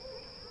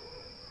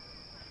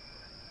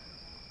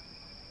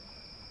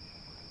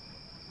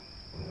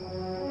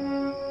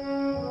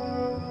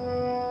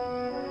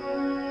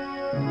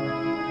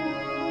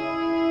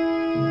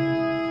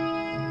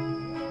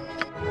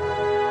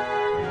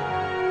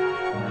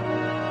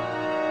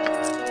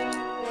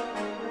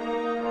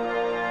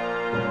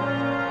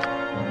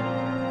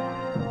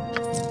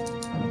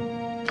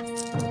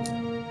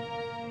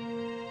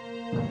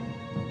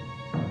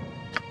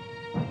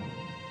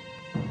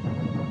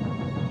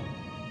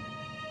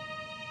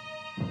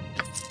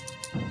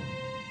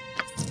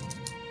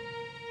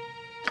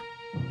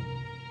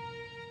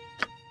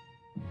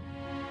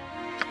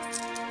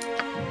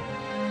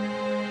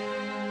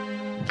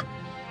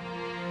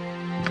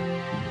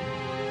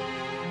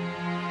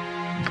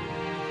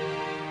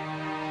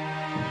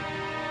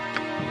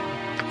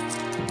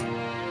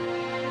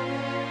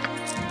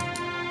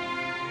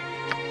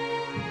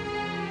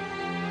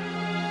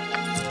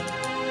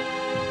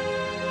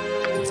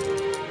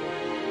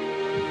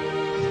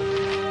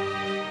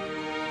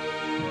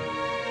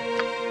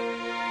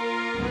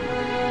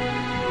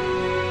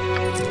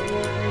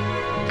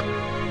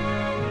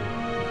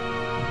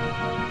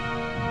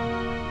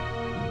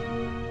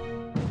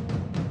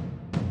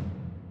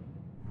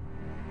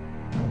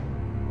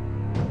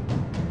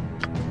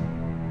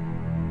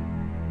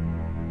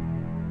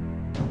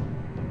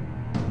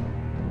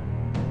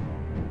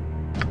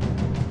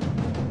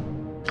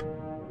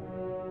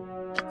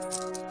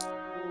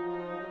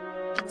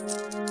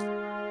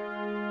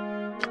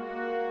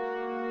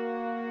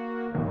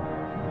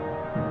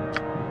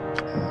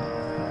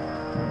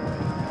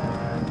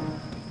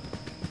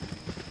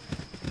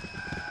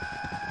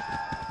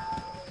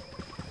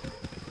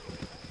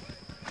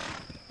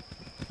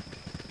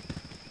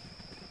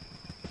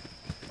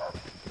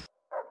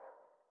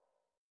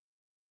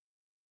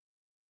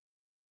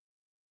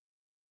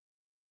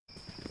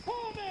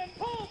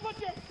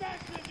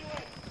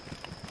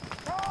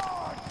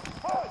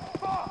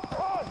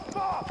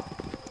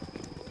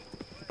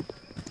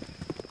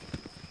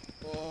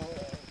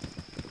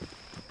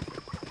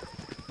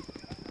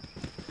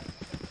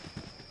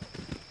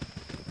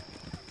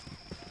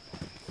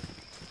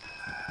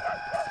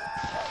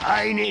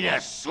 I need a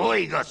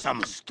swig of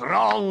some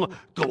strong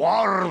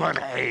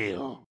dwarven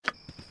ale.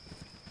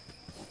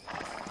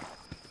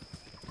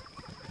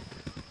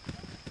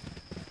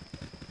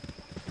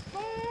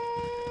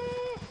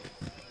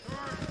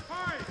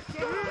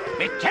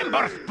 Me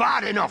timber's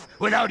bad enough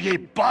without ye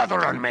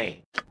bothering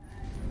me.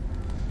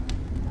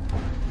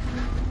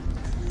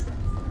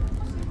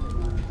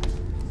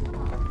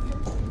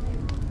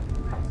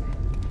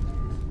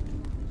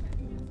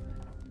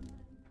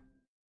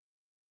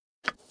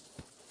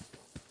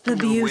 The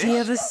beauty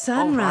of a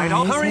sunrise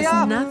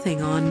has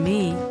nothing on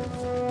me.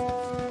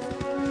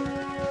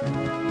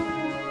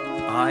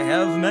 I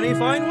have many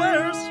fine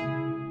wares.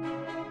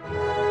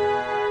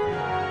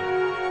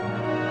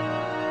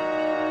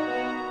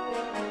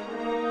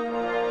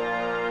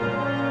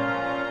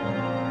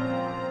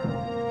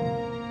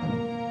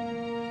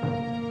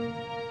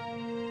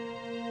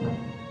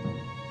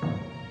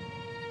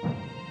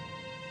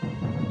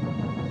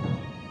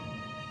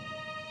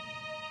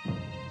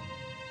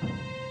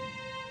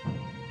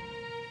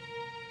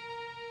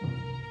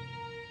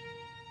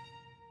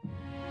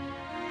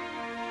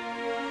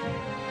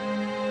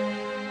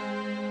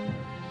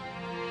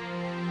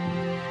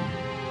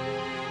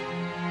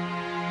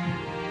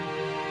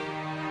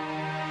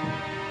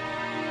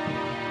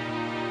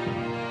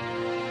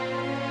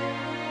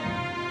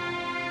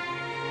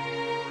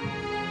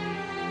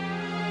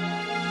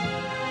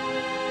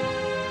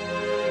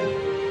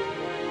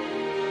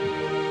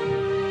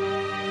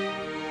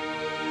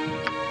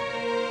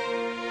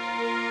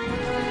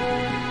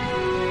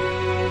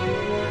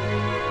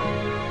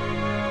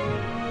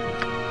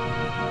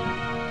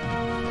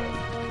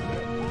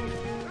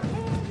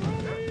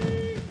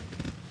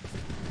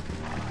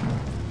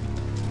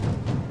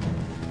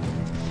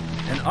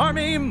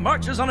 Army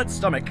marches on its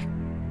stomach.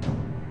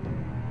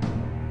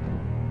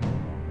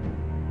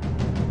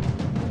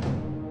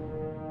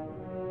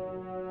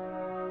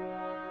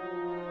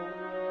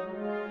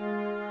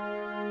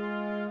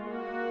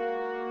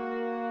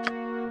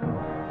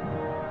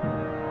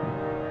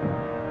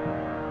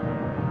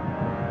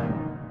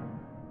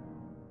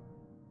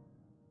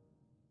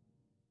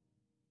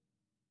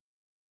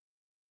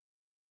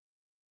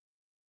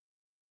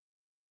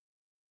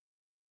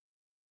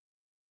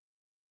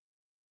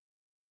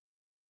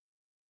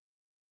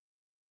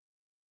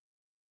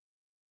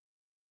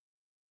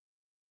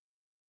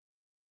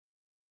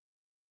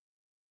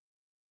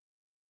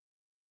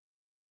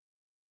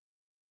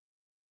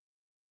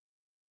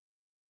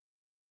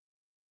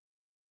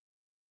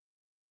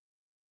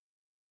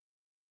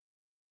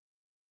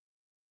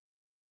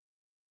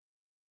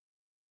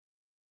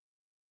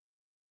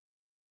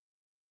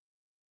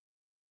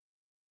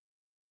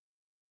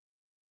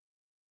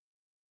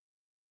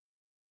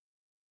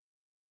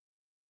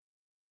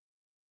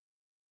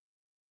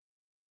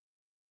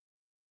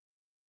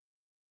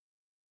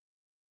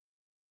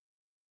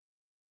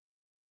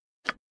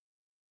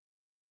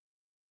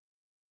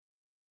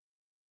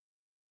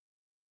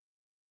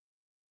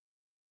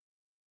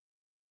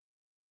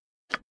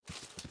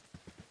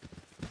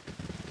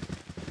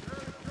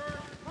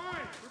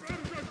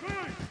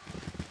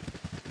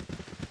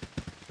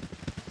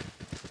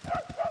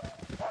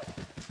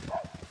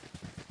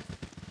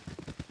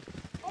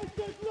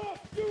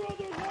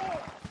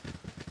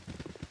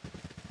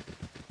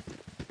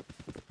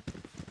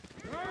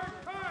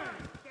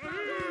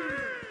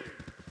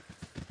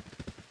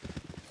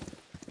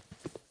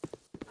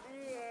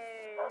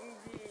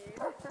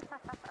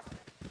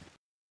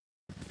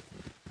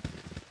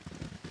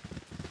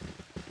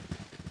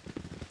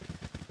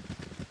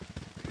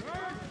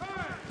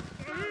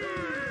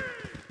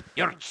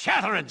 Your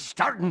chattering's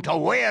starting to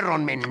wear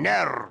on me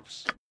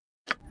nerves.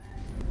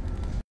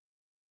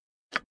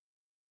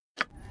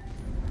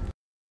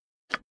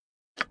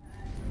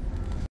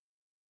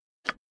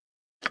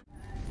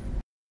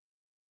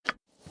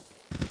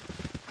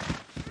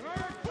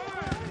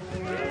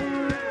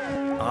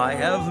 I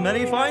have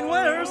many fine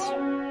wares.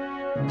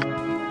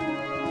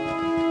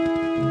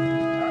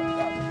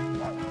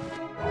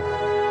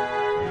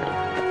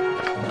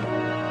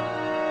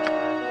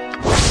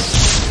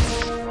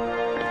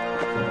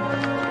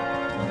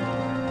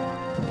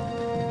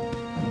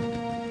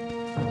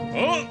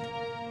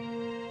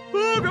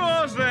 Who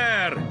goes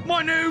there?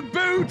 My new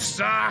boots,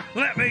 sir.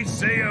 Let me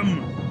see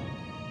them.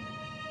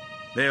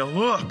 They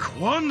look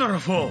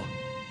wonderful.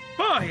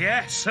 Oh,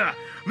 yes, sir.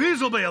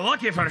 These'll be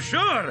lucky for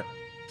sure.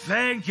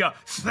 Thank you,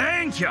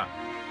 thank you.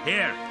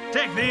 Here,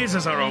 take these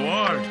as a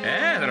reward.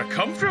 Eh, they're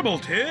comfortable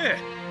too.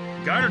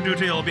 Guard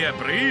duty will be a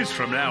breeze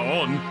from now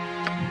on.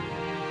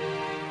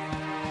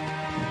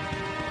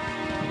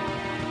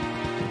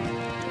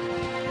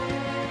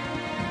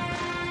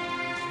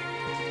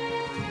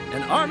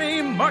 An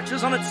army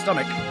marches on its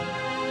stomach.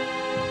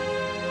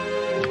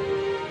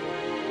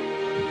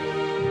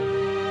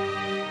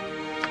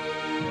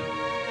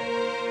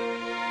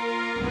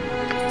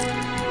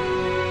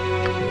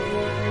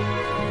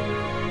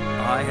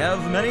 I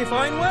have many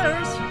fine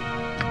wares.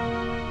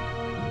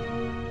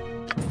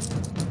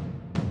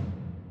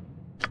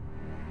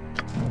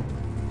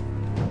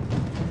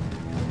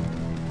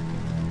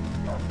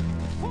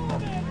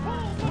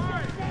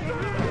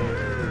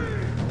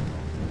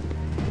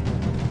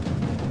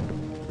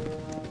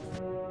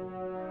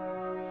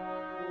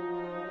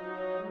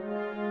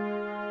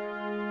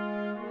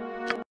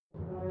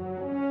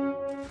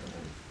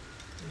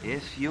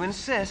 If you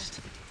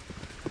insist.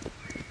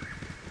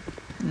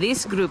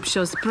 This group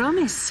shows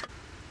promise.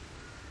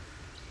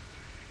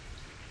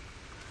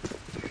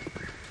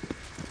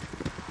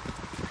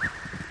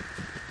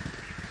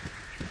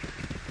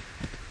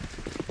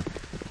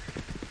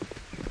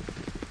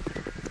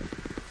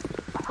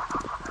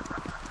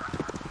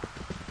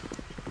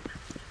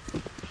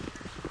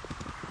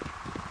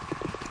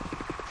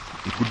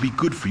 It would be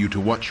good for you to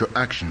watch your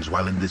actions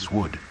while in this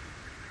wood.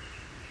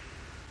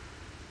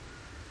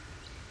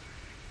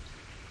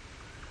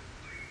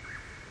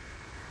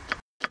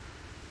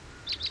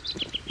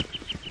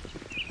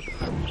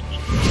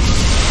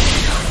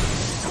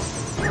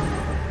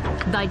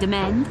 Thy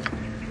demand?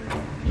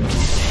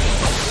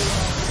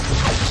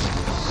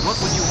 What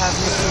would you have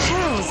me do?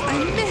 Hells,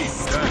 I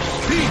missed!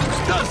 Things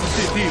doesn't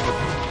it even?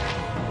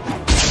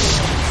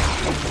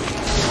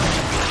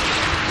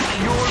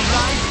 Your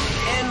life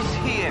ends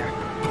here.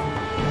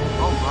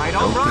 All right,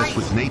 all Don't right. mess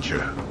with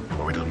nature,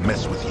 or it'll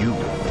mess with you.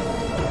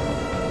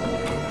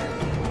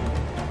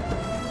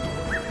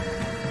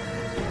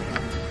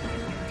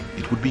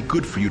 It would be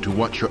good for you to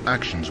watch your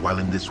actions while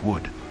in this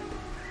wood.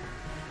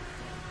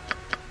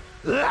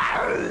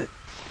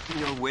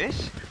 Your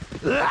wish?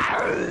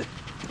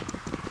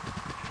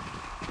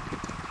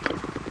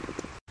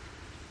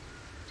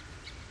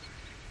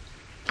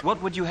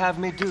 What would you have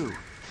me do?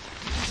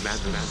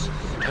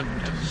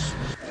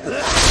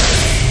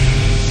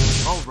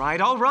 All right,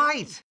 all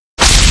right.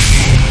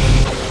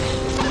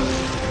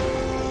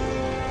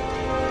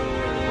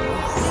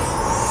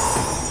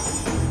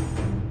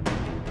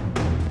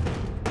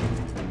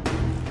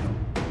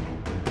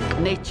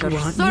 Nature's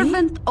Want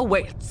servant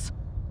awaits.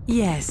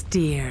 Yes,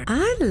 dear.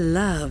 I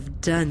love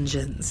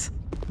dungeons.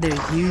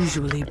 They're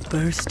usually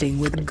bursting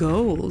with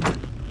gold.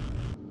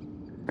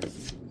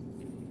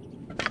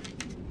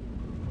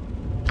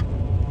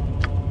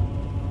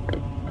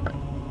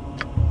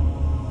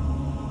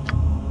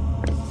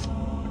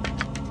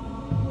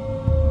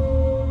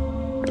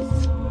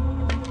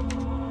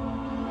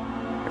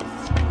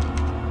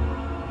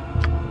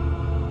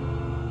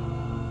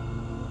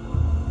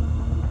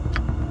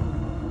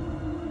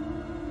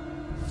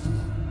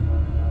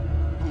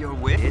 Your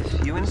wish,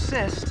 if you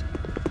insist.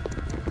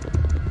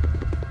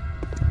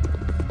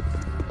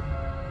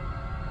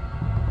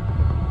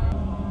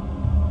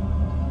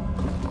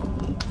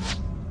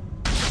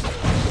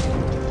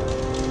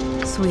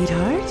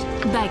 Sweetheart?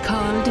 Thy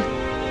called?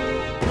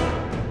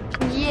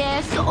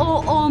 Yes,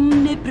 O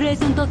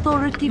omnipresent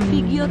authority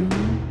figure.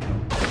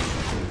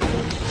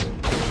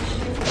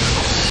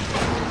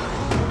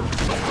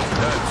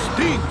 That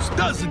stings,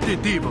 doesn't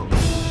it, evil?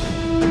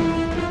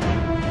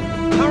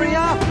 Hurry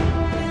up!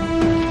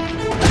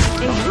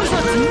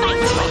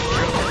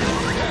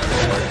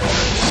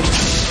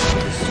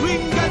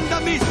 Swing and a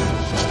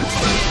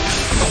miss!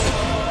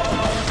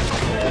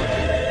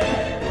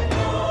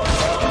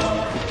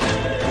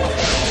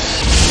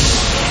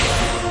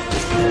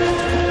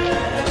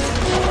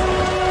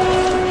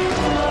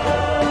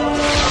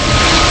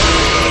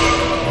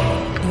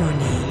 Your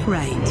knee.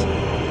 Right.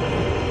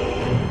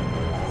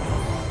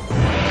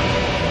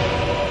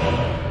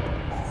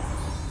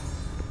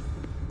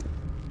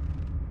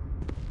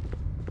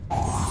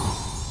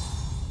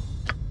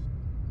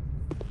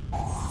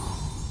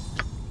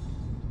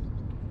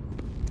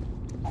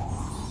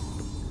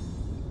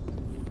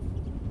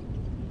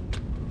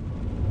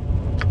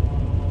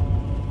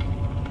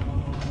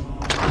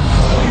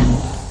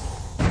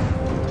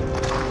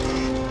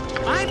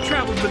 I've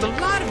traveled with a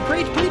lot of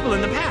great people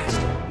in the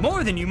past,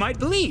 more than you might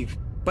believe.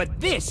 But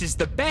this is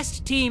the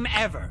best team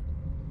ever.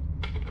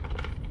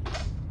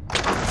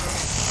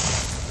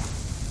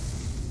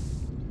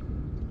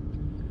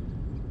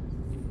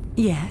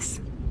 Yes.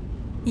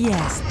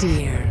 Yes,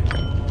 dear.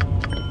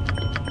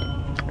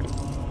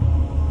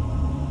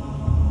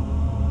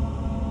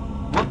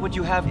 What would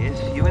you have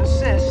if you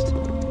insist?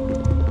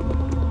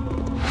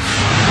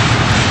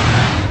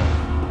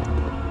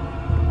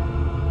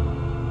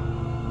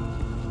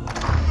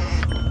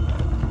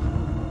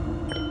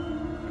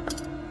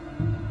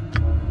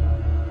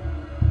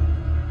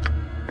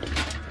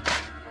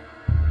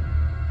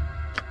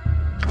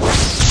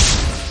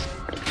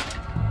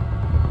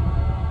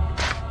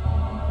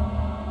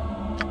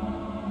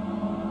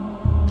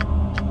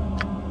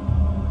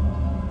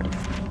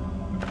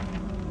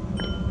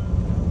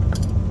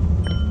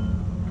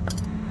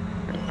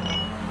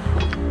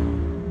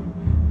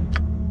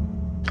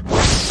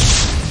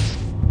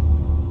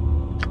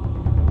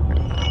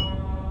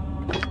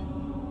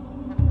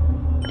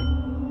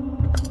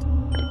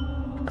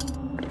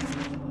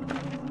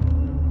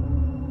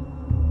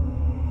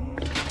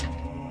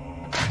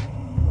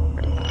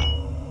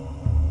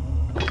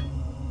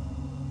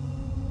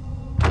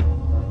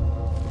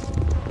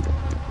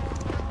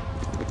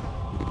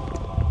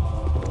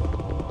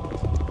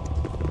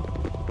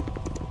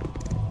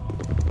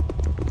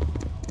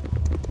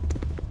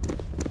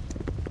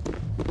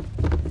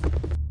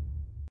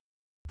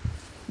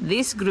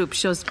 This group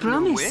shows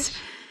promise.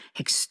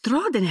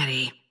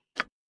 Extraordinary.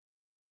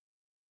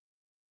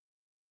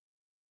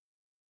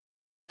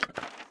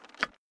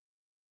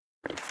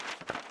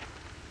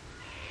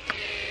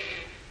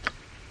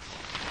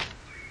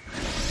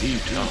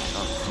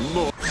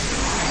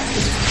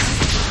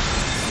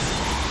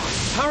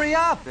 Hurry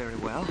up! Very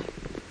well.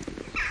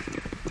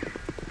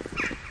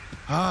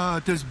 Ah,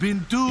 it has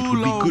been too It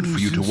would be long good for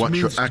you to since watch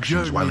your Minsk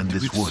actions while in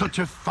journeyed this with wood. such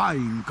a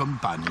fine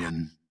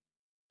companion.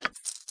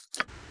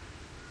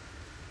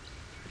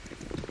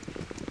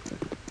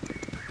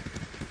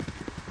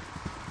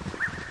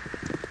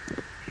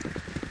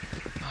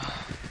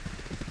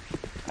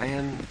 I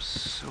am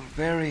so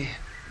very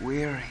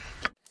weary.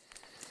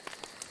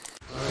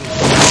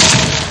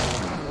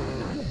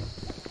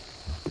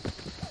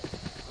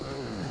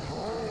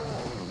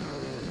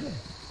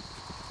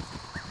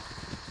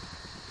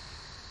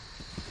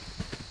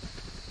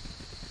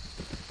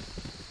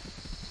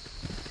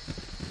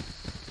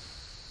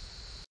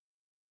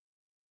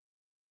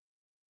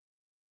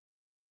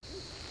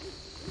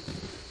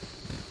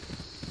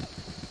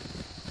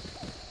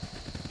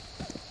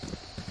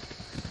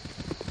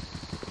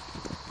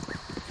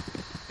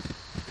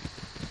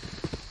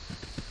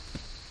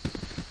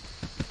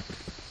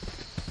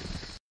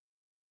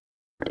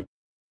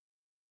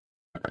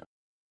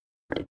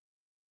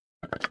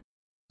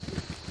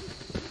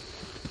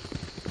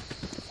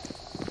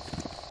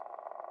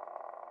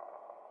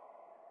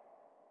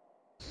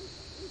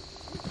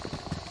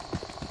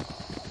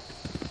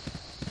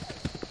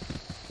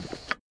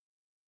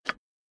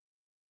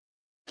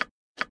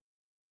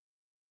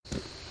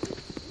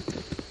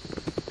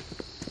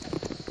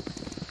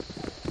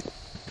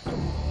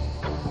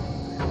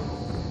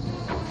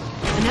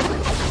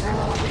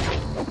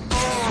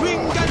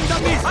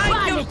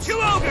 I killed 2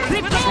 ogres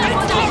with a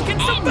pitchfork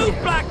and some boot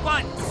black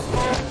ones!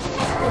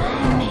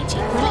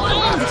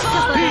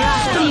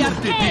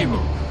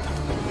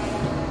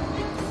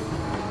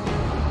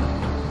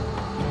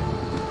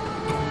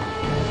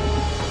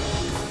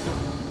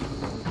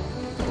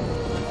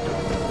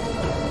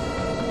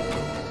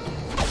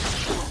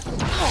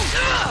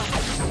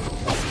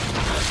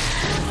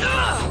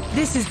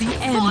 This is the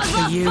end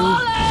for you.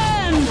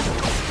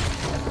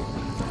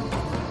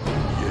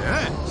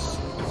 Yes.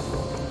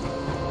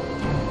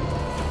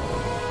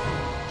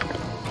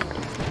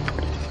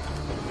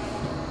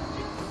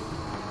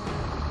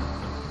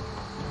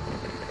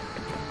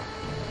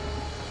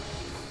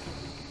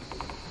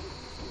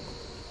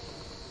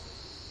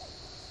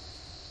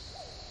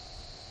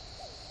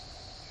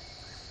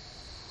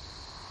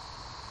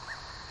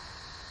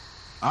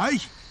 Aye,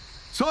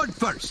 sword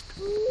first.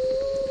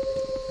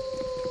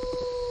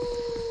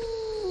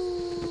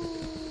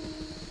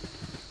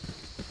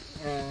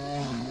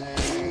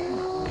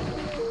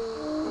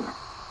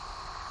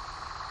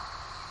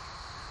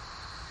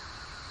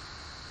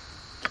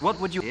 What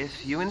would you...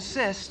 if you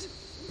insist.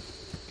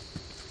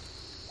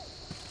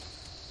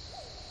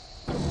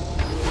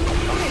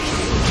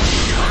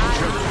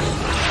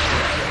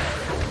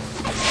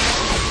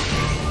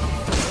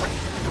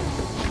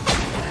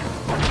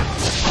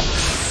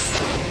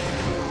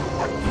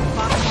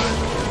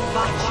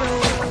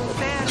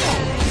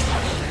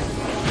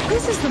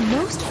 This is the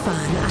most fun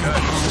I've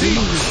had.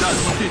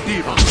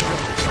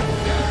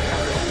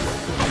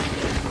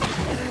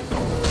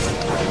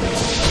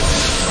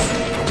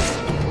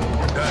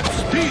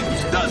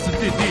 Doesn't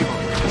it even?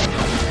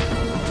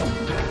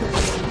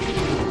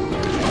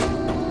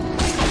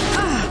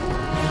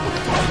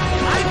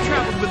 I've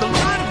traveled with a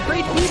lot of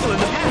great people in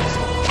the past,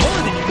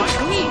 more than you might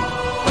believe.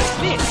 But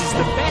this is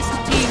the best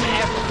team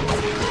ever.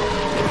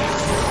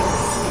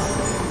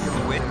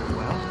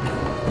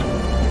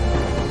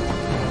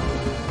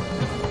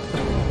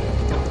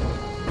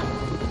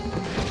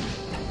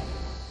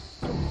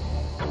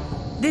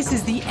 This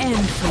is the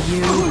end for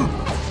you.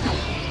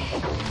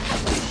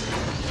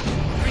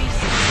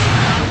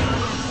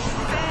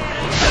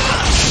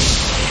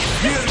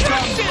 Here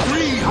comes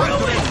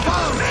 300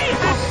 pounds!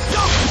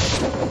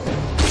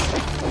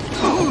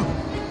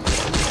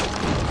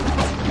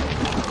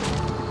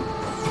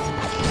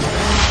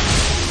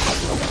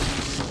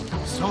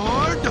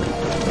 Sword,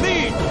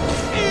 meet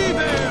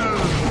evil!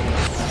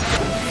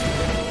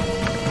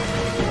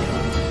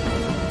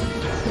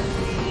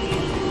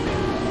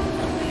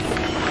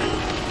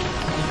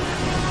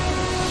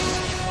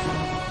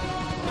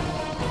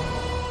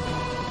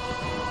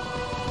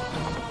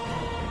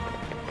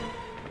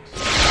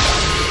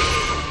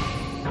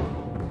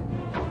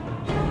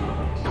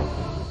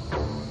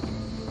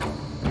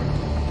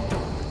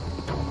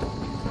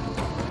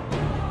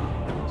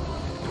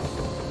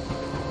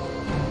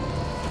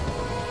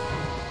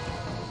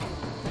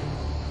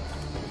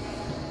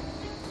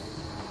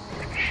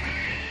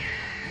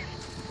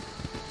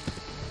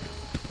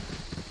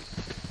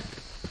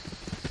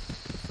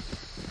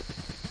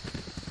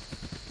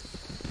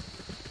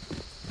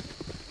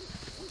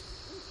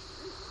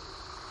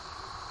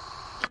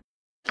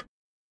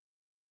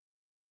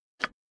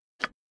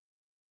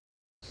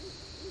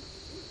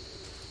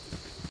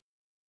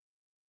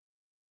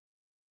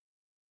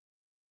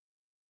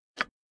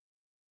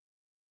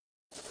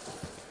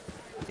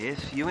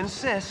 If you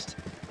insist.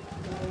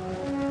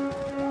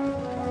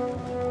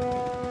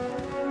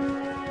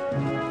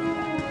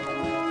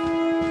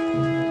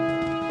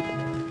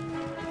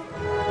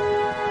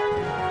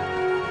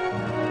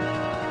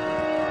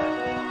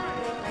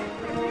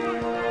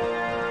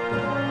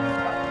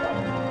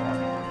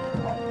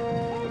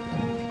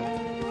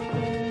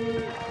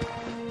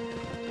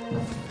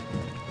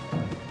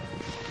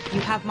 You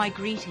have my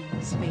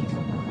greetings,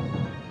 faithful one.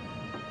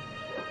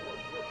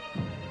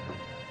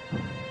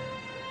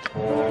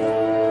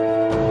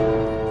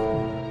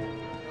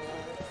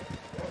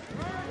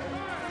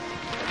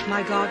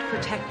 My God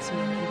protects me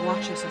and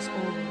watches us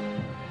all.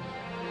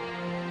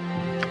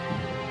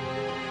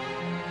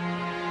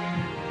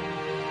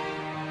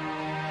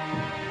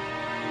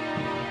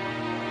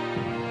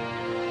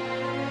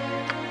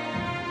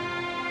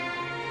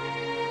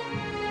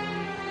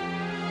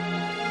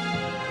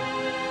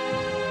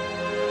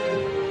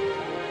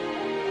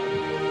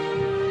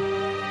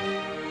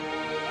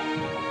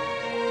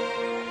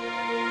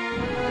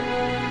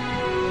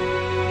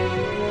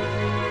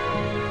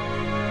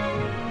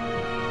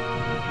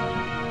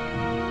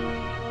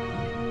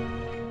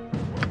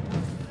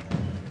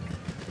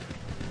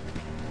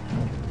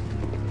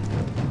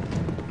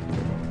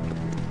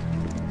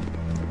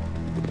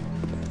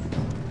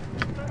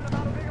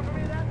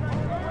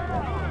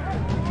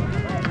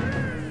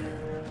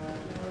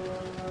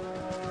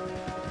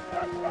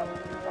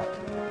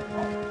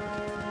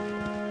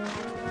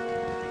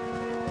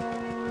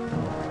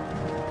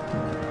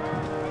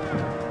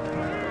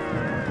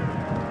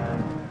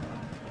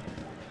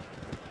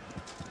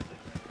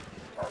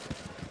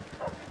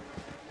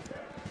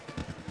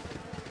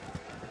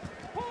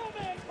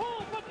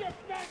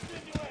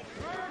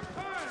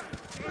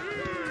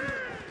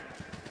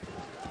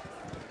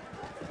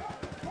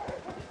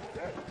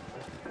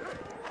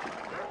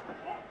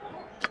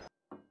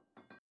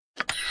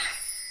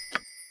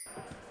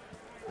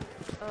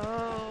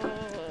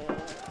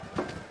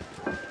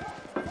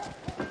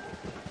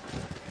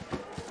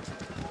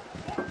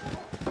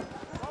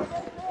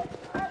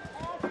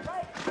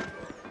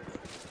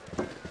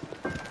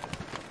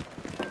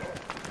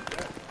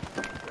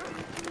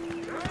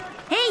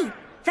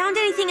 Found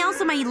anything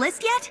else on my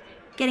list yet?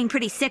 Getting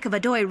pretty sick of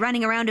Adoy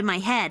running around in my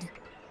head.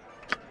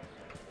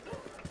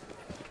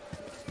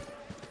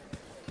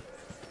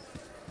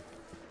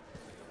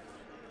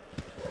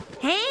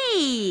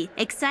 Hey!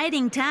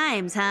 Exciting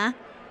times, huh?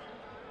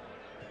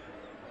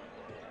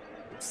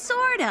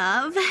 Sort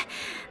of.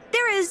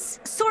 They're as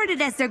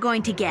sorted as they're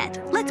going to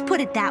get. Let's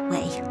put it that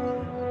way.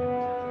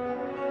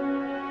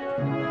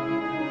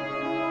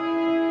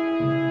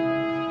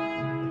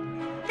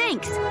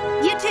 Thanks.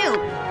 You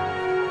too.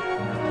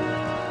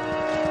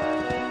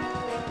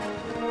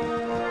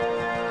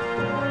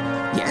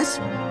 Yes?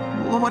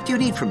 What do you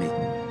need from me?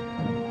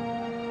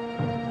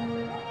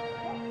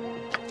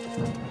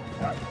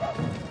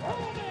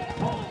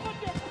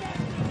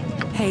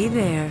 Hey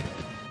there.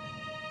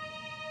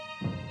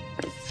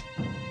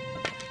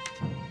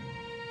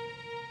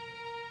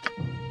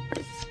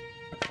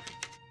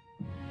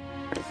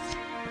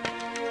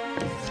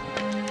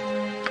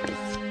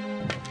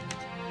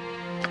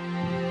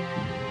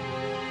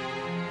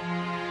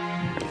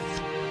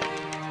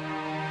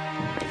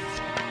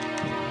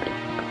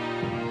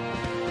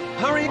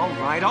 Hurry! All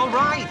right, all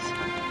right!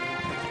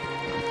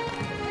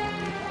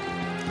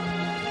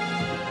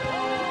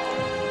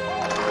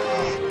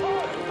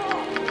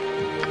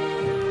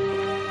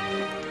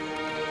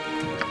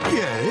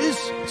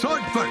 Yes,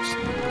 sword first.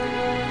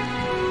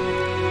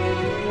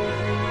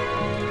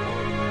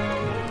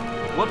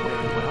 What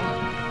very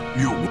well?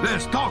 You,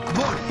 let's talk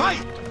more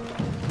fight!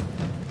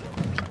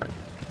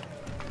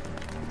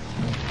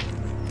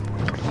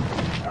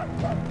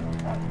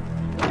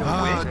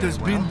 It has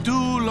been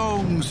too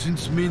long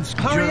since Minsk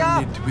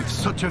journeyed with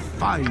such a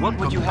fine What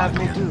would you have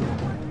me do?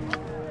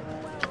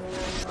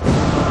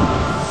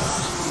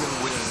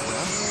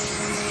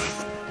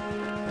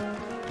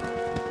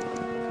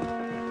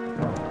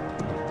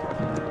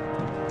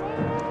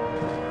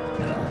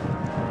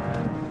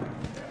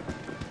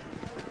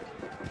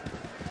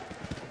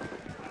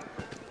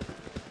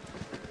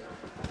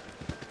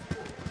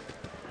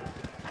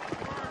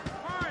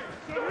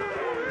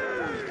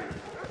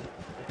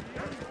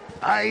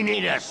 I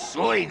need a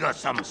swig of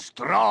some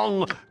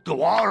strong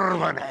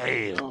dwarven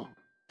ale.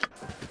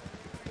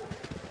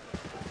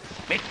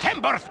 Me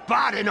timber's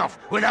bad enough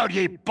without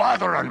ye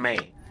bothering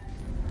me.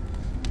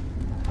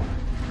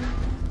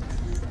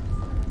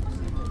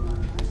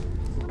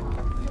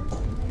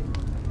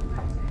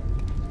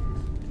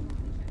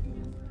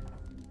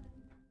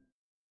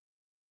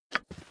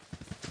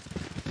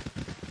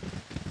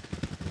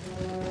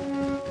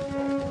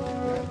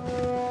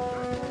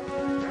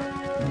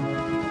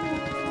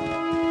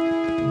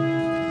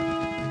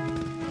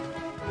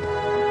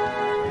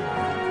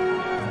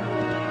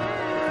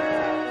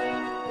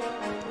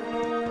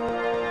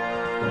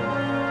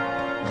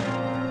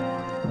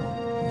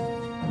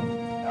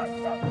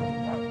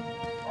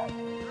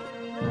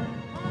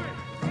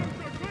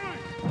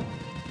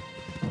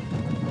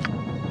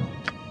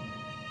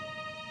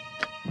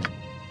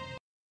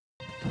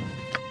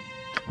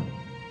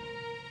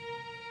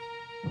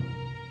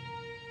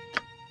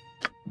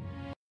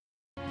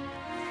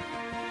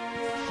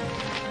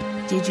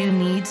 Did you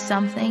need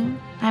something?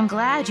 I'm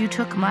glad you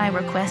took my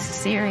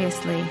request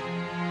seriously.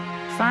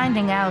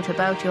 Finding out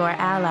about your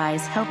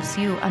allies helps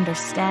you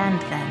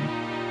understand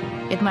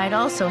them. It might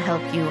also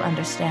help you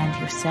understand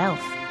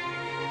yourself.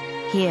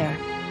 Here,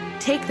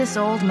 take this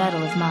old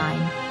medal of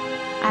mine.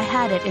 I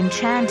had it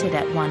enchanted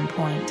at one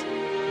point.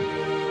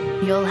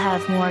 You'll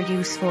have more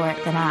use for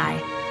it than I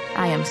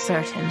am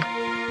certain.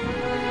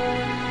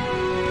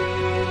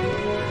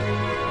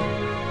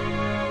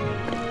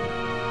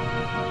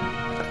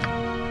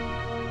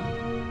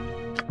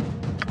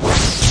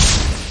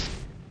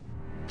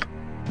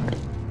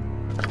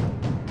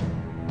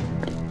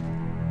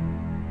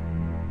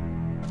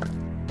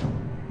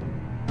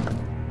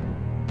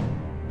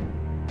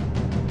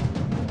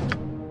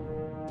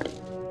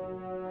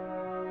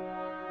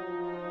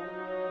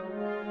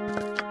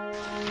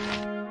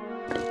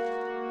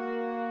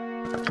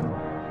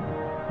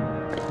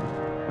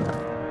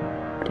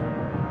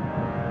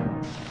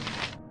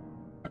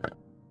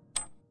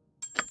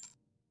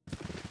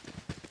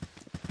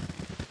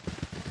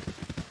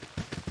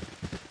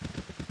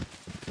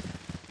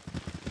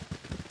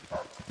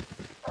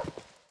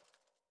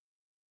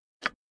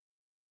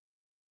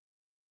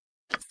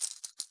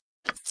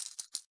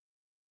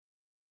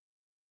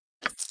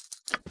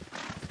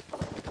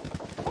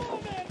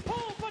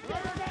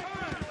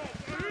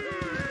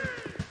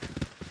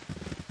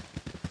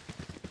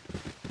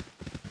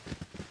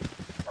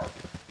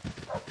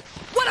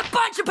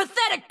 bunch of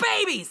pathetic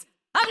babies!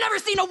 I've never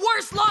seen a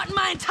worse lot in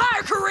my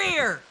entire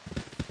career!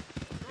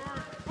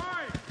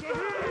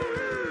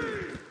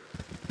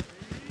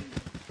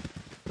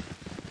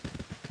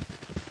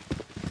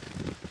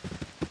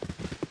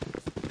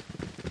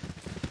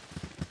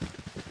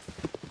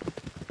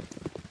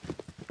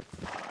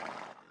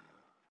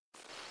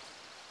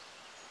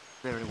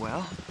 Very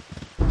well.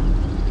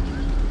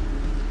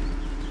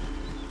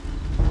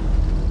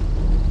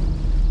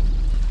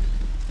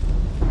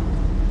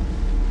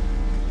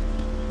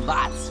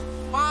 That's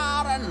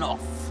far enough.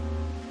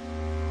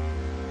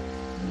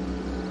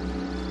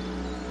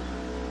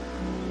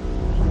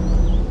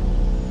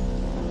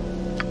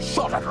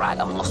 Shut it,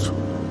 Ragamuffin.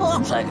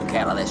 I'm taking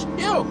care of this.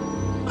 You!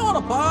 I want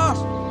a pass.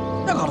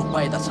 You gotta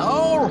pay the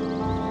toll.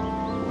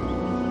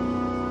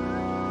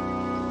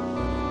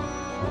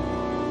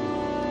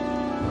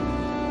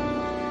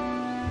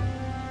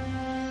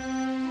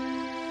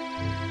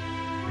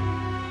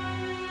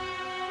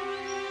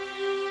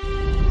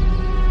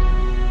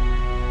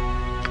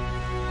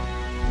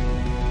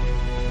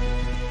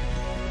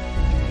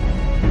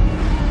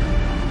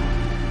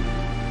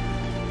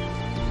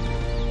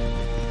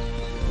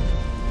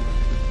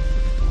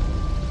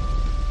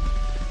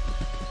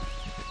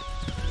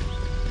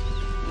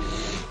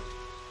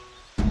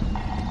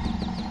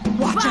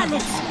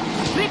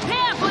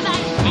 Prepare for thy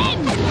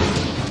end!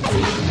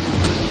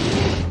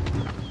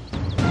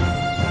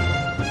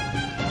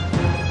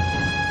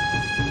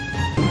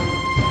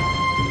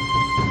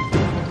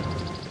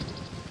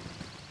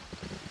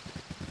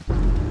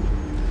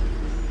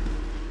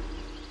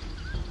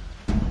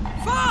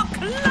 Fuck!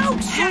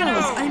 Cloak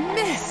shadows! I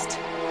missed!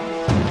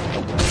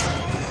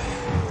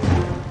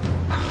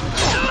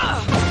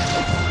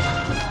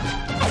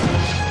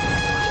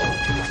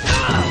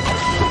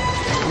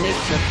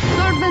 Nature's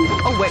servant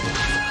awaits.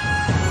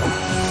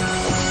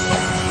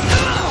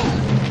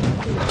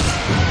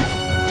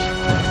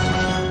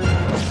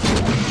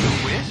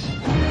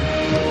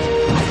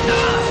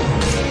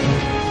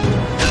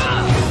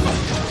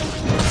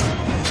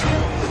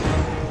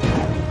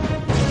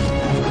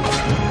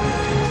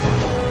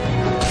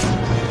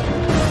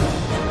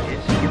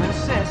 If you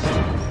insist.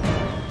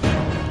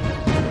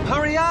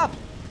 Hurry up!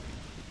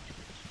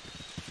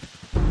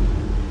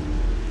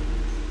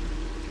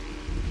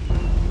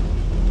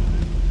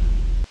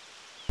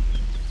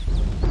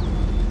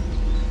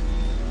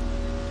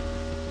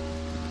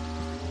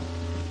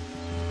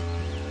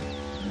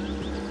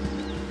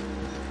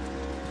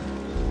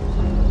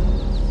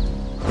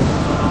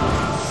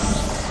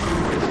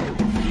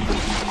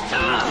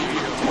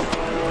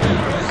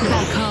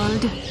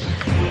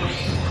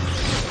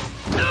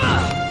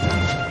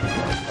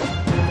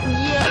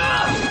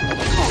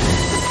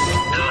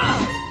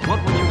 What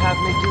would you have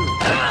me do?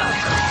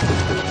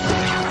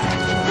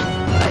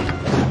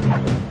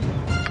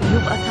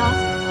 You've a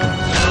task.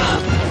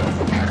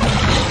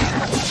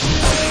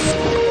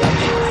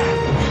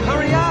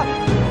 Hurry up!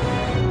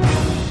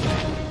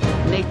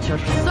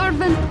 Nature's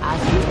servant as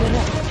you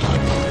direct.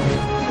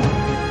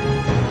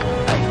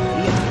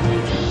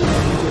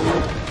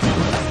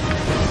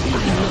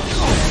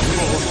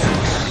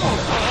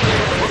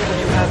 What would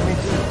you have me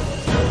do?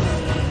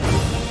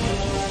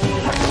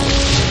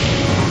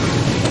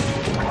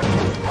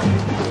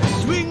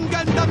 Swing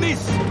and a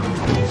miss!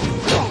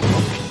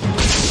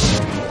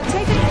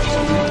 Take an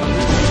action.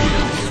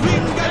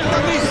 Swing and a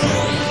miss!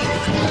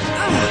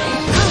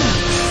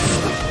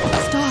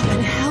 Stop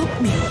and help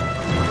me.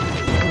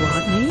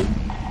 Want me?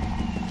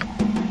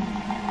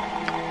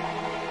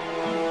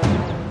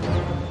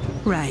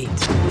 Right.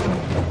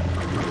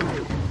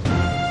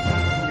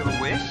 Your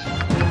wish?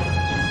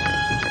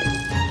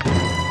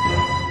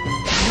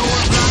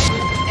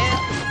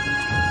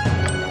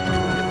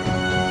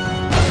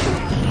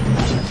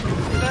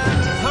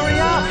 Hurry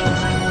up!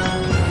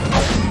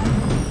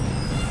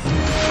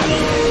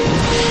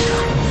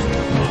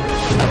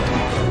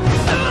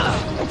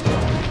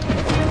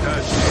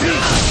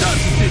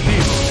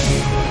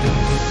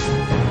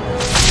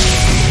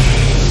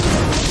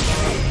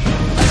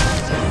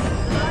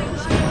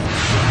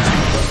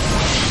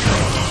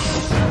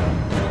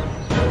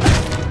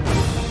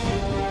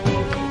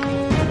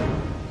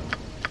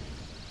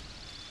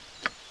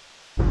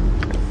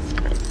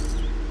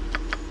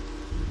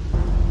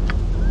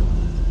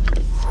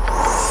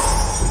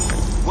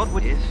 What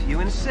would if you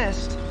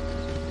insist?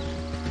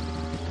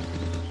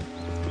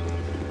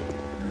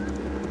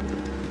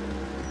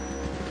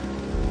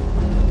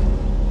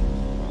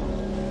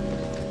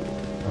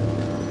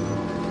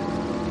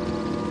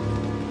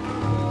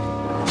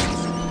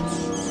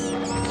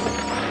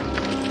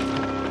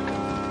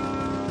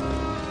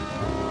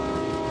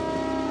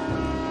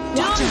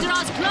 Dawn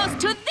draws close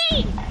to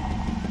thee!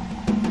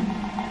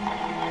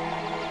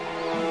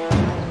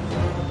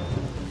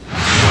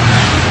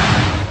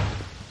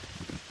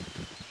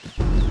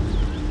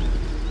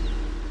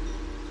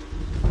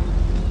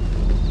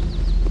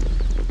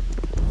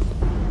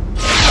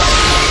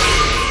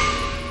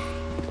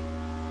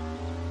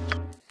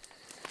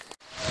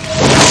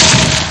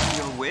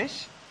 Your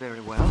wish?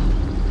 Very well.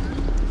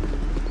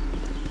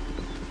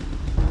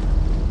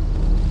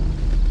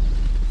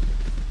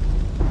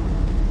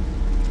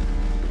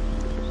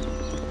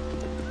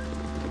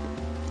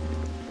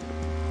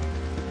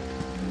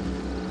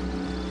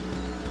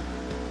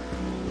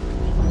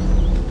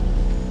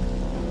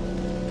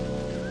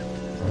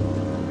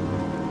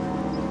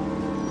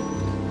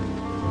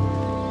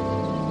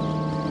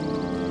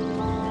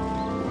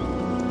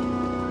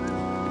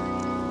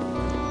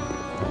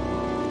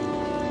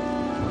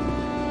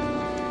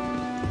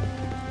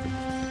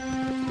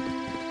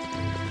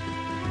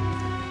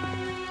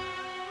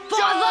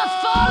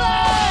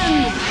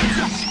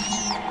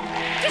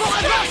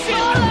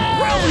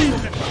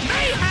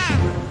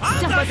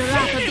 for the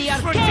wrath of the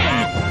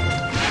arcane!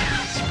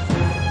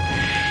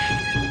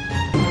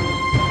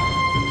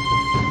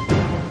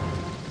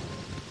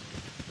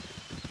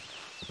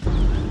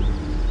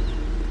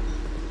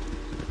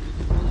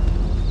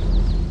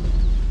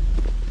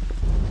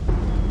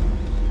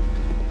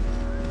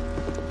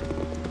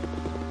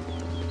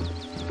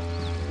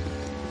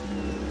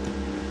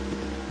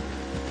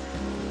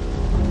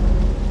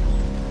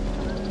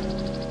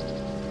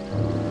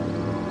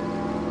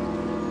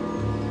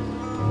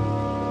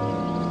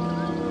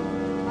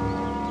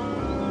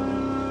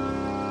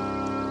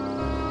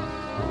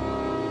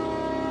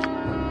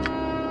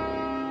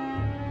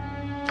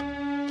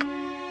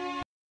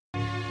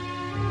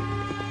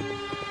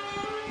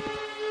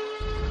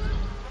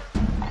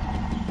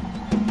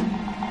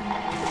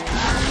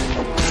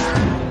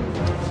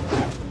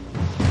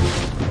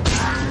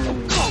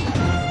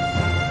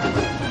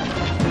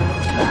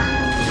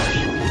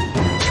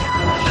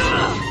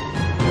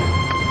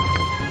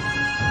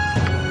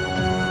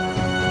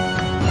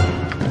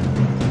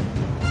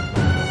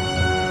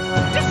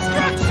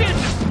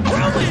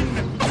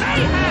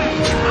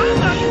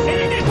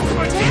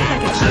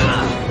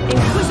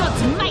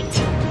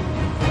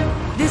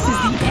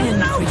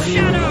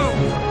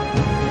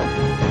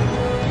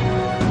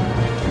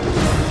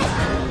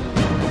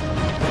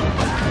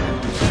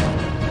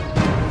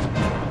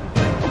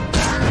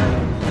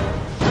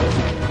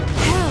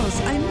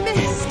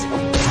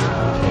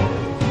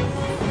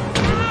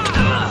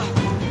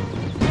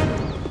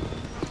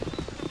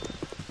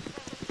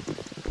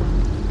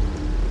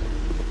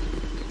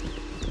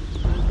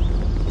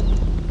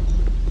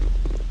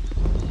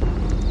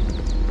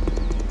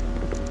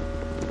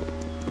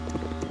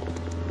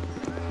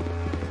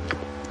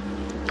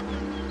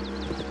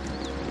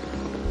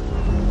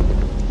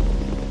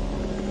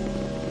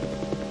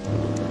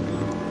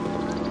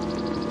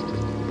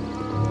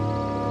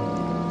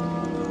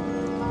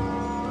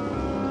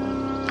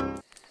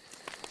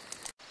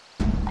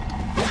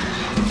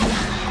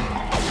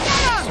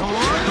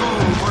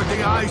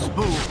 ice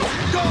boo!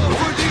 Go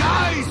for the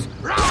ice!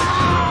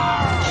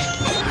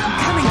 I'm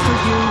coming for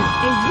you,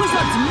 a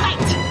wizard's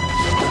might!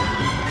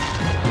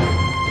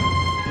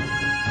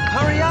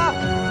 Hurry up!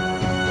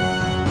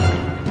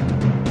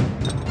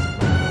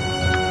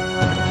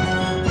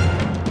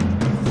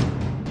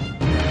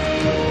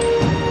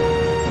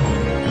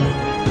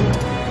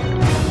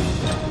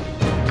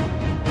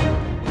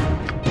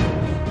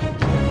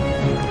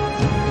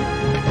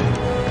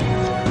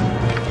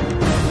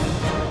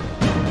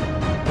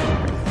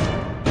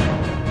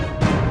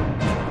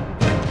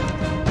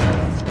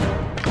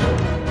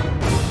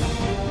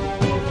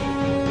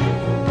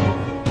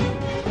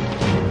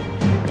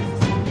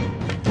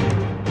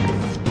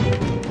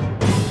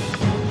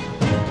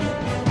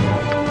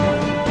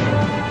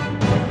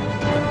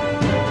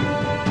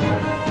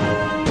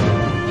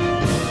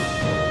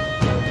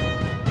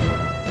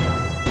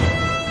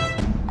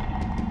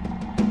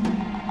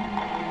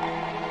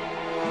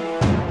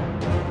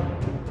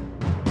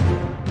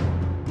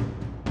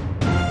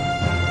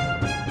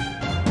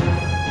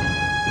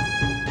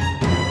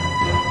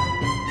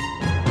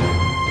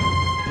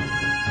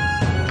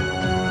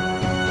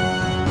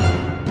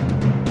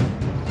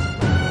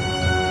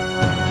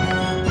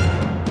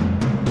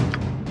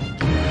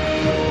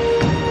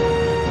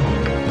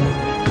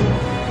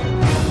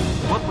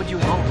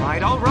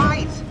 All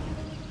right!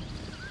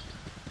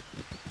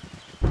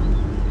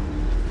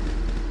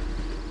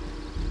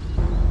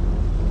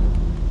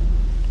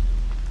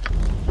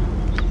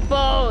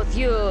 Both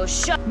you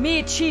shut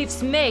me,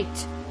 chief's mate.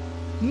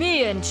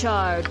 Me in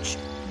charge.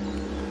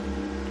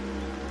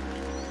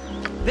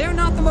 They're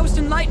not the most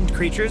enlightened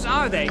creatures,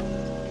 are they?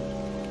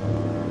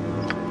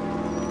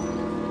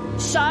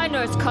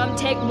 Shiners come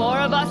take more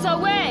of us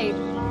away.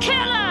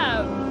 Kill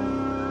 'em!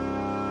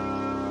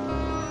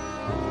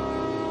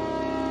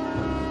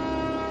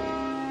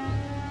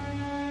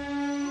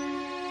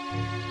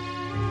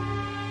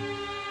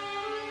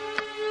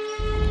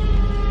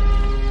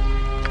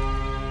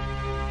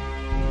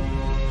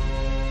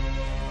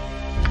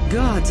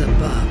 Gods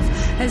above,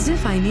 as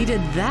if I needed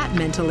that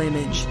mental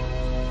image.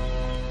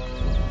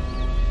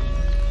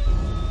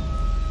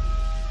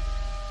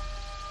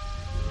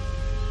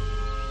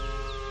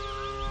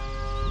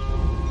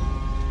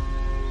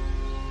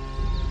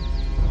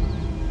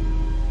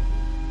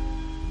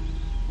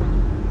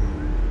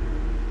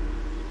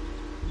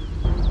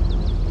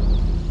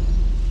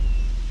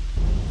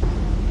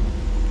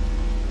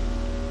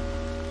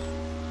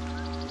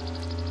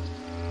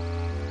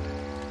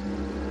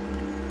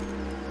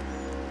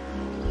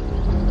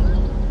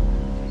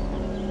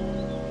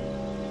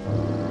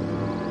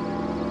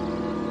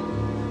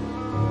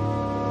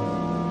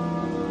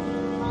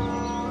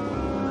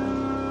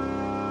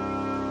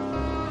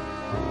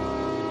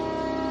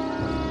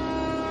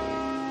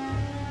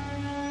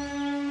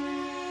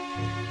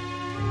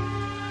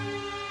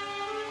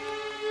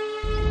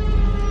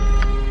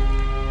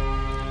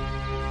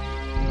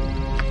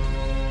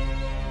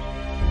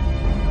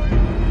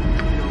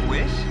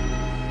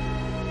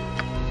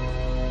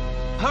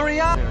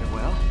 Hurry up! Very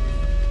well.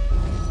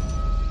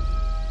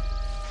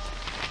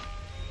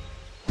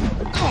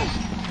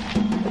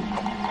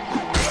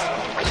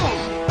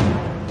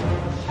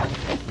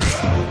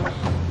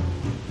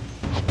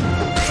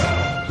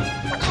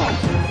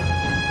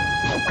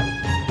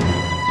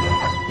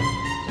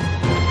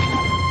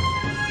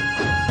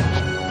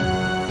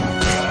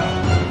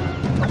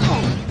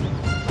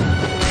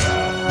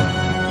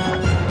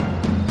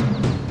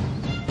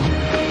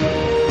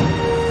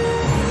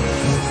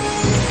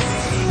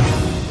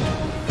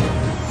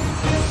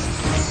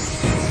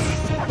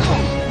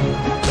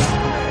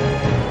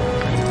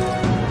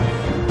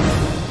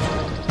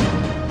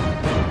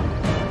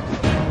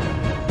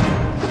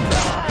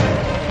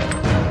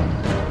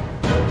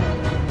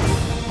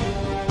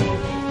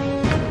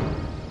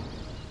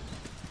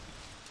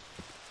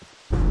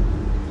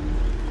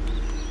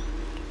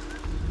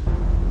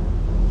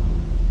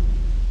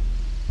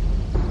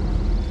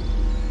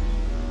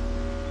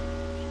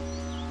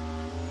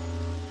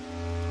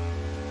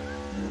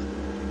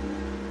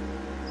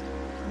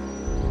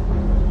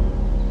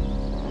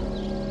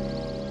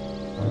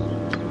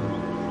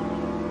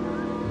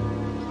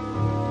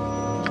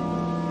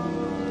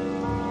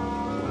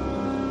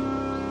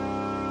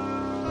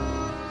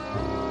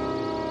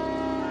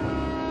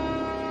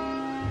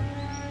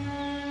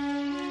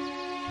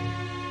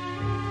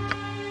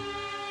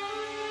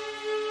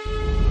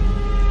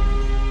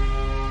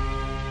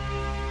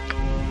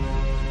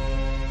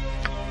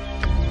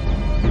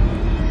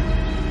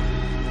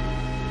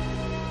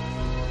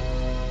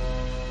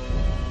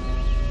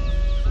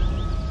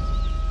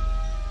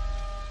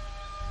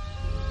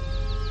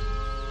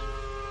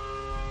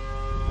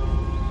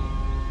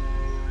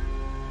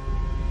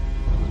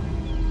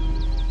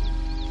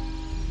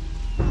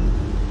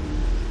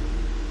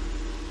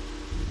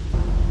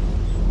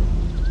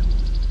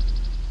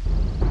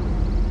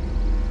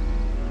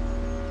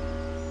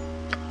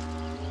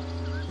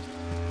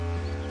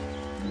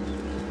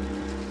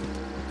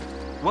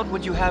 What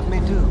would you have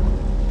me do?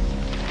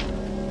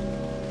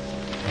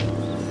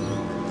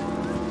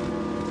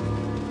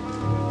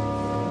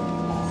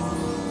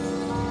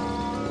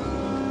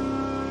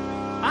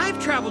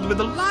 I've traveled with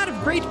a lot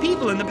of great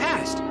people in the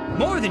past,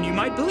 more than you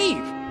might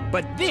believe.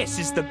 But this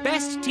is the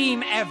best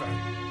team ever.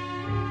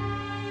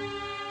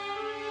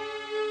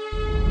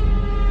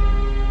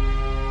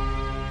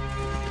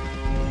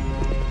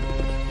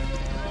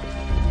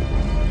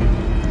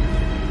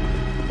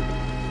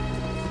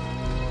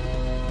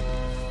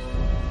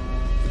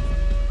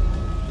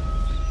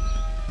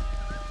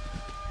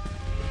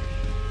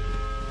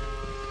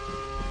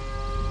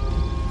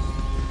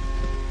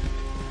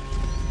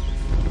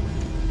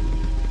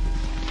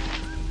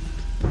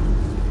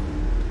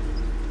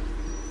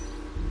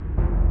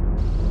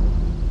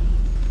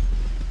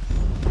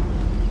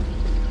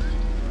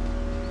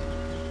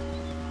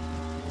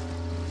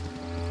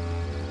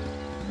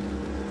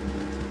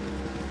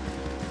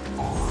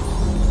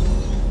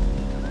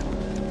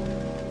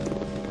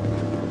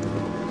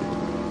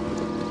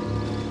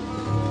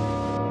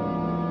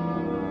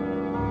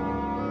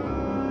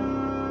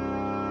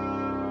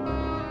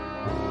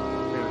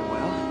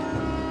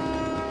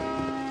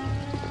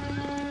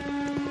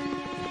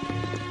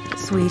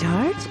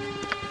 Sweetheart?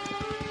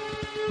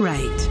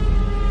 Right.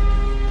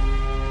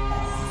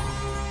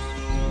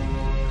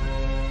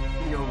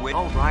 You're with.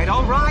 All right,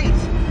 all right!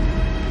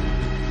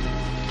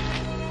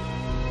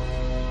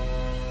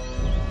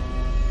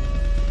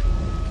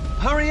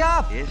 Hurry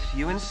up, if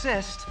you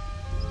insist.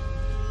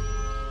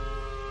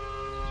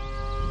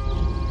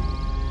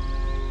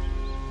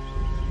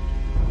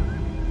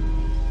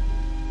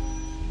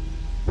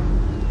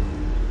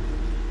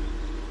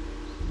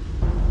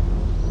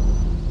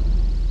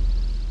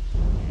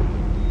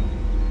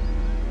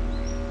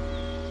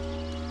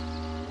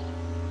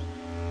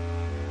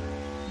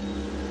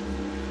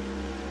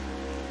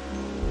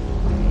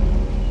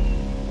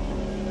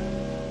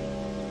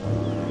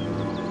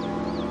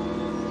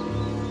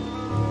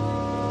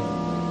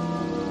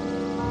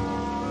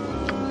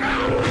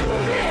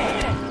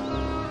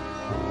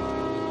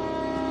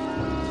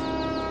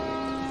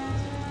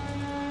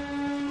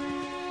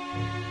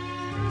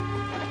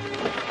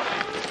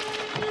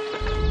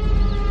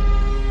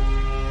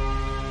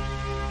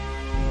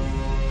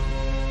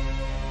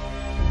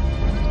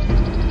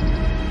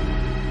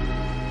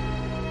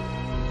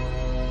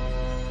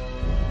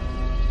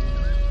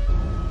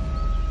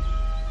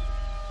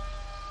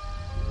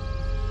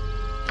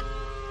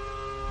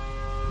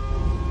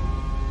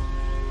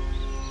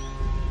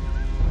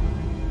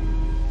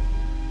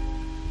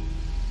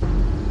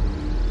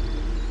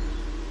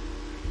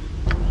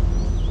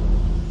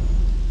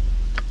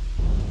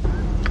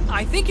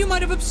 I think you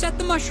might have upset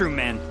the Mushroom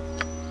Man.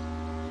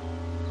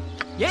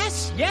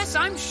 Yes, yes,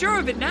 I'm sure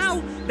of it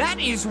now. That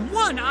is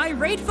one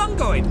irate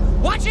fungoid.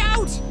 Watch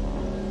out!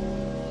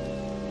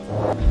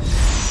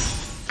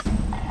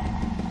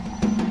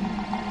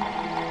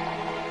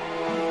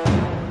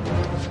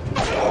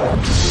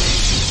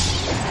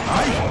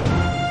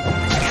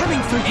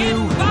 Coming for you!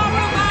 In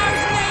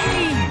Boromar's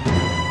name!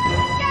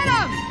 Get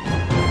him!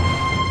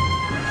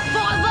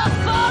 For the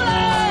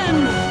fallen!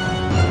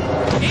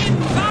 In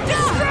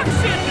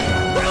destruction!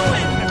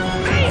 Ruin!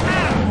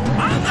 Mayhem!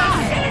 All the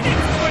Phoenix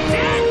for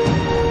dead!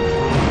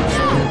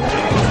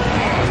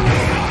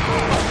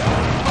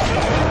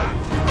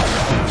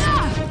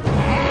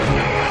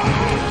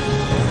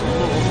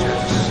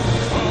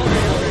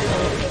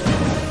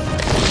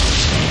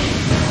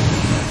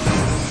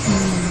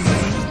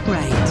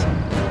 Right.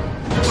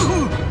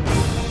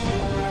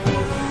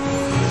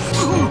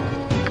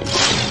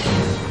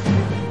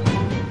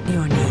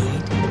 Your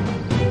need.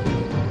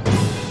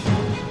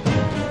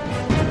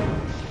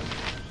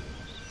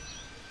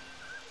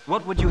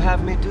 What would you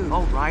have me do?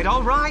 All right,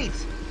 all right!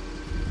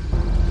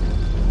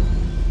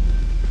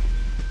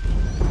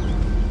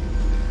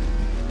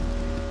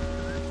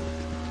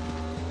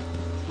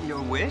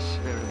 Your wish?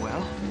 Very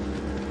well.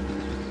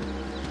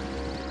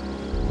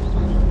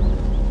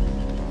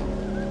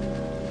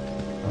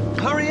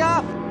 Hurry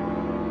up!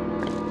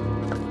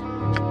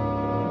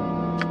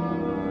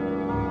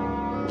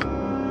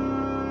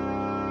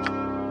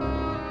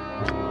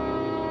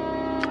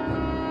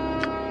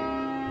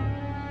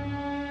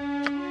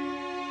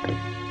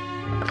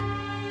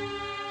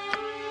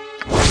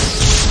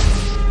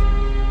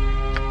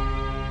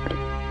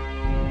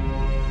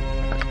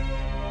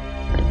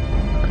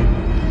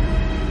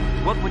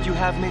 What would you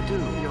have me do?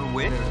 Your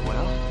wish? Very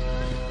well.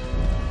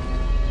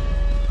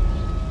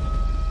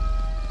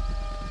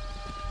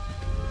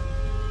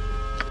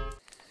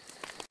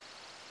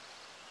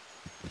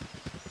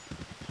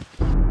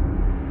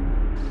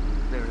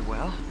 Very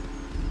well.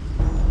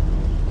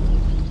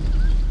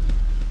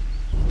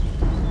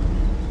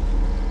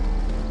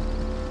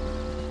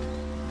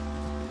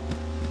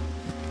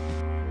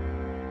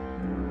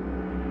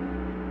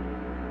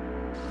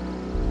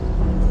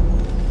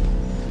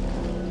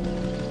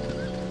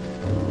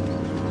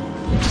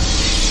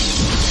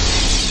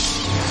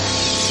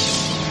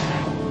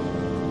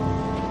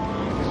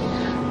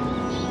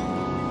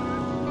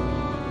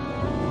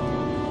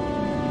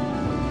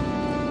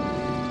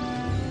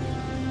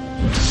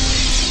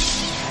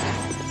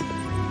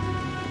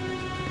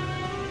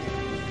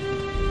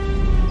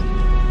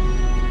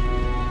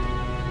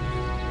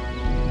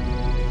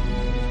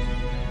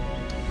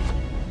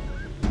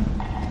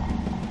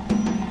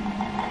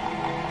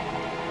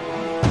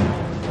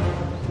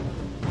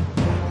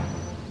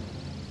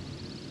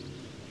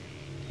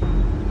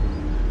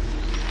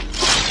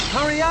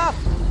 Hurry up!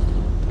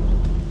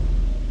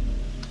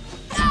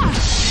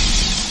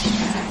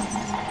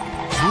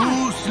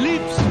 Who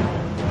sleeps?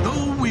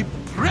 Though we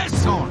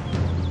press on.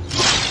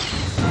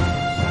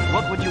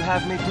 What would you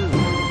have me do?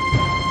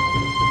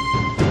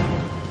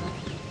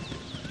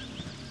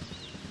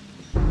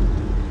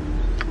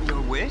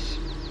 Your wish?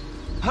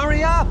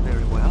 Hurry up!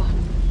 Very well.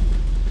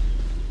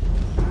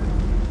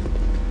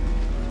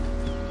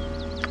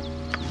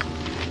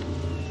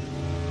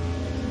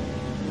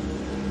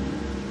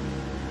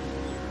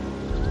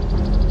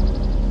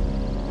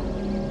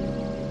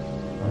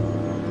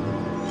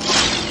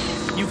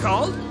 You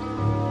called?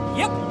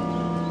 Yep.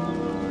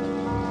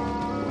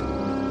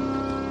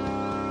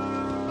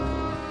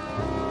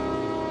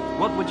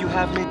 What would you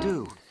have me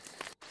do?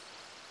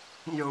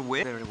 Your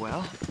wish? Very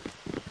well.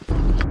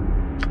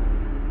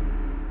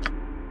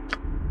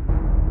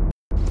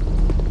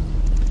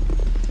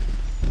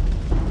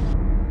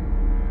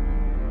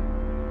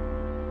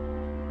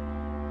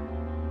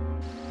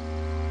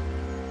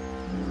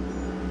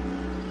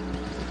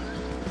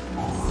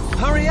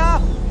 Hurry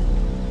up!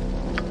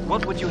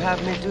 What would you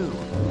have me do?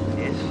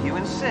 If you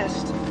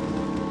insist.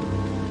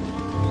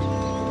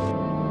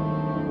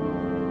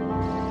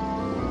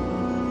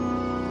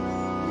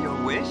 Your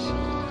wish?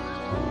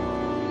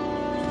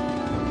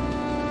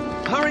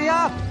 Hurry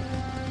up!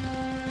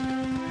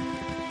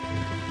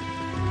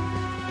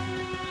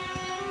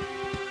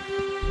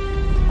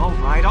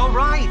 All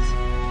right!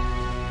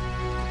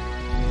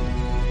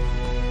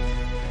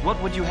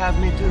 What would you have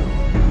me do?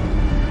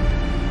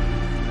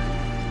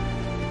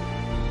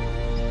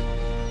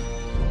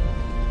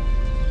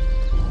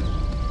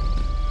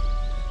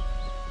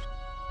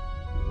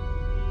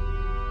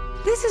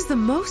 This is the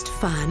most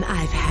fun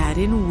I've had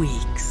in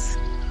weeks.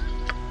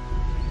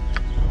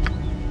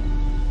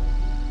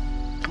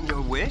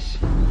 Your wish?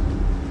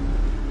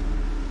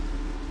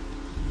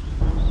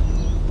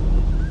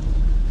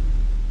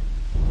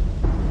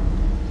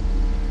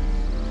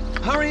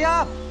 Hurry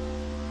up!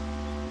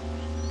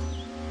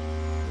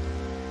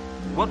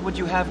 What would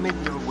you have me?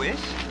 Your wish?